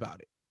dickhead about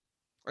it.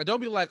 Like,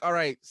 don't be like, all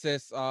right,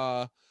 sis,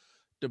 the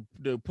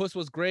puss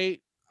was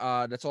great.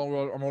 That's all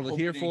I'm really Hope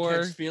here you didn't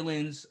for. catch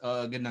feelings.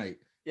 Good night.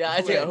 Yeah, I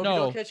Like, say, I hope you no.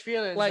 don't catch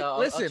feelings. Like, I'll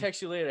listen,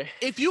 text you later.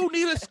 If you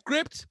need a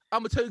script, I'm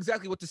gonna tell you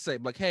exactly what to say.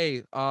 Like,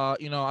 hey, I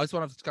just want to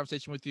have this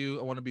conversation with you.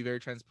 I want to be very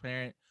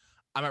transparent.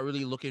 I'm not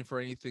really looking for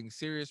anything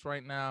serious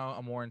right now.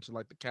 I'm more into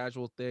like the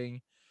casual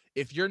thing.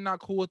 If you're not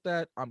cool with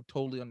that, I'm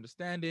totally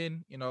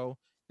understanding. It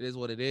is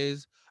what it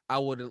is. I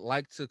would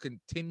like to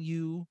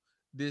continue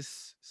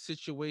this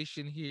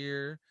situation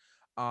here.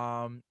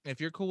 If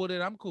you're cool with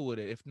it, I'm cool with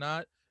it. If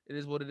not, it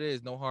is what it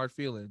is. No hard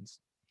feelings.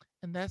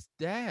 And that's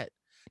that.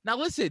 Now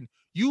listen,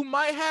 you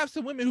might have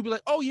some women who be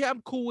like, "Oh yeah,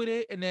 I'm cool with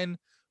it," and then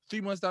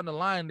 3 months down the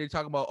line, they're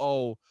talking about,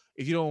 "Oh,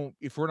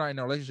 if we're not in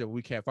a relationship,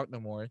 we can't fuck no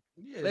more."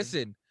 yeah,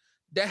 Listen,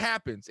 that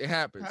happens. It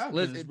happens.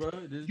 Listen, bro.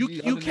 There's you be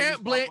you other can't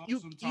niggas blame pop up you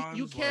sometimes,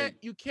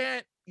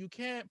 you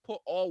can't put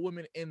all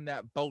women in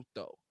that boat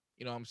though.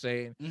 You know what I'm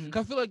saying? Mhm.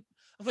 'Cause I feel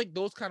like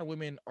those kind of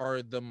women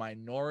are the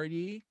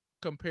minority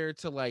compared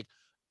to like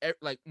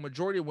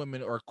majority of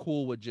women are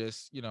cool with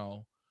just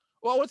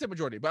well, I wouldn't say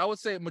majority, but I would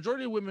say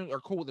majority of women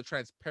are cool with the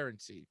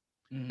transparency.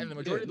 And the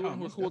majority of the women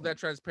who are cool with that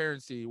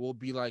transparency will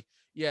be like,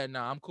 yeah,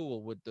 nah, I'm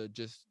cool with the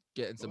just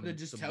getting Or they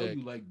just some tell dick.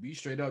 you, like, be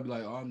straight up, be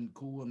like, oh, I'm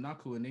cool, I'm not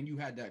cool, and then you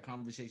had that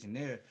conversation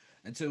there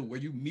until where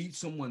you meet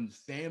someone's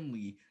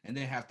family and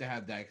then have to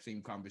have that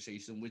same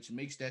conversation, which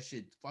makes that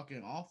shit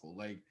fucking awful.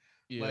 Like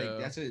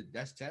Yeah,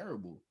 that's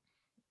terrible.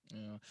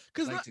 yeah.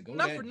 Because Like to go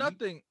not for that deep.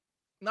 nothing,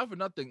 not for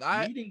nothing.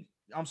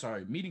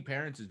 Meeting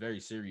parents is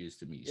very serious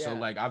to me. So Yeah.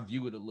 like I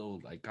view it a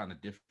little like kind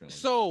of differently.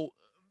 So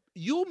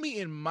you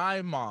meeting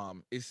my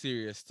mom is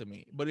serious to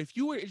me, but if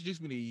you were to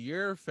introduce me to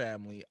your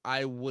family,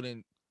 I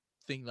wouldn't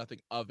think nothing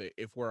of it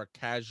if we're a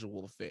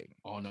casual thing.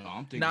 Oh no,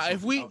 I'm thinking Now,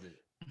 something of it.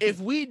 if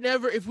we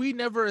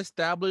never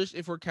established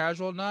if we're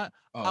casual or not,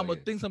 I'm gonna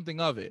think something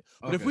of it.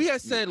 But if we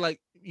had said like,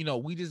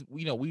 we just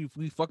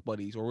we fuck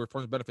buddies or we're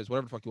friends with benefits,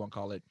 whatever the fuck you want to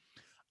call it,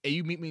 and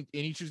you meet me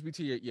and you choose me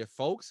to your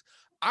folks,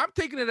 I'm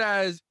taking it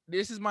as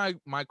this is my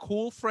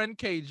cool friend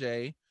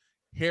KJ.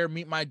 Here,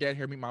 meet my dad.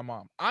 Here, meet my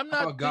mom. I'm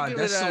not Oh god,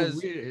 thinking that's it so as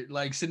weird.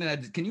 Like sitting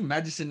at, can you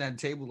imagine sitting at the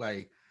table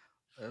like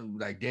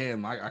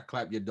damn, I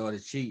clapped your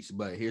daughter's cheeks,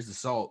 but here's the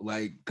salt.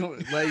 Like, bro,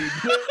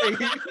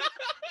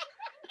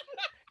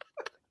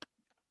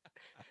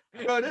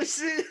 that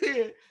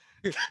shit.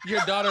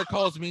 your daughter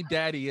calls me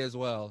daddy as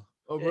well.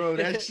 Oh, bro,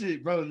 that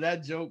shit, bro,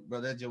 that joke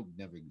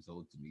never gets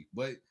old to me.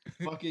 But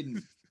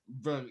fucking,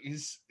 bro,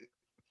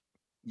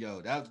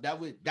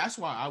 that's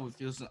why I would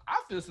feel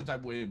I feel some type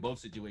of way in both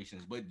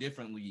situations, but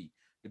differently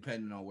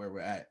depending on where we're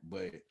at.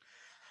 But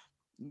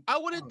I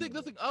wouldn't think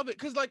nothing of it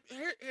because like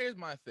here's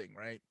my thing,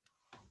 right?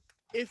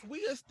 If we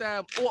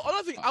establish, well,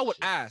 another thing I would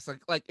ask,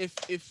 like if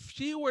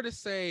she were to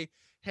say,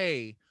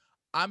 "Hey,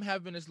 I'm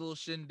having this little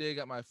shindig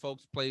at my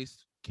folks'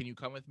 place. Can you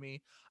come with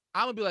me?"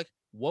 I'm gonna be like,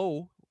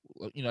 "Whoa,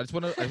 I just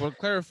want to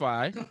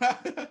clarify.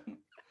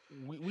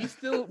 we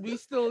still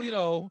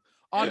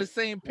on the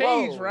same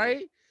page, Whoa.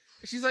 right?"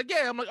 She's like,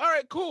 "Yeah." I'm like, "All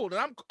right, cool. Then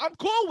I'm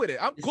cool with it.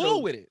 I'm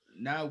cool with it."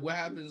 Now, what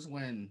happens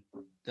when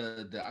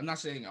the I'm not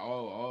saying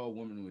all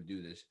women would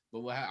do this,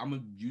 but I'm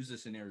gonna use a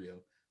scenario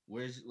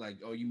where it's like,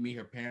 oh, you meet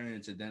her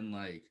parents, and then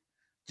like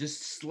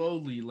just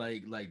slowly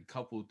like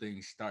couple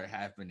things start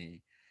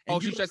happening. And Oh,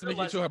 she's trying to make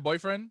you to her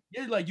boyfriend?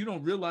 Yeah, like you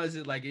don't realize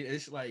it. Like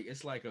it's like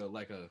a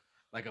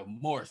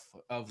morph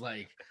of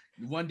like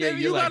one day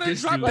you like gotta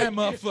this drop dude. that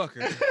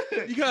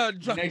motherfucker. You gotta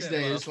drop Next that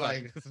day it's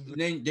like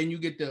motherfucker. then you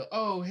get the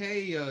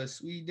hey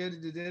sweet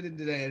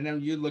and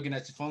then you're looking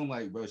at your phone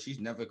like, bro, she's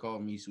never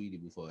called me sweetie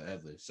before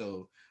ever.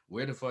 So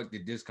where the fuck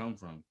did this come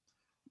from?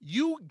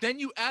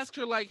 you ask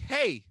her like,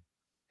 hey,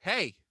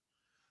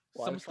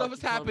 Why some the stuff fuck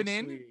is you call me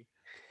happening. sweetie?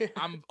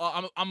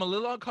 I'm a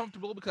little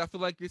uncomfortable because I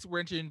feel like we're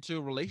entering into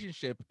a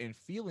relationship and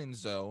feeling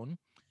zone.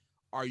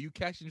 Are you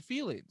catching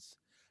feelings?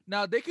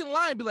 Now they can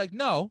lie and be like,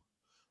 no.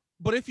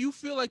 But if you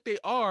feel like they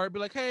are, be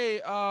like, hey,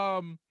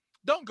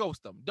 don't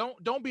ghost them.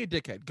 Don't be a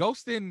dickhead.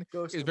 Ghosting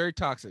Ghost is 'em. very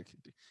toxic.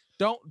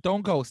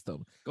 Don't ghost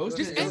them. Ghosting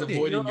Just is end it. You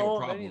avoiding don't your owe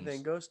 'em problems.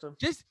 anything. Ghost them.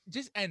 Just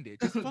end it.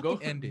 Just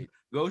fucking end it.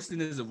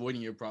 Ghosting is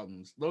avoiding your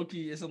problems.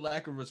 Low-key, it's a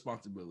lack of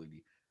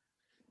responsibility.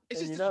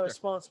 It's And just you're not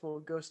disrespectful. responsible.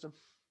 Ghost them.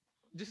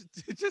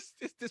 Just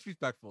it's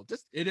disrespectful.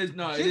 Just It is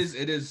no, just,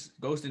 it is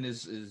ghosting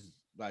is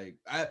like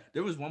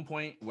there was one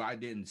point where I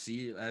didn't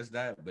see it as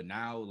that, but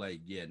now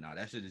like yeah, no,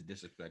 that shit is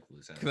disrespectful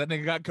as hell. because that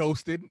nigga got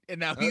ghosted and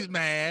now he's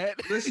mad.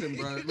 Listen,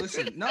 bro,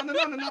 listen. No.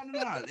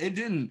 It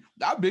didn't.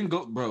 I've been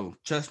bro.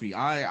 Trust me.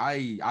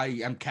 I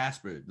am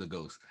Casper the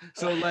ghost.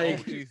 So Oh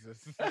like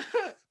Jesus.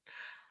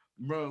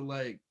 bro,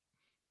 like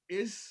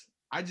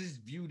I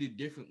just viewed it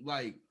different.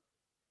 Like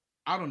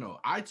I don't know.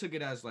 I took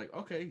it as like,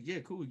 okay, yeah,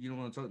 cool. You don't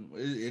want to talk.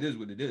 It is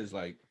what it is.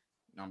 Like,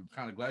 I'm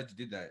kind of glad you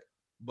did that.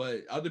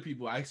 But other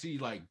people, I see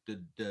like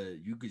the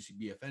you could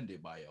be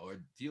offended by it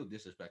or feel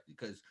disrespected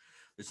because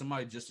if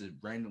somebody just to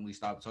randomly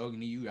stop talking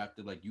to you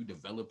after like you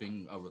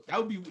developing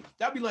that'd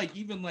be like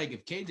even like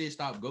if KJ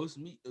stopped ghosting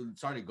me,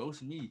 started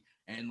ghosting me,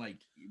 and like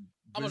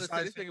I'm gonna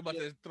say this thing about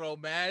to throw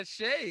mad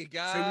shade.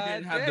 God say we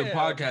didn't have damn. the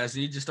podcast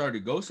and he just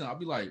started ghosting, I'll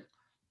be like,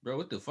 bro,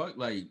 what the fuck?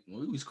 Like,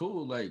 we was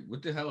cool. Like,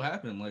 what the hell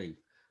happened? Like,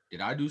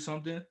 did I do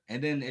something?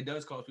 And then it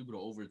does cause people to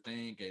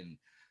overthink, and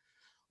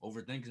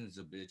overthinking is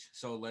a bitch.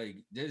 So like,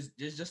 there's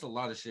just a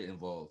lot of shit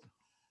involved.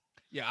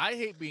 Yeah, I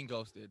hate being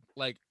ghosted.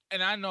 Like,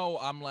 and I know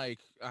I'm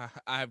like, I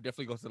have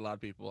definitely ghosted a lot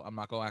of people. I'm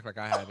not gonna act like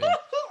I haven't.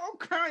 I'm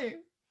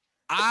crying.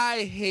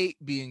 I hate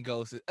being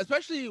ghosted,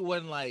 especially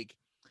when like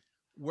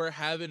we're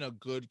having a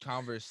good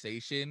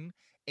conversation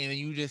and then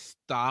you just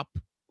stop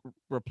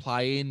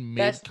replying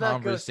mid That's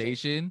not ghosting.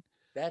 conversation.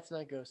 That's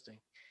not ghosting.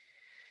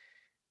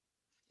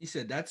 He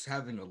said that's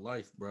having a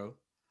life, bro.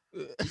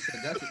 He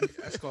said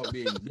that's called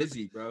being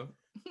busy, bro.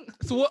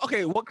 So what?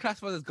 Okay, what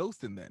classifies as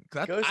ghosting then?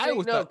 Because I Ghosting,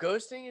 was no,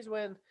 ghosting is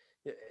when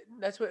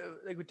that's what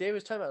Dave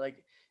was talking about.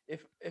 Like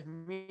if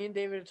me and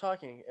David are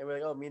talking and we're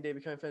like, oh, me and Dave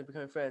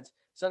becoming friends.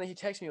 Suddenly he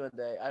texts me one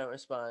day, I don't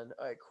respond.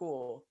 All right,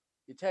 cool.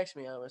 You text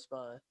me, I don't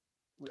respond.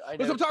 I That's what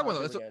never I'm talking talk about. to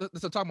him That's again.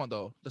 what I'm talking about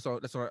though.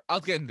 That's what I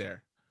was getting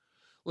there.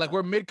 Like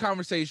we're mid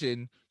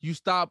conversation, you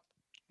stop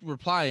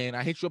replying.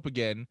 I hit you up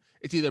again.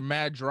 It's either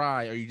mad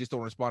dry or you just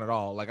don't respond at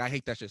all. Like I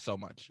hate that shit so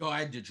much. Yo, I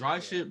had to dry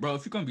shit, bro.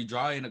 If you're gonna be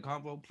dry in a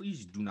convo,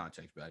 please do not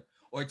text back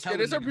or tell. Yeah,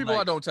 there's some people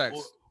I don't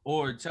text.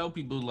 Or tell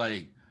people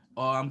like,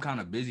 oh, I'm kind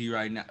of busy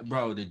right now,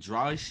 bro. The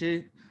dry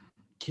shit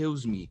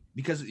kills me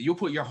because you'll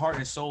put your heart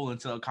and soul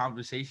into a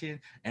conversation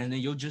and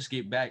then you'll just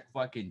get back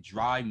fucking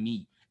dry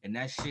meat. And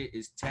that shit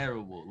is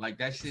terrible. Like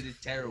that shit is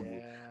terrible.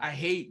 Yeah. I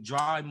hate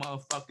dry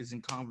motherfuckers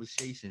in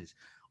conversations.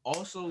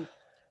 Also,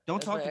 don't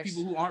That's talk my to ex.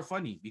 people who aren't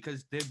funny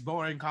because they're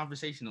boring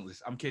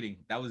conversationalists. I'm kidding.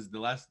 That was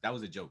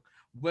a joke.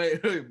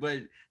 But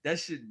but that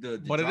shit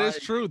the But it dry, is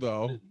true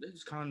though.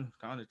 it's kind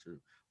of true.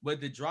 But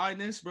the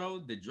dryness, bro,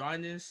 the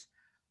dryness,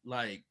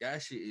 like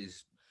that shit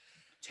is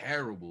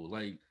terrible.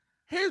 Like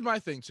Here's my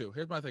thing too.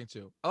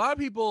 A lot of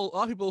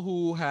people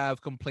who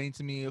have complained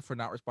to me for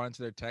not responding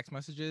to their text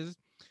messages.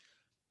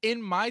 In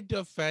my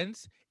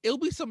defense, it'll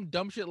be some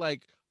dumb shit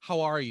like,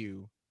 "How are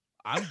you?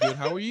 I'm good.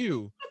 How are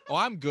you? Oh,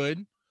 I'm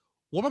good."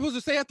 What am I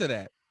supposed to say after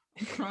that?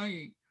 I'm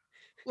crying.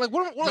 Like,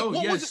 what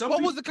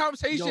was the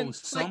conversation? Yo,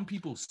 some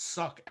people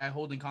suck at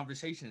holding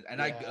conversations, and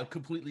I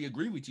completely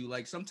agree with you.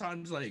 Like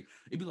sometimes, like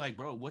it'd be like,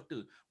 bro, what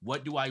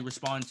do I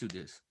respond to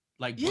this?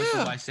 Like, what do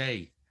I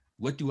say?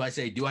 What do I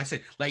say? Do I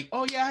say like,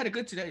 oh yeah, I had a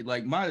good today?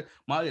 Like my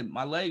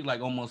leg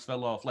like almost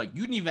fell off. Like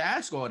you didn't even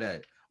ask all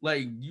that.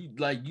 Like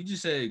you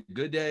just said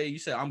good day. You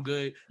said I'm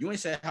good. You ain't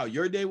say how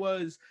your day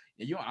was,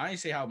 and I ain't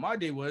say how my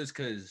day was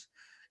because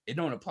it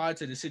don't apply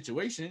to the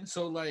situation.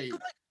 So like.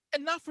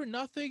 And not for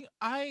nothing,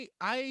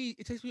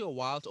 it takes me a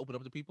while to open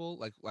up to people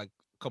like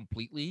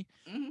completely.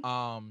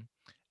 Mm-hmm.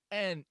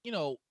 And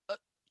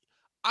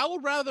I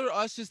would rather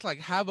us just like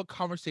have a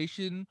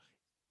conversation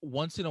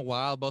once in a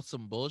while about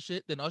some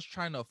bullshit than us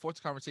trying to force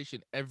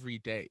conversation every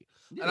day.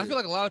 Yeah. And I feel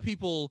like a lot of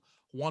people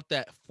want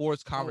that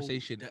forced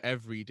conversation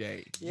every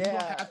day. You don't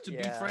have to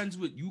be friends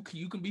with you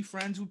can be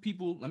friends with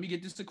people. Let me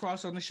get this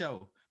across on the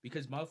show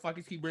because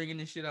motherfuckers keep bringing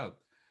this shit up.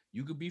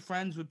 You could be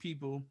friends with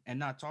people and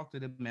not talk to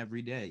them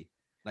every day.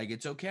 Like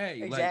it's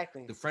okay.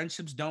 Exactly. Like the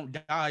friendships don't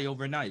die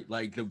overnight.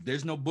 Like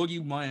there's no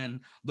boogeyman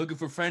looking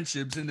for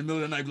friendships in the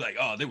middle of the night. Like,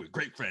 oh, they were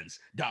great friends.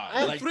 Die. I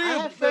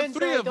have friends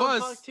that I don't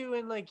talk to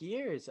in like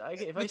years.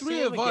 If I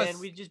see them again,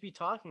 we'd just be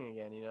talking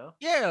again. You know?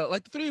 Yeah,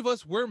 like the three of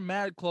us, we're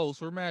mad close.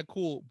 We're mad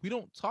cool. We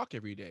don't talk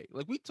every day.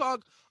 Like we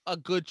talk a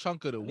good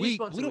chunk of the week.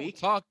 We don't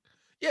talk.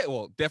 Yeah,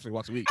 well, definitely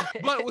once a week.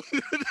 But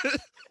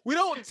we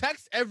don't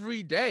text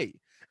every day.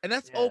 And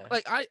that's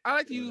like I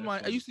like to use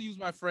I used to use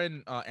my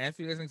friend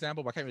Anthony as an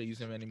example, but I can't really use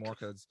him anymore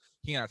because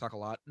he and I talk a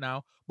lot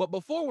now. But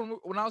before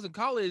when I was in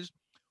college,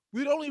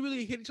 we'd only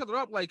really hit each other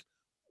up like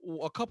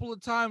a couple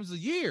of times a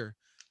year,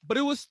 but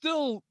it was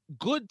still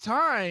good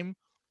time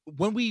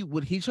when we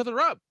would hit each other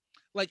up.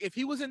 Like if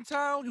he was in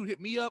town, he would hit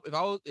me up.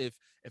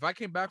 If I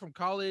came back from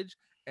college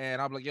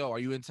and I'm like, yo, are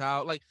you in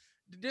town? Like,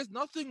 there's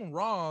nothing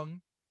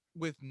wrong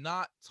with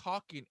not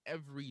talking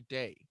every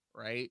day,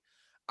 right?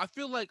 I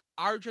feel like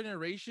our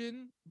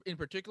generation in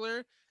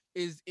particular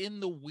is in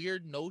the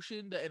weird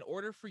notion that in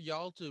order for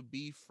y'all to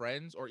be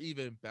friends or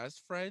even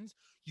best friends,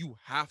 you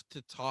have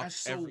to talk That's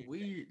so every day.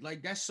 weird.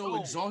 Like that's so No,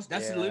 exhausting.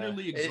 That's Yeah.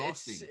 literally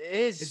exhausting. It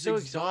is It's so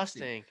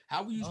exhausting. exhausting.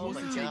 How are you Oh supposed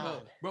my to take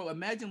god. bro?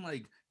 Imagine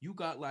like you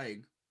got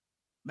like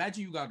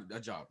imagine you got a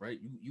job, right?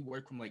 You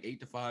work from like 8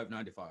 to 5,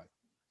 9 to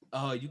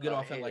 5. You get Oh, I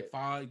off at hate like it.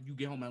 5, you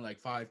get home at like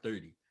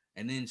 5:30.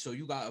 And then so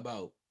you got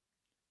about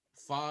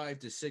 5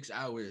 to 6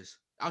 hours.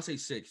 I'll say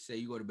six. Say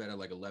you go to bed at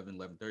like 11,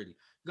 11:30. You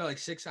got like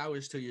 6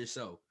 hours to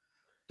yourself.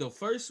 The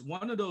first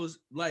one of those,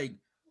 like,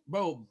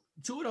 bro,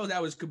 2 of those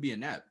hours could be a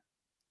nap.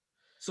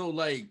 So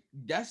like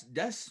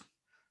that's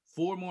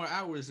 4 more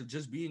hours of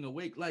just being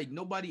awake. Like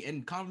nobody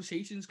and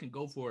conversations can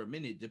go for a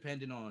minute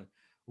depending on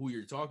who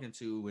you're talking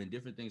to and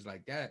different things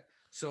like that.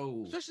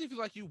 So, especially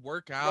if you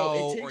work bro, it out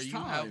or takes you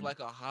have time. like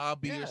a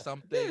hobby or Yeah.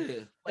 something. Yeah.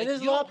 And Like there's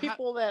a you lot don't of have.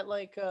 people that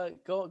like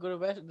go to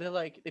rest. They're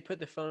like they put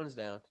their phones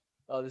down.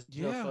 Oh, there's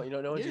no Yeah. phone.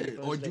 No one's Yeah. using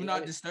phones Or do today.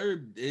 not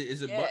disturb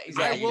is a Yeah, but I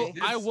yeah, it will.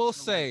 exactly. I exists. will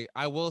So like say.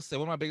 I will say.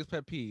 One of my biggest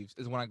pet peeves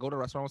is when I go to a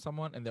restaurant with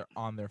someone and they're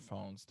on their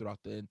phones throughout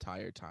the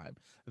entire time.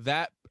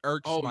 That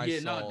irks oh my yeah,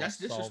 no, soul that's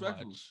so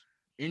disrespectful. much.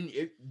 And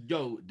it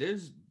yo,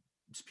 there's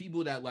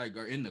people that like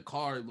are in the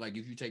car, like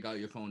if you take out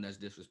your phone, that's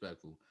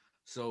disrespectful.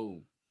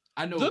 So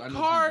The I know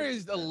car people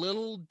is like a that.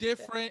 little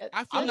different.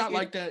 I feel I'm like not it.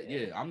 like that. Yeah.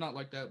 Yeah, I'm not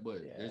like that,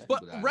 but there's Yeah. But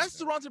people that I know that.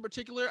 restaurants in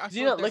particular, I 'Cause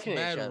feel you're like not that's looking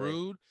at each mad other.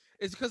 rude.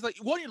 It's because like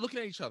one, you're looking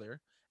at each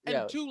other, and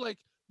Yeah. two, like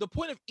the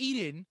point of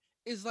eating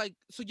is like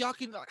so y'all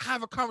can like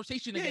have a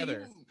conversation Yeah,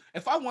 together.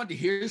 if I wanted to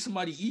hear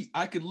somebody eat,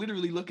 I could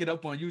literally look it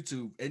up on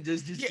YouTube and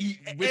just Yeah, eat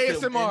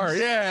with them and ASMR.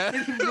 Yeah,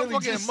 really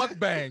fucking just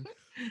mukbang.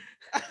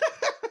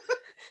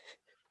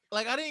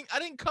 Like I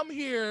didn't come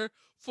here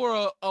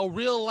for a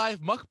real life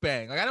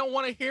mukbang. Like I don't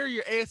want to hear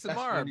your That's ASMR,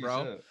 funny as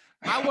bro. hell.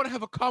 I want to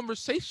have a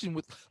conversation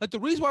with like the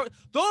only reason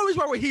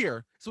why we're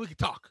here so we can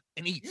talk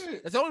and eat. Yeah,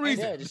 That's the only and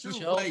reason. Yeah, just true,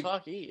 chill, like,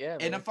 talk, eat. Yeah,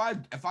 and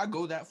man. if I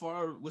go that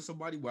far with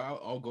somebody where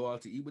I'll go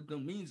out to eat with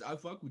them, means I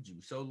fuck with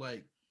you. So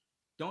like,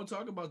 don't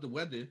talk about the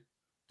weather.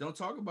 Don't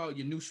talk about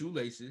your new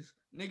shoelaces.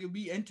 Nigga,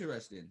 be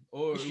interesting.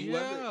 Or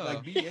whoever, Yeah.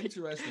 like, be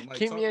interesting. Like,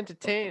 Keep me talk.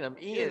 entertained. I'm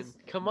Yeah, eating.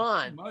 Come pretty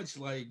on. much.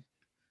 Like,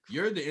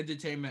 you're the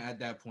entertainment at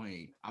that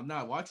point. I'm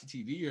not watching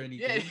TV or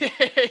Yeah, anything.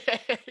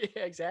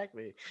 yeah,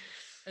 exactly.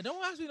 And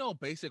don't ask me no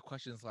basic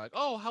questions like,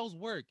 "Oh, how's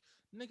work?"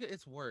 Nigga,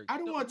 it's work. I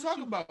don't want to What talk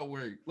you about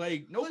work.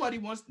 Like, nobody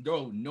wants,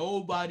 bro,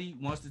 nobody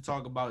wants to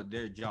talk about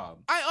their job.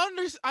 I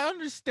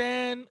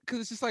understand because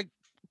it's just like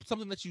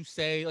something that you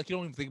say, like you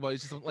don't even think about it.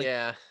 It's just like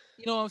Yeah,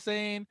 you know what I'm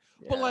saying.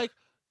 But yeah. like,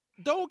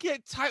 don't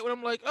get tight when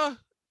I'm like,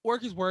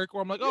 work is work,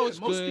 or I'm like, oh, Yeah, it's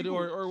good,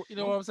 or you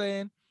know what I'm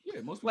saying.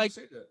 most people Like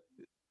say that.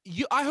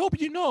 I hope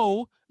you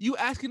know you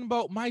asking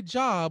about my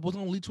job was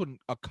gonna lead to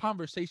a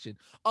conversation,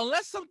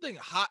 unless something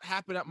hot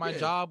happened at my Yeah.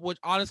 job, which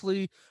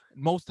honestly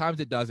most times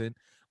it doesn't.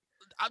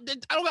 I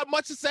don't got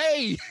much to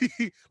say.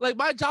 Like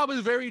my job is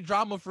very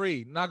drama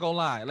free. Not gonna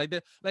lie. Like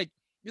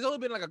there's only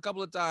been like a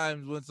couple of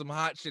times when some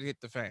hot shit hit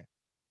the fan.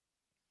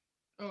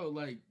 Oh,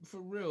 like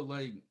for real,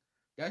 like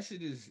that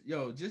shit is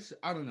yo. Just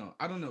I don't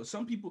know.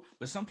 Some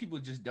people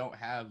just don't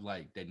have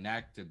like the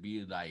knack to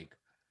be like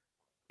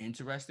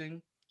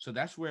interesting. So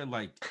that's where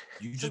like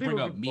you Some just bring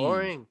people up be memes.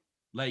 boring.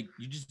 Like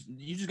you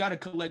just gotta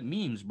collect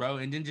memes, bro,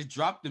 and then just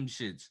drop them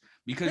shits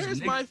because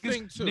Here's my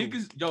thing too.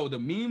 niggas, yo, the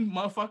meme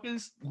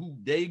motherfuckers who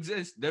they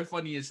exist, they're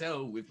funny as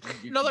hell. If No,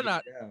 you they're get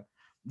not. it down.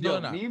 No, they're Yo,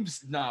 not.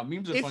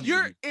 memes are funny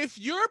to me.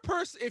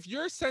 If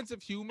your sense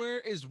of humor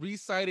is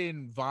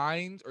reciting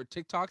vines or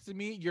TikToks to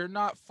me, you're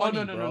not Oh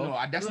funny, bro.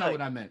 That's not Like,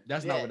 what I meant.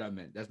 That's not yeah. what I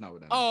meant. That's not what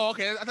I meant. Oh,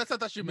 okay. I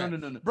thought you No,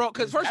 meant, no, no, no. bro.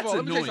 Because first of That's all,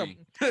 let me tell you annoying.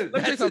 something. Let me tell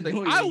you That's something.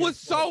 annoying I when was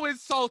it's funny. so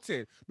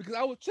insulted because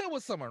I was chilling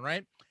with someone,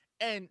 right?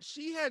 And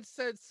she had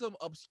said some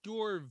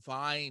obscure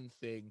Vine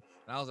thing,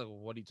 and I was like, well,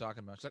 "What are you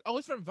talking about?" She's like, "Oh,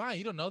 it's from Vine.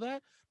 You don't know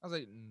that?" I was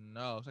like,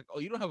 "No." It's like, "Oh,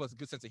 you don't have a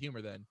good sense of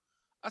humor, then."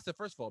 I said,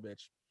 "First of all,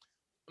 bitch,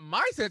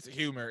 my sense of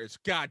humor is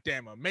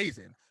goddamn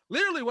amazing.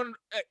 Literally, when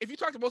if you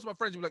talk to most of my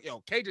friends, you'll be like,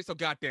 "Yo, KJ's so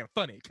goddamn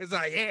funny," because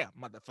I am,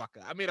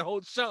 motherfucker. I made a whole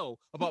show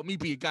about me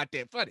being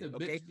goddamn funny. Bitch,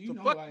 Okay, you so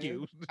know fuck who I am.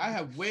 you. I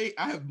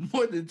have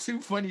more than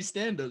 2 funny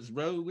stand-ups,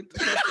 bro. What the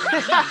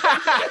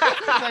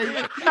fuck?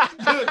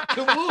 Like, look,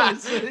 come on,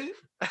 son.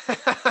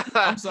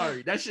 I'm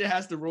sorry. That shit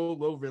has to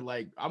roll over.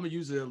 Like, I'm gonna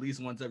use it at least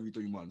once every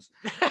 3 months.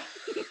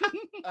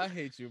 I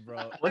hate you,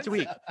 bro. Once a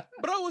week.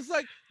 But I was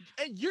like,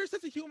 and your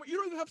sense of humor, you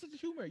don't even have sense of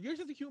humor. Your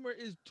sense of humor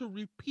is to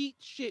repeat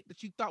shit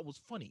that you thought was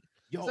funny.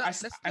 Yo,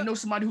 That's I know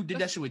somebody who did that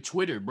that's- shit with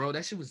Twitter, bro.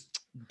 That shit was.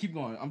 Keep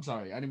going. I'm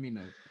sorry. I didn't mean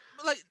to.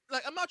 like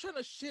I'm not trying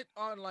to shit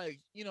on like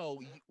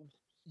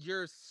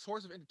your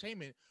source of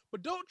entertainment,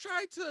 but don't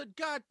try to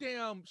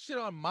goddamn shit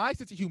on my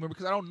sense of humor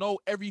because I don't know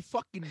every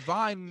fucking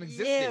Vine in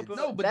existence. Yeah, but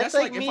No, but that's that's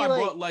like like if me, I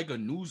like- brought like a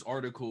news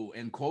article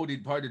and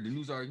quoted part of the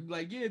news article,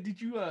 like, yeah, did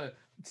you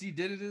see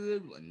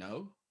like,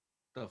 no,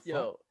 the fuck?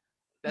 Yo,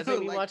 that's like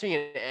me Like- watching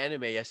an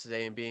anime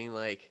yesterday and being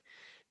like,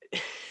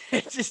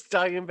 just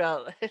talking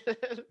about.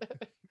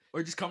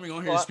 Or just coming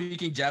on here Well,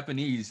 speaking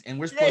Japanese, and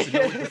we're supposed to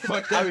know what the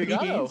fuck that means.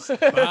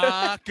 Arigato.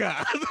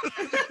 Baka.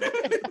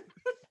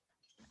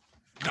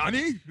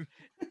 Dani?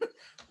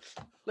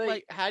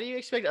 Like, how do you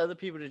expect other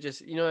people to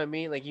just, you know what I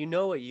mean? Like, you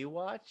know what you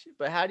watch,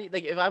 but how do you,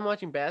 like, if I'm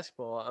watching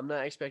basketball, I'm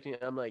not expecting,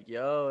 I'm like,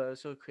 yo, that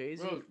was so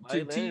crazy. Bro,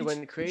 Mike Leonard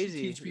went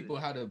crazy. teach people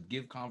how to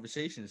give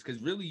conversations,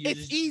 because really, you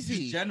It's just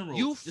easy. general.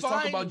 You just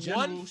talk find about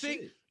general one thing.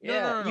 shit.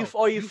 No.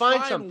 You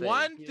find something.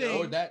 one you know? thing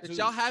Or that that too.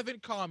 y'all have in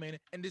common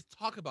and just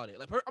talk about it.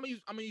 Like I'm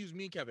gonna use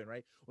me and Kevin,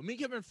 right? When me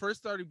and Kevin first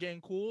started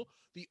getting cool,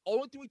 the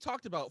only thing we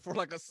talked about for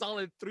like a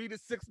solid 3 to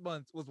 6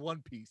 months was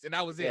One Piece, and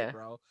that was Yeah. it,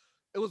 bro.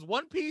 It was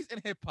One Piece and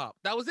hip hop.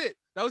 That was it.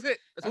 That's what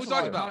we a talked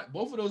lot of about.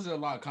 both of those are a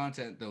lot of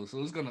content though,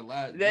 so it's gonna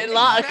last. A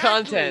lot of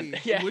content.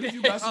 Exactly. Yeah. What if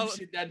you got some Oh.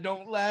 shit that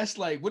don't last?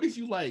 Like, what if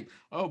you like,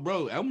 oh,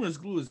 bro, Elmer's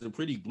glue is a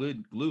pretty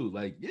good glue.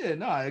 Like, yeah,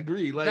 no, I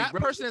agree. Like, That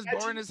bro, person is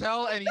that's- boring as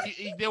hell, and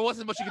there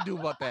wasn't much you can do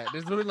about that.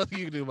 There's literally nothing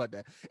you can do about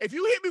that. If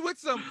you hit me with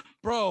some,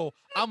 bro,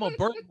 I'm a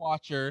bird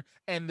watcher,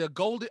 and the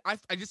golden, I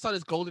just saw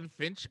this golden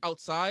finch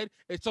outside.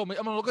 It told me,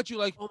 I'm gonna look at you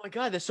like, Oh my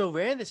God, they're so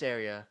rare in this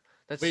area.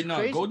 That's Wait, no,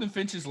 crazy. golden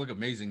finches look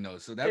amazing though.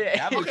 So that Yeah.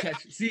 that would Okay.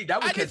 catch. See, that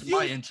would I catch just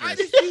my use- I interest.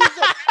 just use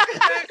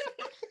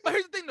But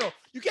here's the thing, though.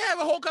 You can't have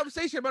a whole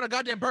conversation about a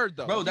goddamn bird,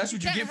 though. Bro, that's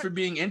what you can't get for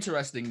being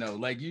interesting, though.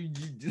 Like you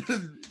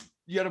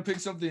you gotta pick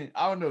something.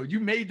 I don't know.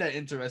 You made that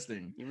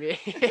interesting. You mean-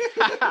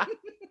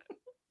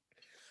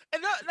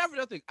 And not for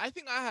nothing. I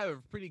think I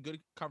have pretty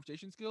good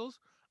conversation skills.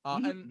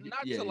 Mhm. And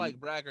not Yeah, to you- like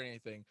brag or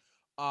anything.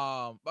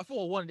 But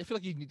for one, I feel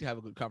like you need to have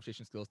a good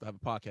conversation skills to have a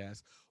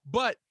podcast.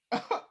 But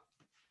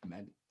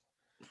Man,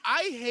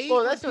 I hate. well,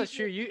 when that's not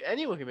people- true.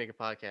 Anyone can make a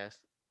podcast.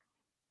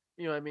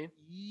 You know what I mean?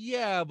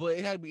 Yeah, but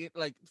it had to be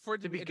like for it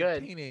to, To be be good.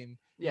 entertaining.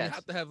 Yes. You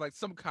have to have like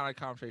some kind of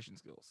conversation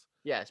skills.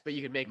 Yes, but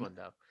you can make one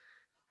though.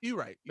 You're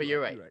right. But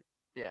you're right.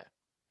 Yeah.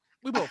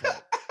 We both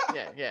right.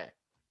 Yeah. Yeah.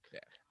 Yeah.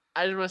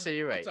 I just want to say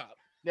you're What's right. up?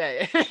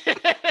 Yeah.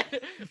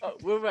 Oh,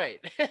 we're right.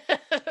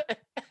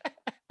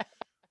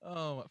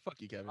 Oh, fuck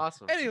you, Kevin.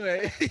 Awesome.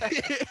 Anyway,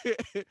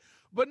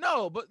 but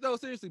no,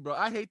 seriously, bro,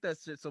 I hate that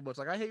shit so much.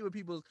 Like, I hate when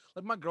people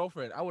like my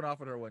girlfriend. I went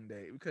off on her one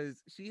day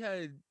because she got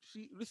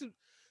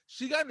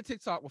into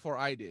TikTok before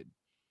I did,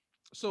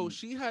 so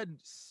she had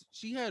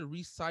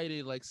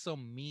recited like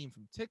some meme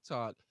from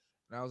TikTok,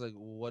 and I was like,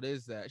 "What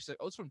is that?" She's like,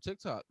 "Oh, it's from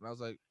TikTok," and I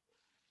was like,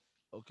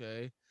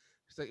 "Okay."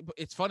 She's like, "But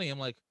it's funny." I'm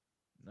like,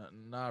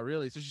 "Not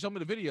really." So she showed me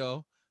the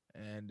video.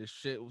 And the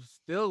shit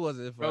still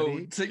wasn't bro,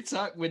 funny.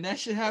 TikTok, when that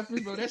shit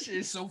happens, bro, that shit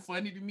is so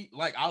funny to me.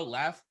 Like, I'll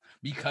laugh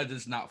because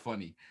it's not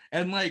funny.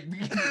 And like,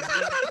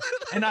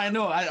 and I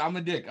know I'm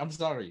a dick. I'm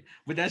sorry.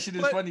 But that shit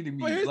is funny to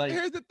me. But Like,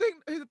 here's the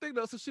thing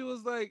though. So she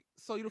was like,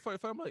 "So you don't find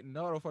it funny?" I'm like,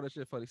 "No, I don't find that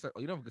shit funny." She's like,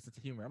 "Oh, you don't have a good sense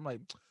of humor." I'm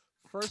like,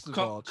 first of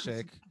all,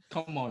 chick,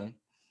 come on.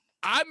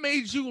 I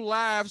made you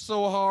laugh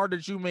so hard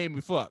that you made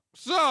me fuck.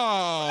 So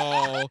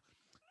I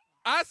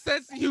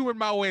sense of humor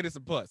my way to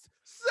some puss.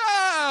 So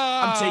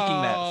I'm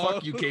taking that.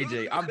 Fuck you,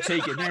 KJ. I'm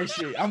taking that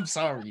shit. I'm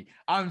sorry.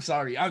 I'm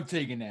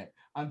taking that.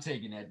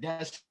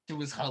 That shit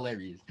was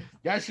hilarious.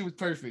 That shit was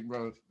perfect,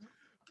 bro.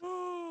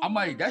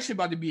 That shit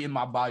about to be in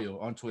my bio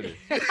on Twitter.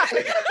 Bro,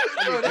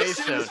 that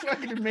shit was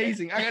fucking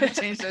amazing. I gotta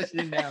change that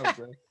shit now,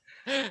 bro.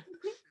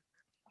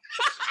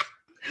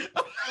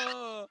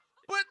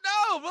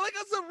 But like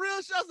on some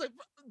real shit, I was like,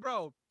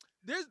 bro,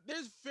 there's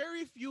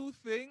very few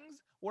things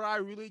where I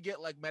really get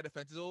like mad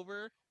offenses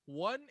over.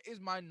 One is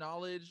my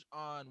knowledge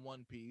on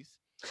One Piece.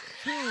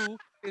 Two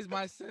is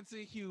my sense of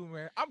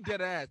humor. I'm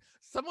dead ass.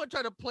 Someone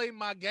tried to play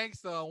my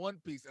gangster on One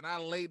Piece, and I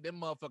laid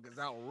them motherfuckers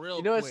out real quick.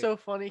 You know what's so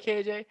funny,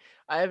 KJ?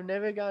 I have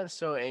never gotten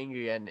so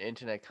angry at an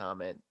internet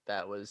comment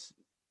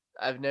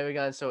I've never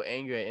gotten so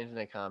angry at an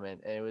internet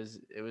comment, and it was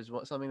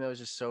something that was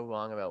just so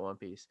wrong about One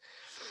Piece.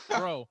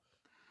 bro.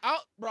 I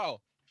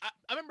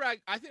remember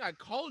I think I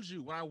called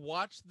you when I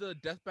watched the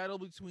death battle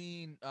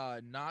between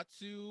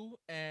Natsu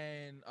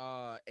and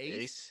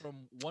Ace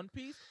from One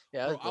Piece.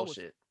 Yeah, that was Bro,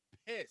 bullshit.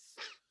 Pissed.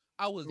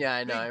 I was Yeah,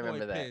 I know. big I boy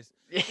remember that. pissed.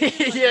 Yeah,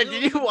 Like,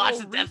 did you literally watch no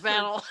the death research.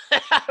 battle?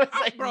 I was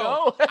like, Bro,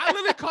 no. I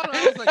literally called him.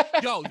 I was like,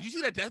 "Yo, did you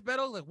see that death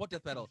battle?" I was like, "What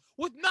death battle?"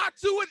 With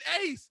Natsu and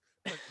Ace.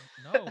 Like,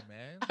 no,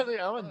 man. I was like,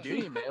 I'm on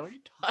duty, man. What are you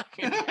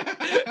talking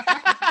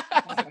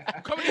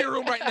about? Come into your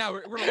room right now.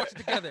 We're gonna watch it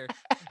together.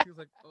 And he was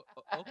like,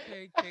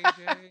 "Okay,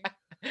 KJ,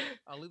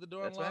 I'll leave the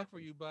door That's unlocked for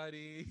you,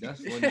 buddy."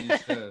 That's funny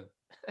as hell.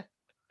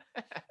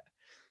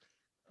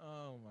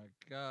 Oh my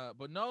god.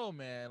 But no,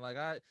 man.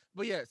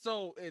 But yeah.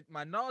 So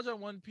my knowledge on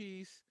One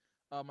Piece,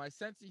 my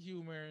sense of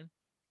humor,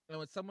 and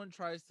when someone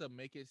tries to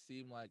make it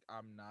seem like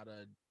I'm not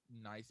a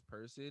nice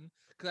person,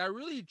 because I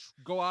really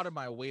go out of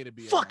my way to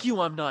be. Fuck you,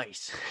 I'm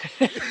nice.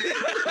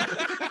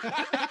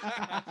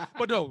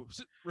 But no,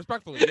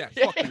 respectfully, yes.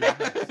 Fuck you. I'm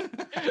nice.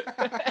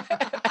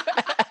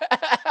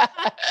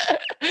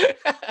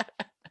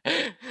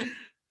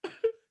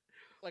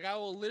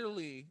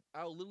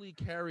 I'll literally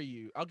carry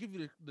you. I'll give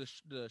you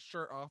the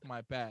shirt off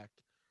my back,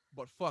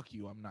 but fuck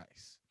you, I'm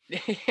nice.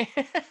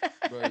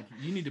 Bro,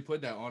 you need to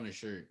put that on a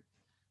shirt.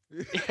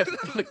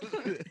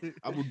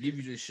 I will give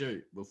you the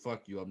shirt, but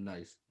fuck you, I'm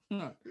nice.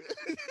 A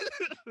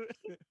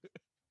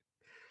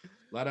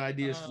lot of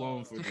ideas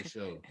flowing for the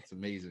show. It's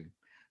amazing.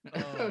 Oh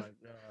my god!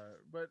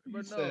 But You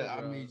no, said I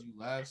bro. made you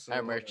laugh so Our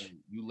hard, merch.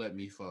 you let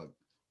me fuck.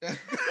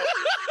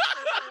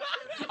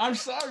 I'm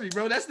sorry,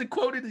 bro. That's the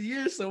quote of the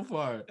year so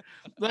far.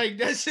 Like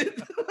that shit.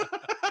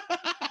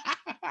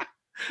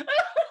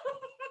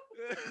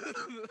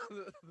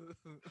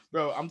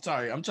 Bro, I'm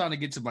sorry. I'm trying to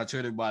get to my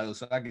Twitter bio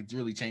so I can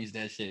really change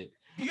that shit.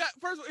 You got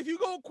first of all, if you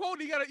go quote,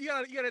 you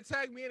gotta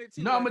tag me in it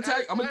too. No, I'm gonna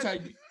tag. as- I'm gonna as-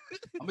 tag you.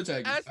 I'm gonna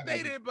tag you. As I got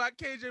you. stated by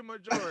KJ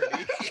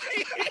Majority.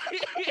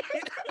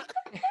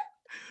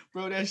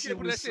 Bro, that You shit can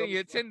put was that shit so in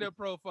your fucking- Tinder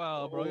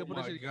profile, bro. You Oh put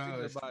that my shit in your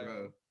Tinder gosh, bio.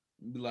 bro.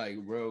 Be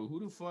like, bro, who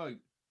the fuck?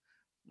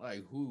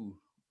 Like who?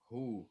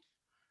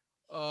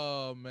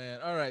 Oh man.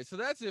 All right. So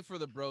that's it for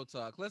the bro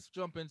talk. Let's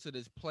jump into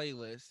this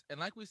playlist. And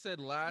like we said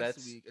last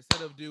week,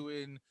 instead of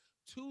doing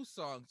 2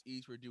 songs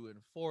each, we're doing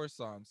 4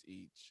 songs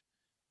each.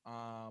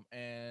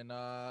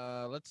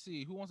 Let's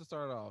see who wants to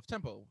start off.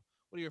 Tempo.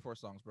 What are your 4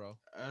 songs, bro?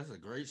 That's a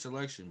great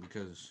selection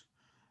because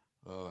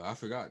I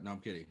forgot. No, I'm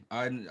kidding.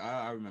 I remember.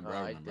 I remember.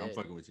 I'm did.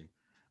 fucking with you.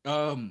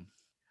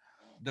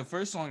 The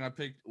first song I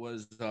picked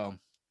was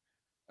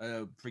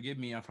forgive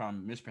me if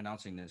I'm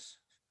mispronouncing this.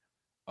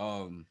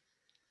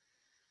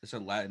 It's a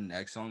Latin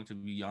X song, to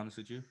be honest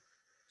with you,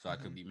 so I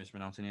could be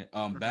mispronouncing it.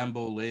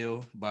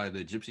 Bamboleo by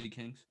the Gypsy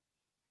Kings.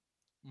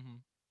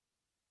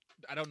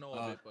 I don't know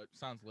of it, but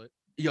sounds lit.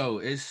 Yo,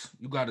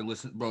 you gotta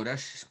listen, bro. That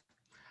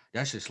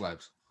shit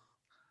slaps.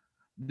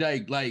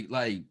 Like,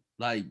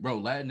 bro,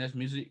 Latinx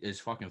music is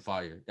fucking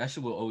fire. That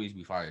shit will always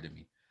be fire to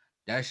me.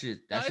 That shit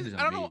is amazing.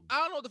 I don't know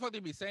what the fuck they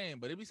be saying,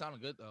 but it be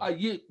sounding good though.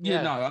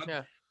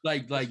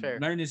 Like fair.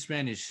 learning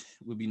Spanish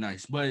would be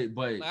nice, but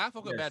Like, I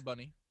fuck with Bad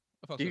Bunny.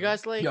 Do you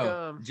guys like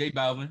J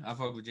Balvin? I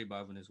fuck with J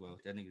Balvin as well.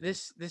 That nigga.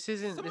 this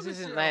isn't Some of this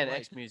shit I Latin like.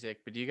 X music,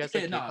 but do you guys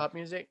like K-pop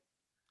music?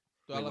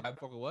 Do I like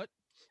fuck with what?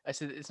 I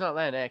said it's not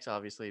Latin X,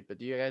 obviously, but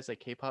do you guys like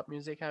K-pop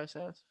music? How it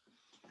sounds?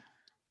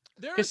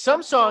 There are Because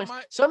some songs,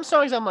 my- some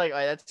songs I'm like, oh,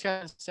 that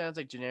kind of sounds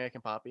like generic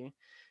and poppy,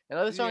 and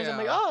other songs I'm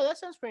like, Yeah. oh, that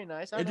sounds pretty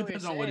nice. I It know what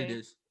depends you're on what it saying.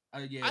 is.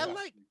 I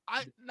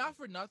not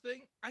for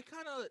nothing. I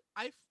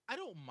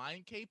don't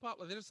mind K-pop.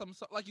 Like there's some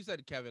like you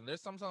said, Kevin.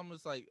 There's some songs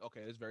it's like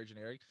okay, it's very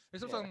generic.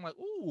 There's some songs I'm like,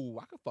 ooh,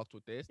 I could fuck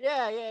with this.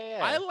 Yeah.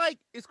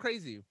 It's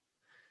crazy.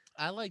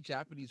 I like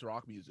Japanese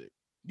rock music.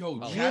 Yo,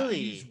 Oh.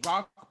 Japanese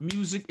rock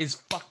music is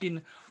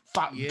fucking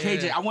fire. Yeah.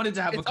 KJ, I wanted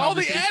to have a It's all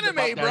the conversation anime,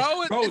 about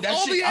that. bro. It's that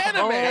all shit, the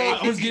anime. I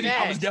was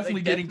Facts. definitely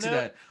Like getting Death to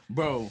Note? that,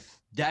 bro.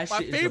 That My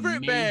shit is favorite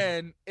amazing.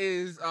 band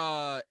is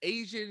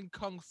Asian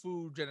Kung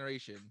Fu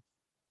Generation.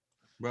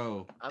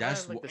 Bro. I might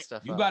That's look this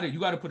stuff you up.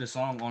 got to put a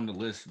song on the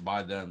list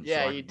by them.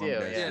 Yeah, so I you can bump do,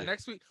 that Yeah, shit.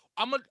 next week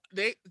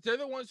they're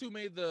the ones who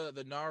made the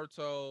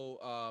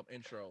Naruto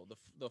intro.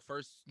 The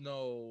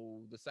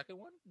second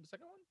one.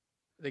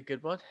 The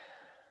good one.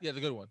 Yeah, the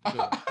good one.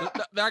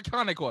 The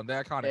iconic one. The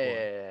iconic one.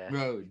 Yeah.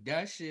 Bro,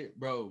 that shit,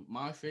 bro.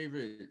 My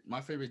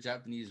favorite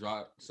Japanese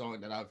rock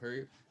song that I've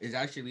heard is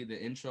actually the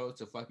intro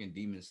to fucking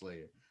Demon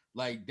Slayer.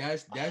 Like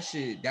that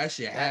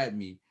shit had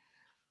me.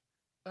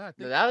 I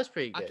No, that was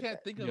pretty I good.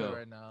 can't think of Yo, it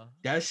right now.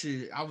 That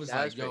shit, I was That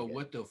like, was pretty yo, good.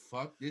 what the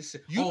fuck? This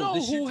shit, You know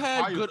this who shit to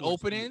had Fire good Force is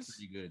openings?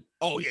 Pretty good.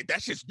 Oh yeah,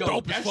 that shit's Yo,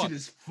 dope as that fuck. shit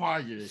is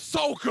fire.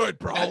 So good,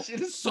 bro. That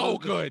shit is so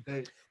good.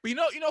 Hey, But you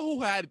know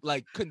who had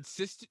like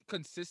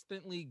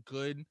consistently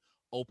good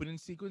opening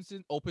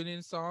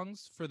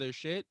songs for their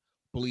shit?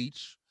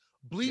 Bleach.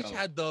 Bleach Yo.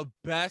 had the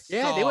best.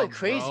 Yeah, they went songs,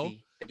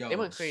 crazy. Yo, They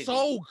went crazy.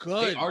 So They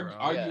good. bro.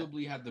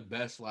 arguably have the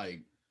best,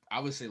 like, I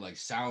would say, like,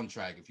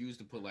 soundtrack. If you was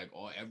to put like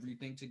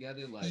everything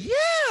together, like,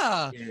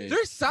 Yeah. Yeah.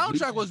 Their soundtrack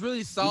Bleach- was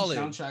really solid.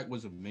 Soundtrack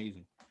was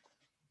amazing.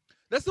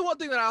 That's the one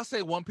thing that I'll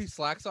say One Piece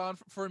slacks on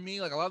for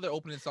me. Like a lot of their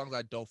opening songs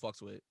I don't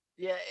fucks with.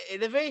 Yeah,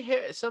 they're very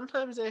hit.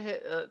 Sometimes they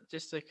hit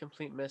just a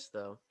complete miss,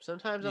 though.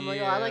 Sometimes I'm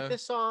like, oh, I like Yeah.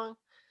 this song,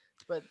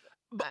 but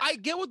But I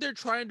get what they're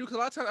trying to do because a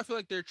lot of times I feel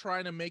like they're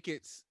trying to make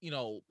it,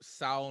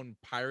 sound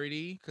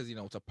piratey because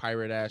it's a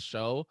pirate ass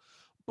show.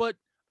 But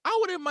I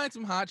wouldn't mind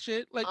some hot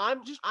shit. Like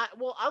I'm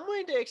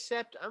willing to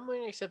accept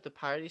the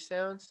party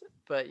sounds,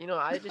 but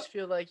I just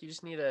feel like you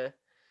just need a.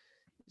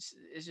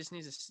 It just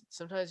needs to.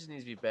 Sometimes it just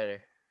needs to be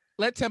better.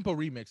 let Tempo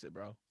remix it,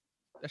 bro.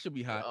 That should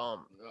be hot,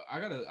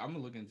 I'm gonna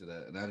look into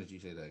that now that you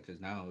say that because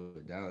now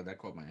that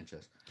caught my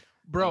interest.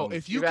 bro.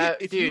 If you could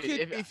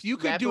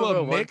do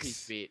a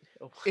mix, if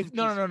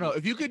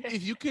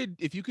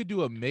you could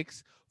do a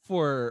mix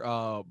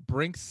for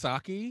Brink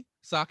Sake,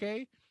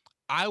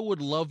 I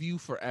would love you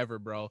forever,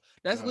 bro.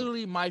 That's Bro.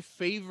 literally my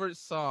favorite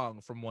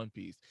song from One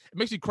Piece. It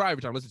makes me cry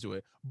every time I listen to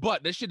it,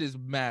 but this shit is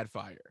mad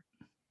fire.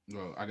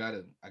 Bro, I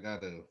gotta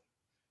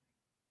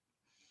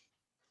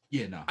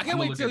Yeah, no. I can't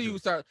wait till you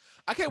start.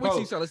 I can't wait till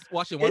you start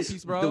watching One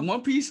Piece, bro. The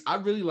One Piece, I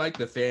really like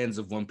the fans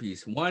of One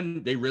Piece.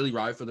 One, they really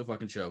ride for the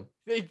fucking show.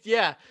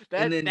 Yeah,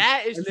 that is true.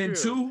 And then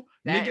two,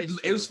 That nigga, is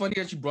it was true.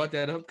 funny that you brought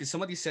that up because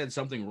somebody said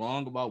something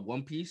wrong about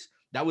One Piece.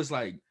 That was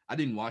like, I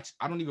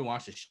don't even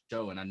watch the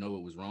show, and I know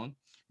it was wrong.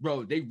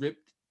 Bro, they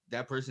ripped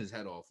that person's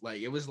head off.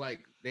 Like, it was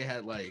like they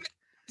had like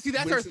See,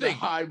 that's went our to thing. the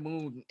high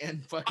moon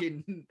and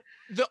fucking.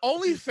 The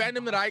only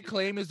fandom that I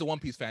claim is the One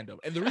Piece fandom,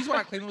 and the reason why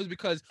I claim it is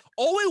because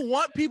all we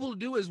want people to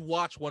do is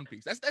watch One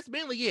Piece. That's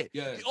mainly it.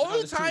 Yeah, the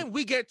only time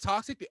we get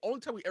toxic, the only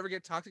time we ever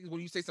get toxic is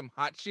when you say some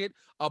hot shit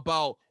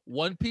about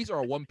One Piece or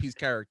a One Piece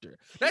character.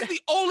 That's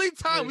the only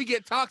time we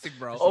get toxic,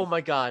 bro. Oh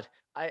my god.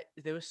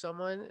 There was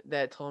someone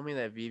that told me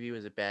that Vivi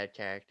was a bad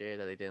character,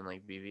 that they didn't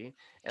like Vivi,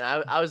 and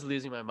I was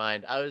losing my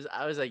mind. I was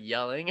like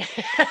yelling.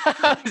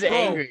 I was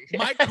angry.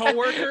 My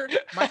coworker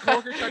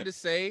tried to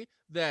say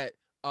that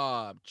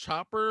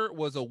Chopper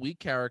was a weak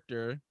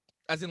character,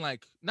 as in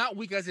like not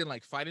weak as in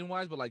like fighting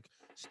wise, but like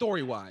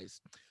story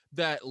wise.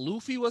 That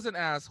Luffy was an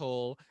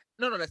asshole.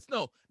 No.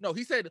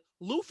 He said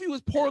Luffy was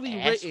poorly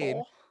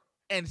written,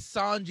 and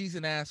Sanji's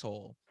an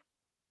asshole.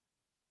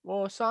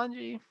 Well,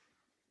 Sanji.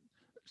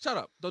 Shut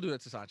up! Don't do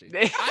that to Sanji.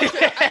 I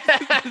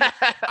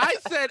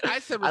said.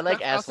 I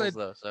like assholes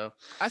though. So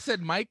I said,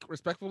 Mike,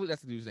 respectfully.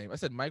 That's the dude's name. I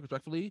said, Mike,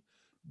 respectfully.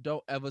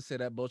 Don't ever say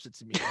that bullshit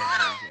to me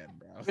ever again,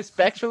 bro.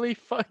 Respectfully,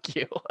 fuck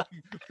you.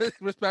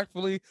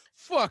 Respectfully,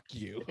 fuck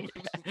you.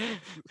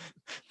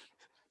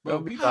 Bro,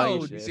 Don't be people how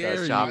talking shit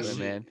dare about you. Chopper,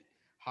 man.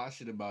 hot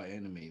shit about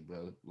anime,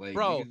 bro. Like,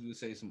 bro, niggas would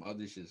say some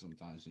other shit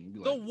sometimes, and you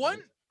be the like,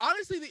 one.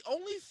 Honestly, the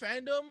only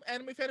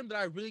anime fandom that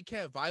I really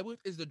can't vibe with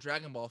is the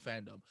Dragon Ball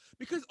fandom,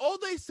 because all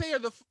they say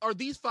are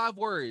these 5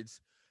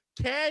 words.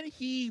 Can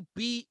he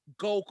beat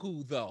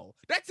Goku though?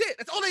 That's it.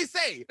 That's all they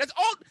say. That's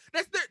all.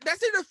 That's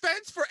their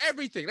defense for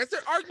everything. That's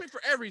their argument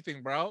for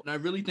everything, bro. And I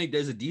really think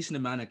there's a decent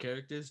amount of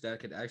characters that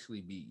could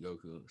actually beat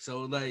Goku.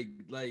 So like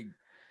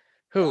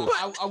who?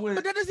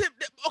 But that doesn't.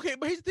 Okay,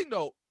 but here's the thing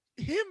though.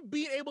 Him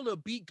being able to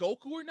beat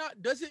Goku or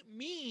not doesn't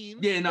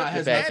mean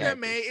that the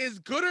anime is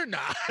good or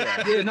not.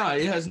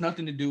 It has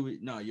nothing to do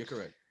with. No, you're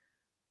correct.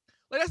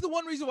 Like that's the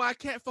one reason why I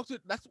can't fuck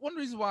with. That's one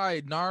reason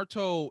why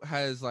Naruto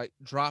has like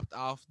dropped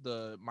off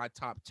my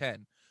top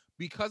 10,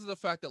 because of the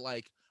fact that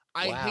like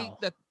I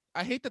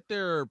hate that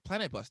they're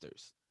planet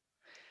busters.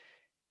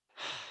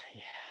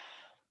 Yeah.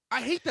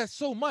 I hate that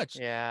so much.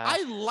 Yeah.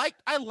 I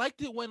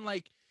liked it when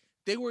like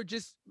they were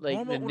just like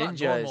normal, the well,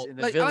 ninjas in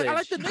the village. I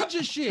like the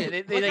ninja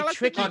shit. They like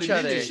trick each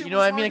other. You know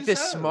what I mean? Like they're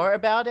smart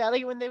about it. I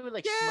like when they were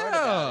like smart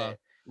about it.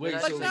 Wait,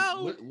 like so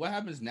now, what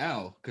happens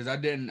now? Because I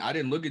didn't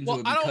look into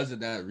it because of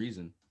that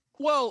reason.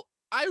 Well,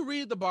 I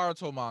read the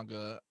Boruto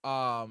manga,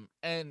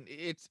 and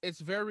it's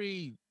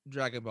very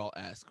Dragon Ball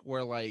esque,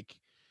 where like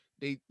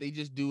they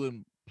just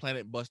doing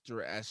planet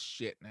buster ass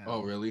shit now.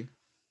 Oh really?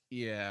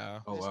 Yeah.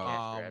 Oh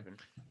wow.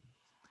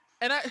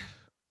 And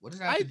what does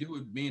that have to do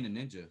with being a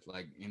ninja?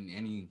 Like in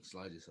any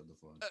slightest of the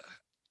fun?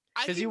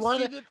 Because you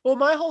want to. Well,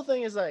 my whole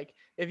thing is like,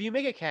 if you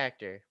make a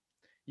character,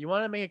 you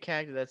want to make a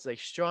character that's like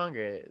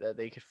stronger, that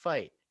they could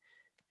fight,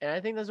 and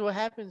I think that's what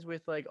happens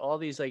with like all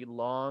these like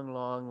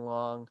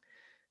long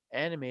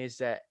animes,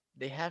 that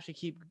they have to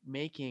keep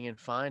making and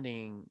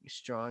finding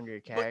stronger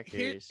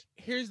characters.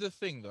 Here's the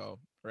thing though,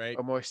 right?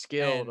 Or more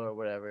skilled or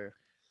whatever.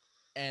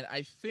 And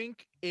I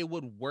think it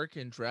would work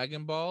in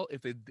Dragon Ball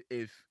if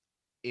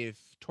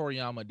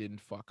Toriyama didn't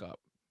fuck up,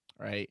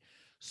 right?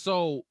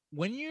 So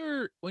when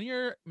you're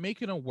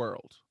making a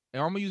world,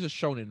 and I'm gonna use a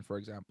shonen for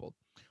example.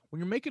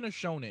 When you're making a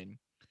shonen,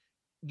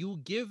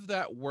 you give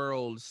that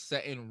world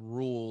certain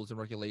rules and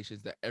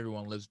regulations that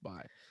everyone lives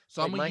by.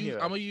 So like I'm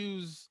gonna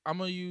use not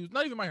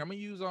even my hero. I'm gonna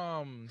use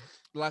I'm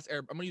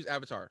gonna use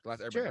Avatar, The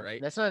Last Airbender, sure.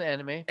 right? That's not an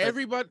anime.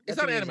 Everybody, it's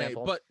not an anime,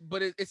 example.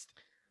 but it's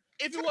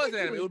if it was an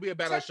anime, it would be a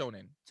battle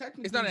shonen.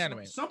 It's not an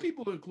anime. Some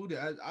people include it.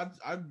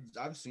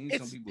 I've seen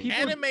some people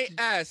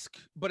anime-esque,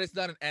 but it's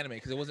not an anime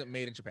because it wasn't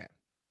made in Japan.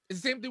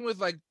 It's the same thing with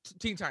like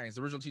Teen Titans,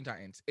 the original Teen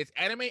Titans. It's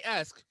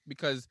anime-esque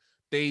because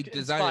they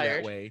designed it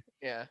that way.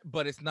 Yeah,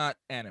 but it's not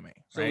anime.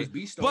 So right? is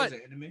Beastars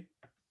an anime?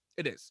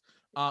 It is.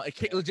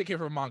 It legit came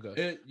from manga.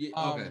 Okay,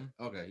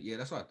 yeah,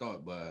 that's what I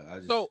thought. But I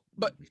just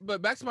but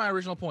back to my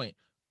original point.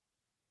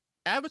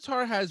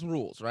 Avatar has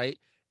rules, right?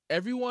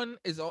 Everyone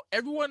is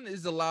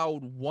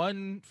allowed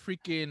one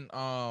freaking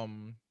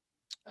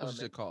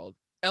what's it called?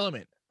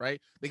 Element, right?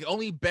 They can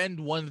only bend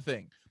one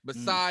thing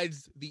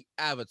besides the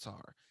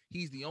Avatar.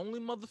 He's the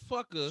only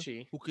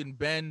motherfucker who can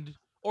bend,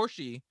 or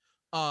she.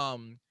 They are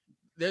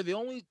the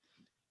only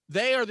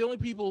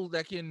people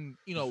that can,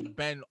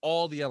 bend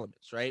all the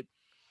elements, right?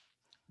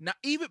 Now,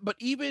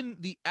 even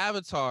the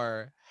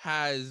Avatar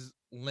has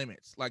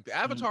limits. Like the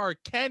Avatar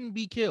can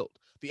be killed.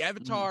 The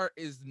Avatar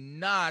is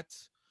not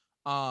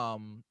a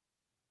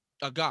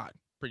god,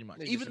 pretty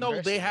much. Even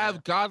though they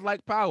have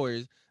godlike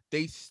powers,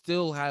 they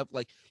still have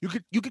like you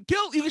could shoot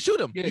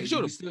them. Yeah, you can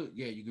shoot them.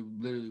 You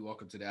could literally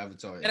walk up to the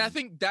Avatar. And I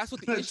think that's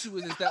what the issue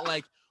is that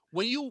like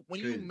when you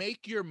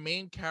make your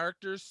main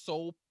character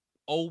so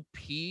OP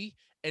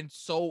and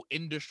so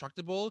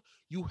indestructible,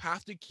 you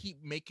have to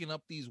keep making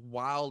up these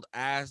wild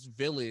ass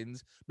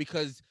villains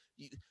because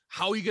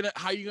how are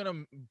you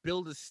gonna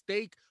build a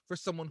stake for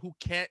someone who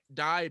can't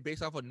die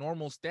based off of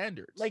normal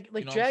standards? Like You know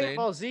what I'm Dragon saying?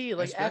 Ball Z,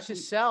 like after Especially,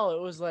 Cell,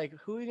 it was like,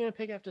 who are you gonna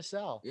pick after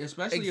Cell?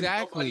 especially if nobody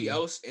Exactly.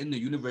 else in the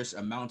universe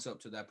amounts up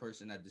to that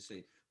person at the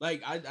same.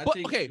 Like I But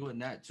think okay, doing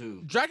that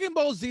too. Dragon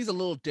Ball Z is a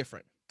little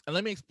different, and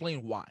let me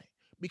explain why.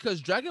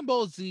 Because Dragon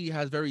Ball Z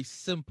has very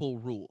simple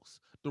rules.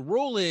 The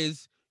rule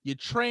is you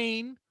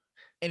train,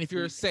 and if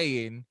you're a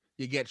Saiyan,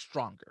 you get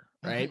stronger,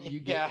 right? You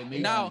get Yeah, it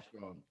makes Now, you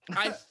strong.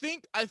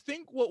 I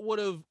think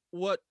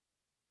what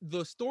the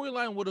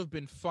storyline would have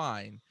been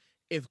fine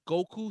if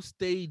Goku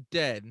stayed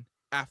dead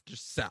after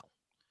Cell,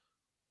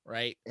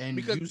 right? And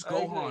Because use I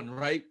agree. Gohan,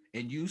 right?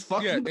 And use yeah,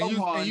 fucking and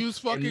Gohan use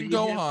fucking leave him,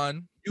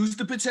 Gohan. use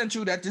the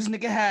potential that this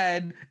nigga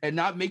had and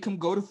not make him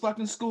go to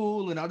fucking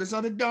school and all this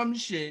other dumb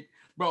shit.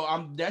 Bro,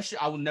 I'm that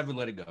shit I will never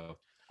let it go.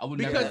 I will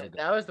never Because let it go.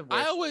 That was the I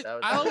worst. always, That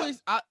was I the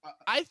always,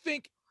 I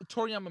think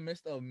Toriyama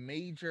missed a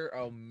major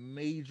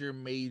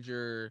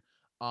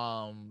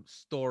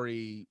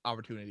story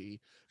opportunity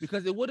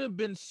because it would have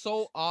been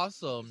so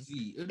awesome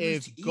Easy. It was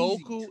if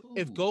easy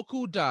If too.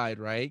 Goku died,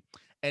 right?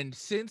 And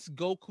since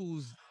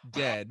Goku's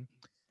dead,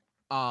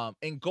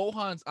 in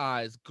Gohan's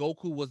eyes,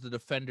 Goku was the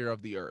defender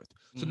of the Earth.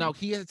 So now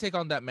he has to take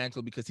on that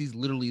mantle because he's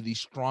literally the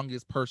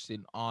strongest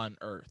person on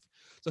Earth.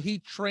 So he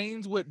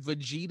trains with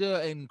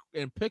Vegeta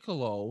and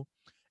Piccolo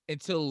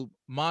until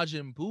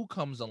Majin Buu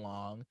comes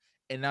along,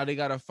 and now they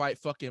gotta fight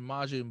fucking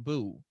Majin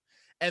Buu.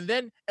 And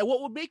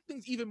what would make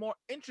things even more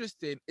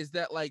interesting is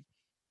that like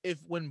if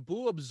when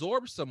Buu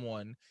absorbs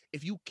someone,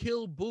 if you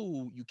kill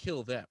Buu, you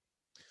kill them.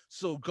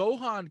 So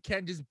Gohan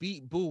can't just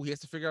beat Buu. He has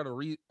to figure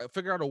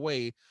out a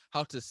way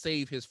how to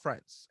save his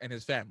friends and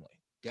his family.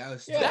 That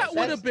was Yeah, tough. That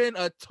would have that's-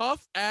 been a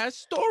tough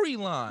ass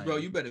storyline. Bro,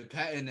 you better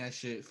patent that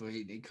shit for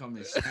they come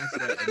and snatch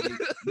that and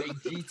make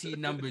GT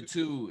number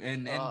 2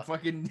 and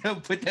fucking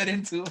put that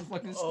into a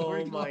fucking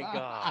story. Oh my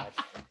god.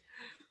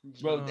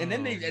 Bro, and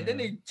then man.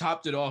 they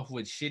topped it off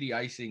with shitty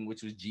icing,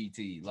 which was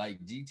GT. Like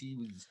GT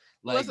was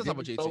Well, like let's there not talk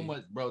was about so GT.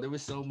 much, bro. There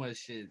was so much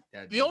shit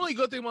that The only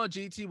good thing about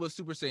GT was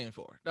Super Saiyan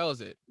 4. That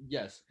was it.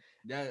 yes,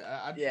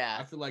 that Yeah.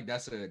 I feel like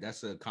that's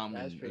a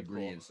common pretty cool.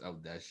 agreement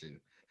of that shit.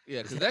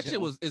 Yeah, because that shit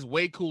is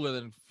way cooler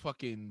than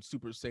fucking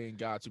Super Saiyan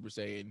God, Super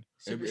Saiyan.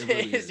 Super it Saiyan,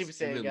 really is. Super It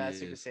Saiyan, really God, is.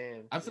 Super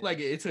Saiyan. I feel like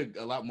it took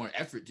a lot more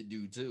effort to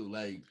do too.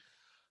 Like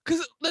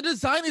Because the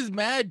design is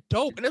mad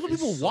dope, and that's what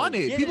It's people so-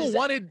 wanted. Yeah, People the desi-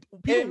 wanted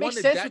it makes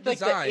that sense with like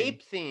design. the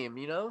ape theme,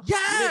 you know?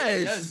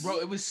 Yes, yes, bro,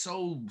 it was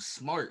so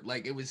smart.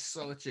 Like it was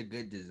such a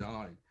good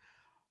design.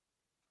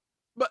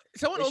 But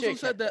They should've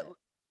kept that.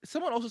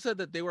 someone also said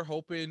that they were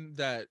hoping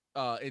that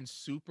in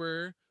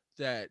Super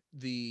that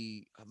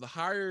the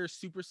higher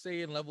Super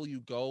Saiyan level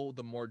you go,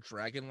 the more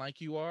dragon like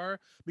you are.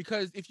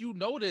 Because if you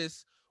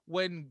notice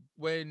when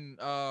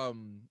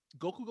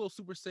Goku goes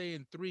Super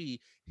Saiyan 3,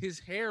 his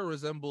hair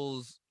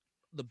resembles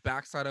the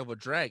backside of a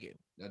dragon.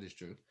 That is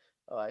true.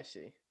 Oh, I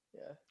see.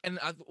 Yeah. And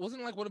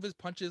wasn't like one of his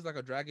punches like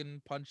a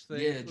dragon punch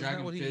thing? Yeah, Wasn't that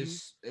Dragon what he used?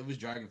 Fist. It was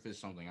Dragon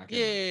Fist something. I can't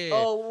Yeah. remember.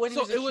 Oh, when he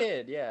So was a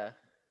kid, yeah.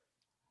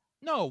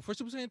 No, for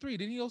Super Saiyan 3,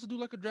 didn't he also do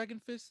like a dragon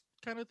fist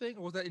kind of thing?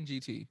 Or was that in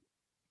GT?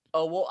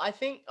 Oh well, I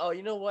think. Oh,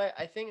 you know what?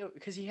 I think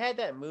because he had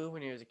that move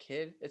when he was a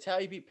kid. It's how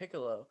he beat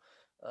Piccolo.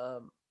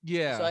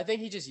 Yeah. So I think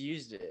he just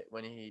used it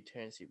when he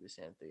turned Super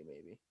Saiyan 3,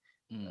 maybe.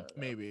 I don't know.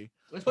 Maybe.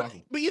 It's But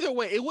possible. either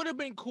way, it would have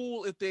been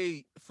cool if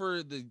they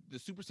for the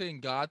Super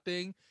Saiyan God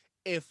thing,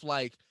 if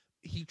like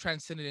he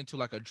transcended into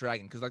like a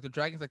dragon, because like the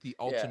dragon's like the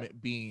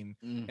ultimate being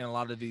in a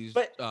lot of these.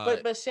 But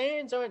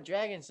Saiyans aren't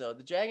dragons though.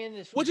 The dragon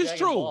is from Which is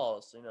Dragon true.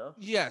 Balls, you know.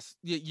 Yes,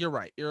 you're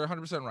right. You're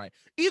 100% right.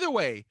 Either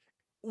way,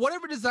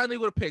 whatever design they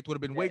would have picked would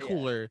have been way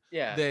cooler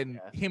than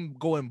him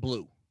going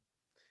blue.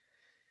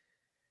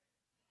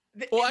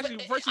 Well,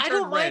 actually, first he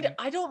turned red.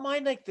 I don't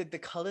mind like the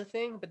color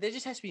thing, but there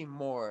just has to be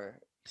more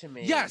to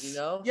me. Yes, you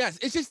know. yes.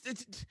 It's just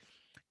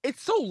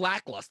it's so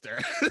lackluster.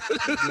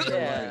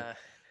 Yeah.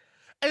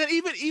 And then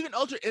even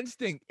Ultra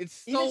Instinct,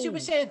 it's so Even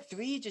Super Saiyan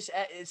 3 just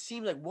it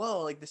seemed like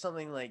whoa, like there's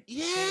something like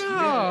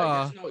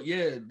yeah.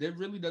 There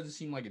really doesn't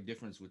seem like a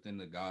difference within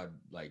the god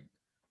like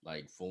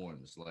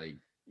forms like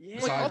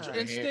yeah. Ultra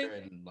hair Instinct,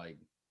 and like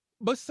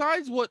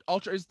besides what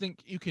Ultra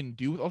Instinct you can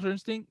do with Ultra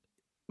Instinct,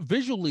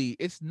 visually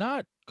it's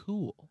not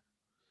cool.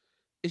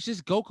 It's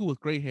just Goku with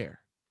gray hair.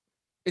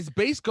 It's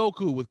base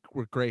Goku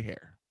with gray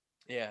hair.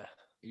 Yeah.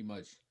 pretty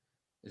much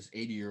it's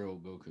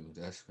 80-year-old Goku.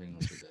 That's pretty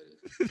much what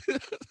that is.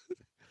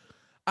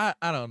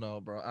 I don't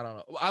know, bro. I don't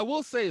know. I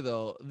will say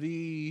though,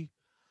 the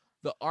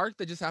arc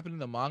that just happened in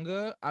the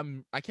manga,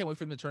 I can't wait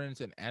for him to turn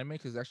into an anime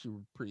because it's actually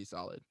pretty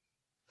solid.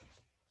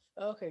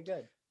 Okay,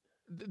 good.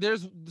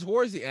 There's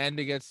towards the end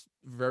it gets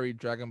very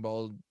Dragon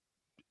Ball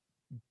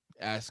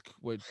esque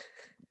with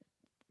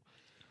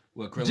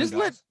What Krillin just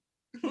let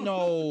does?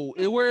 no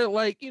it where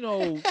like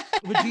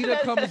Vegeta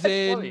comes That's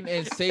in funny.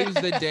 and saves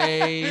the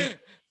day.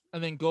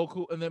 And then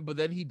Goku, but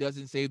then he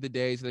doesn't save the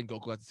day, so then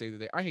Goku has to save the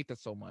day. I hate that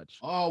so much.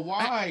 Oh,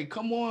 why?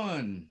 Come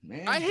on,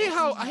 man. I hate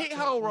how Goku's not that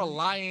funny.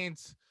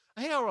 reliant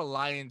I hate how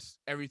reliant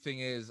everything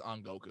is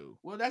on Goku.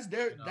 Well, that's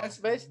their You know? that's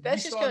But we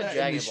that's just saw kind of that in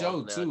Dragon the Ball show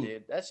now, too.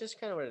 dude. That's just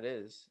kind of what it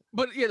is.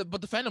 But yeah,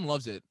 but the fandom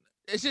loves it.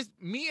 It's just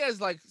me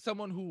as like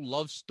someone who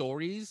loves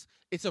stories.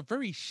 It's a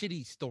very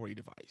shitty story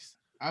device.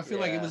 I feel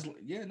like it Yeah. was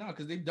no,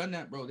 because they've done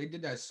that, bro. They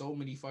did that so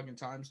many fucking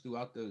times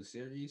throughout the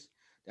series.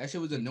 That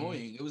shit was Mhm.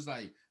 annoying. It was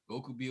like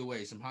Goku be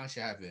away, some hot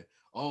shit happen.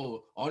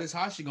 Oh, all this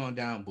hot shit going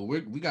down, but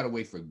we gotta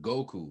wait for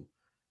Goku.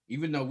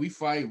 Even though we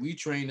fight, we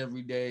train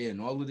every day, and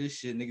all of this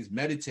shit, niggas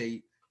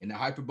meditate in the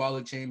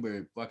hyperbolic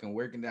chamber, fucking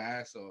working their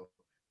ass off.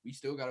 We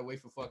still gotta wait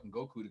for fucking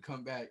Goku to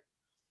come back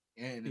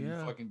and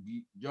Yeah. fucking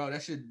be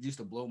that shit used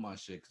to blow my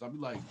shit. Cause I'd be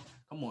like,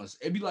 come on,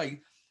 it'd be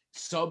like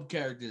sub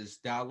characters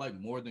that I like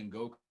more than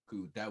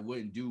Goku that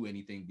wouldn't do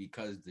anything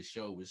because the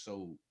show was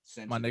so My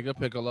sensitive. nigga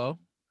Piccolo.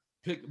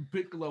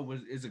 Piccolo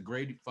is a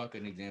great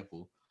fucking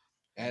example.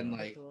 And Yeah.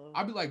 like Piccolo.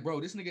 I'd be like, bro,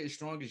 this nigga is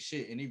strong as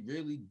shit, and they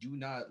really do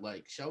not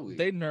like show it.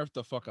 They nerfed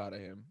the fuck out of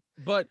him.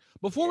 But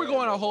before we Yeah, go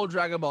on a they whole did.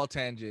 Dragon Ball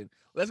tangent,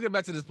 let's get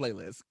back to this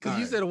playlist. Because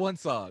you Alright. said one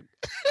song.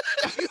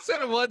 You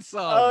said one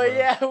song. Oh bro.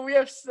 yeah, we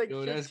have like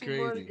Yo, that's 15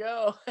 more to crazy.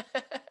 go.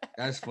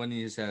 That's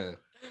funny as hell.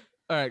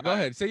 All right, go Alright.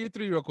 ahead. Say your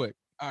three real quick.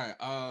 All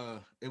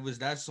right, it was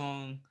that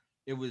song.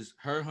 It was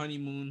Her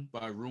Honeymoon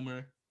by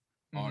Rumor,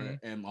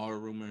 Mhm. R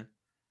Rumor.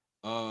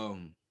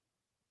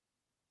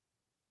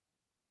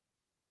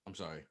 I'm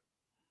sorry.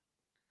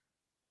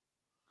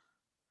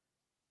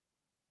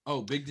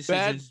 Oh, Big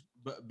Decisions,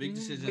 Big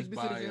Decisions Big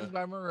by Decisions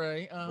by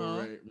Murray.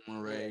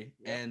 Murray,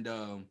 Yeah. and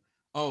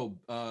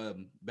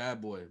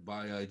Bad Boy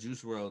by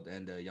Juice World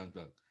and Young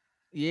Thug.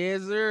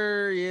 Yes,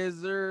 sir. Yes,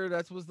 sir.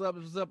 That's what's up.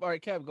 What's up? All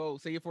right, Kev, go.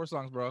 Say your 4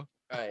 songs, bro.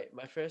 All right,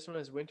 my first one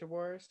is Winter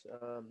Wars.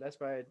 That's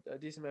by a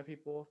decent amount of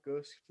people.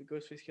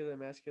 Ghostface Killer,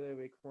 Mask Killer,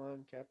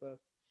 Raekwon, Kappa,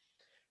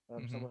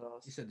 Mhm. someone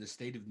else. He said the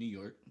state of New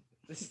York.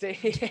 The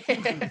state,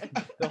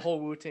 the whole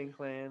Wu-Tang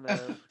Clan.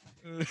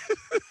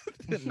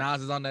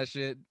 Nas is on that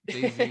shit.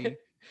 Jay-Z.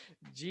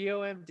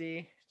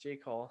 GOMD, J.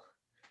 Cole.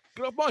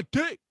 Get off my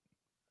dick.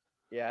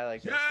 Yeah, I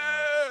like that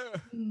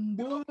song.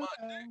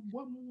 Hey,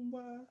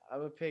 I'm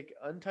gonna pick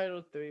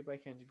Untitled 3 by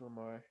Kendrick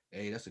Lamar.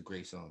 that's a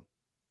great song.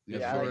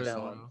 Yeah, I like that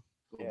one.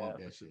 Go Yeah. bump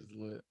that shit. It's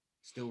lit.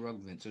 Still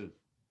relevant too.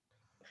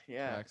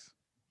 Yeah. Facts.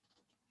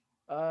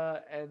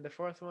 And the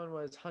fourth one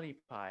was Honey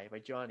Pie by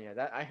Johnny.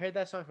 I heard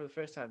that song for the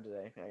first time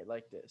today. I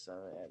liked it, so I'm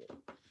gonna add it.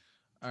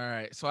 All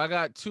right. So I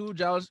got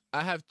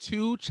I have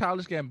two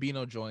Childish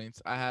Gambino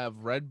joints. I have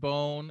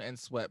Redbone and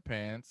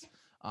Sweatpants.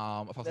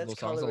 I fuck with That's those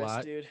songs a colorist,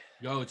 lot. dude.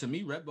 Yo, to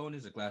me, Redbone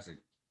is a classic.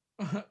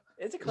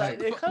 It's a classic.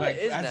 Like, It kind of like,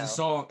 is as now. a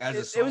song,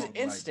 It was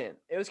instant.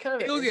 It was kind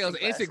of. It was an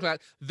instant class.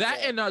 That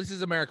Yeah. and This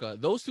Is America.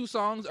 Those two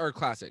songs are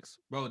classics.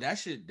 bro, that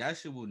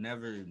shit will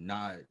never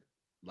not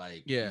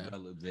like be Yeah.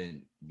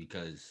 relevant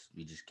because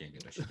we just can't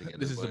get that shit together.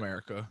 This Is but,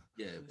 America.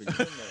 Yeah, This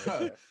is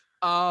America.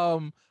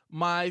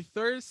 My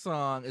third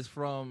song is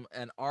from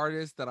an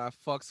artist that I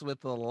fucks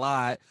with a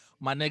lot.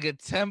 My nigga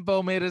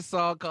Tempo made a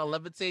song called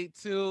Levitate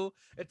 2.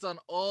 It's on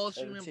all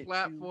streaming Levitate 2.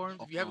 platforms.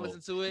 If you haven't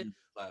listened to it,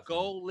 platform.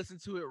 go listen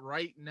to it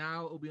right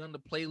now. It'll be on the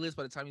playlist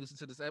by the time you listen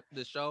to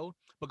this show.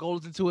 But go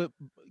listen to it,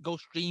 go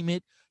stream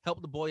it,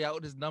 help the boy out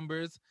with his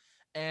numbers.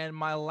 And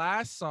my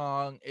last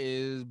song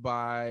is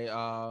by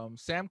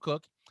Sam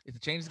Cooke. If the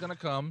change is gonna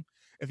come.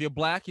 If you're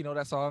black, you know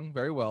that song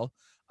very well.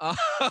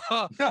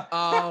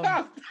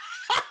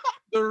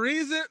 The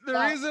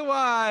reason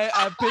why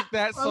I picked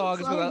that song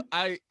is because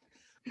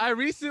I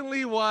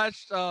recently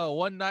watched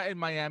One Night in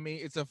Miami.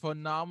 It's a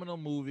phenomenal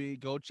movie.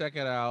 Go check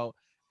it out.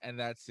 And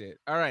that's it.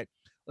 All right.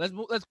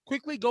 Let's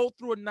quickly go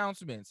through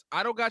announcements.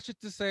 I don't got shit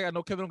to say. I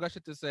know Kevin don't got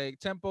shit to say.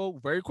 Tempo,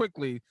 very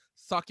quickly,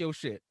 suck your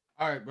shit.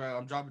 All right, bro.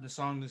 I'm dropping the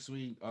song this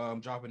week.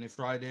 I'm dropping it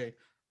Friday.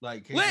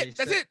 Like KJ Lit.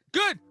 That's said- it.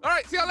 Good. All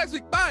right. See y'all next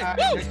week. Bye.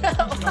 All Woo!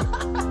 right,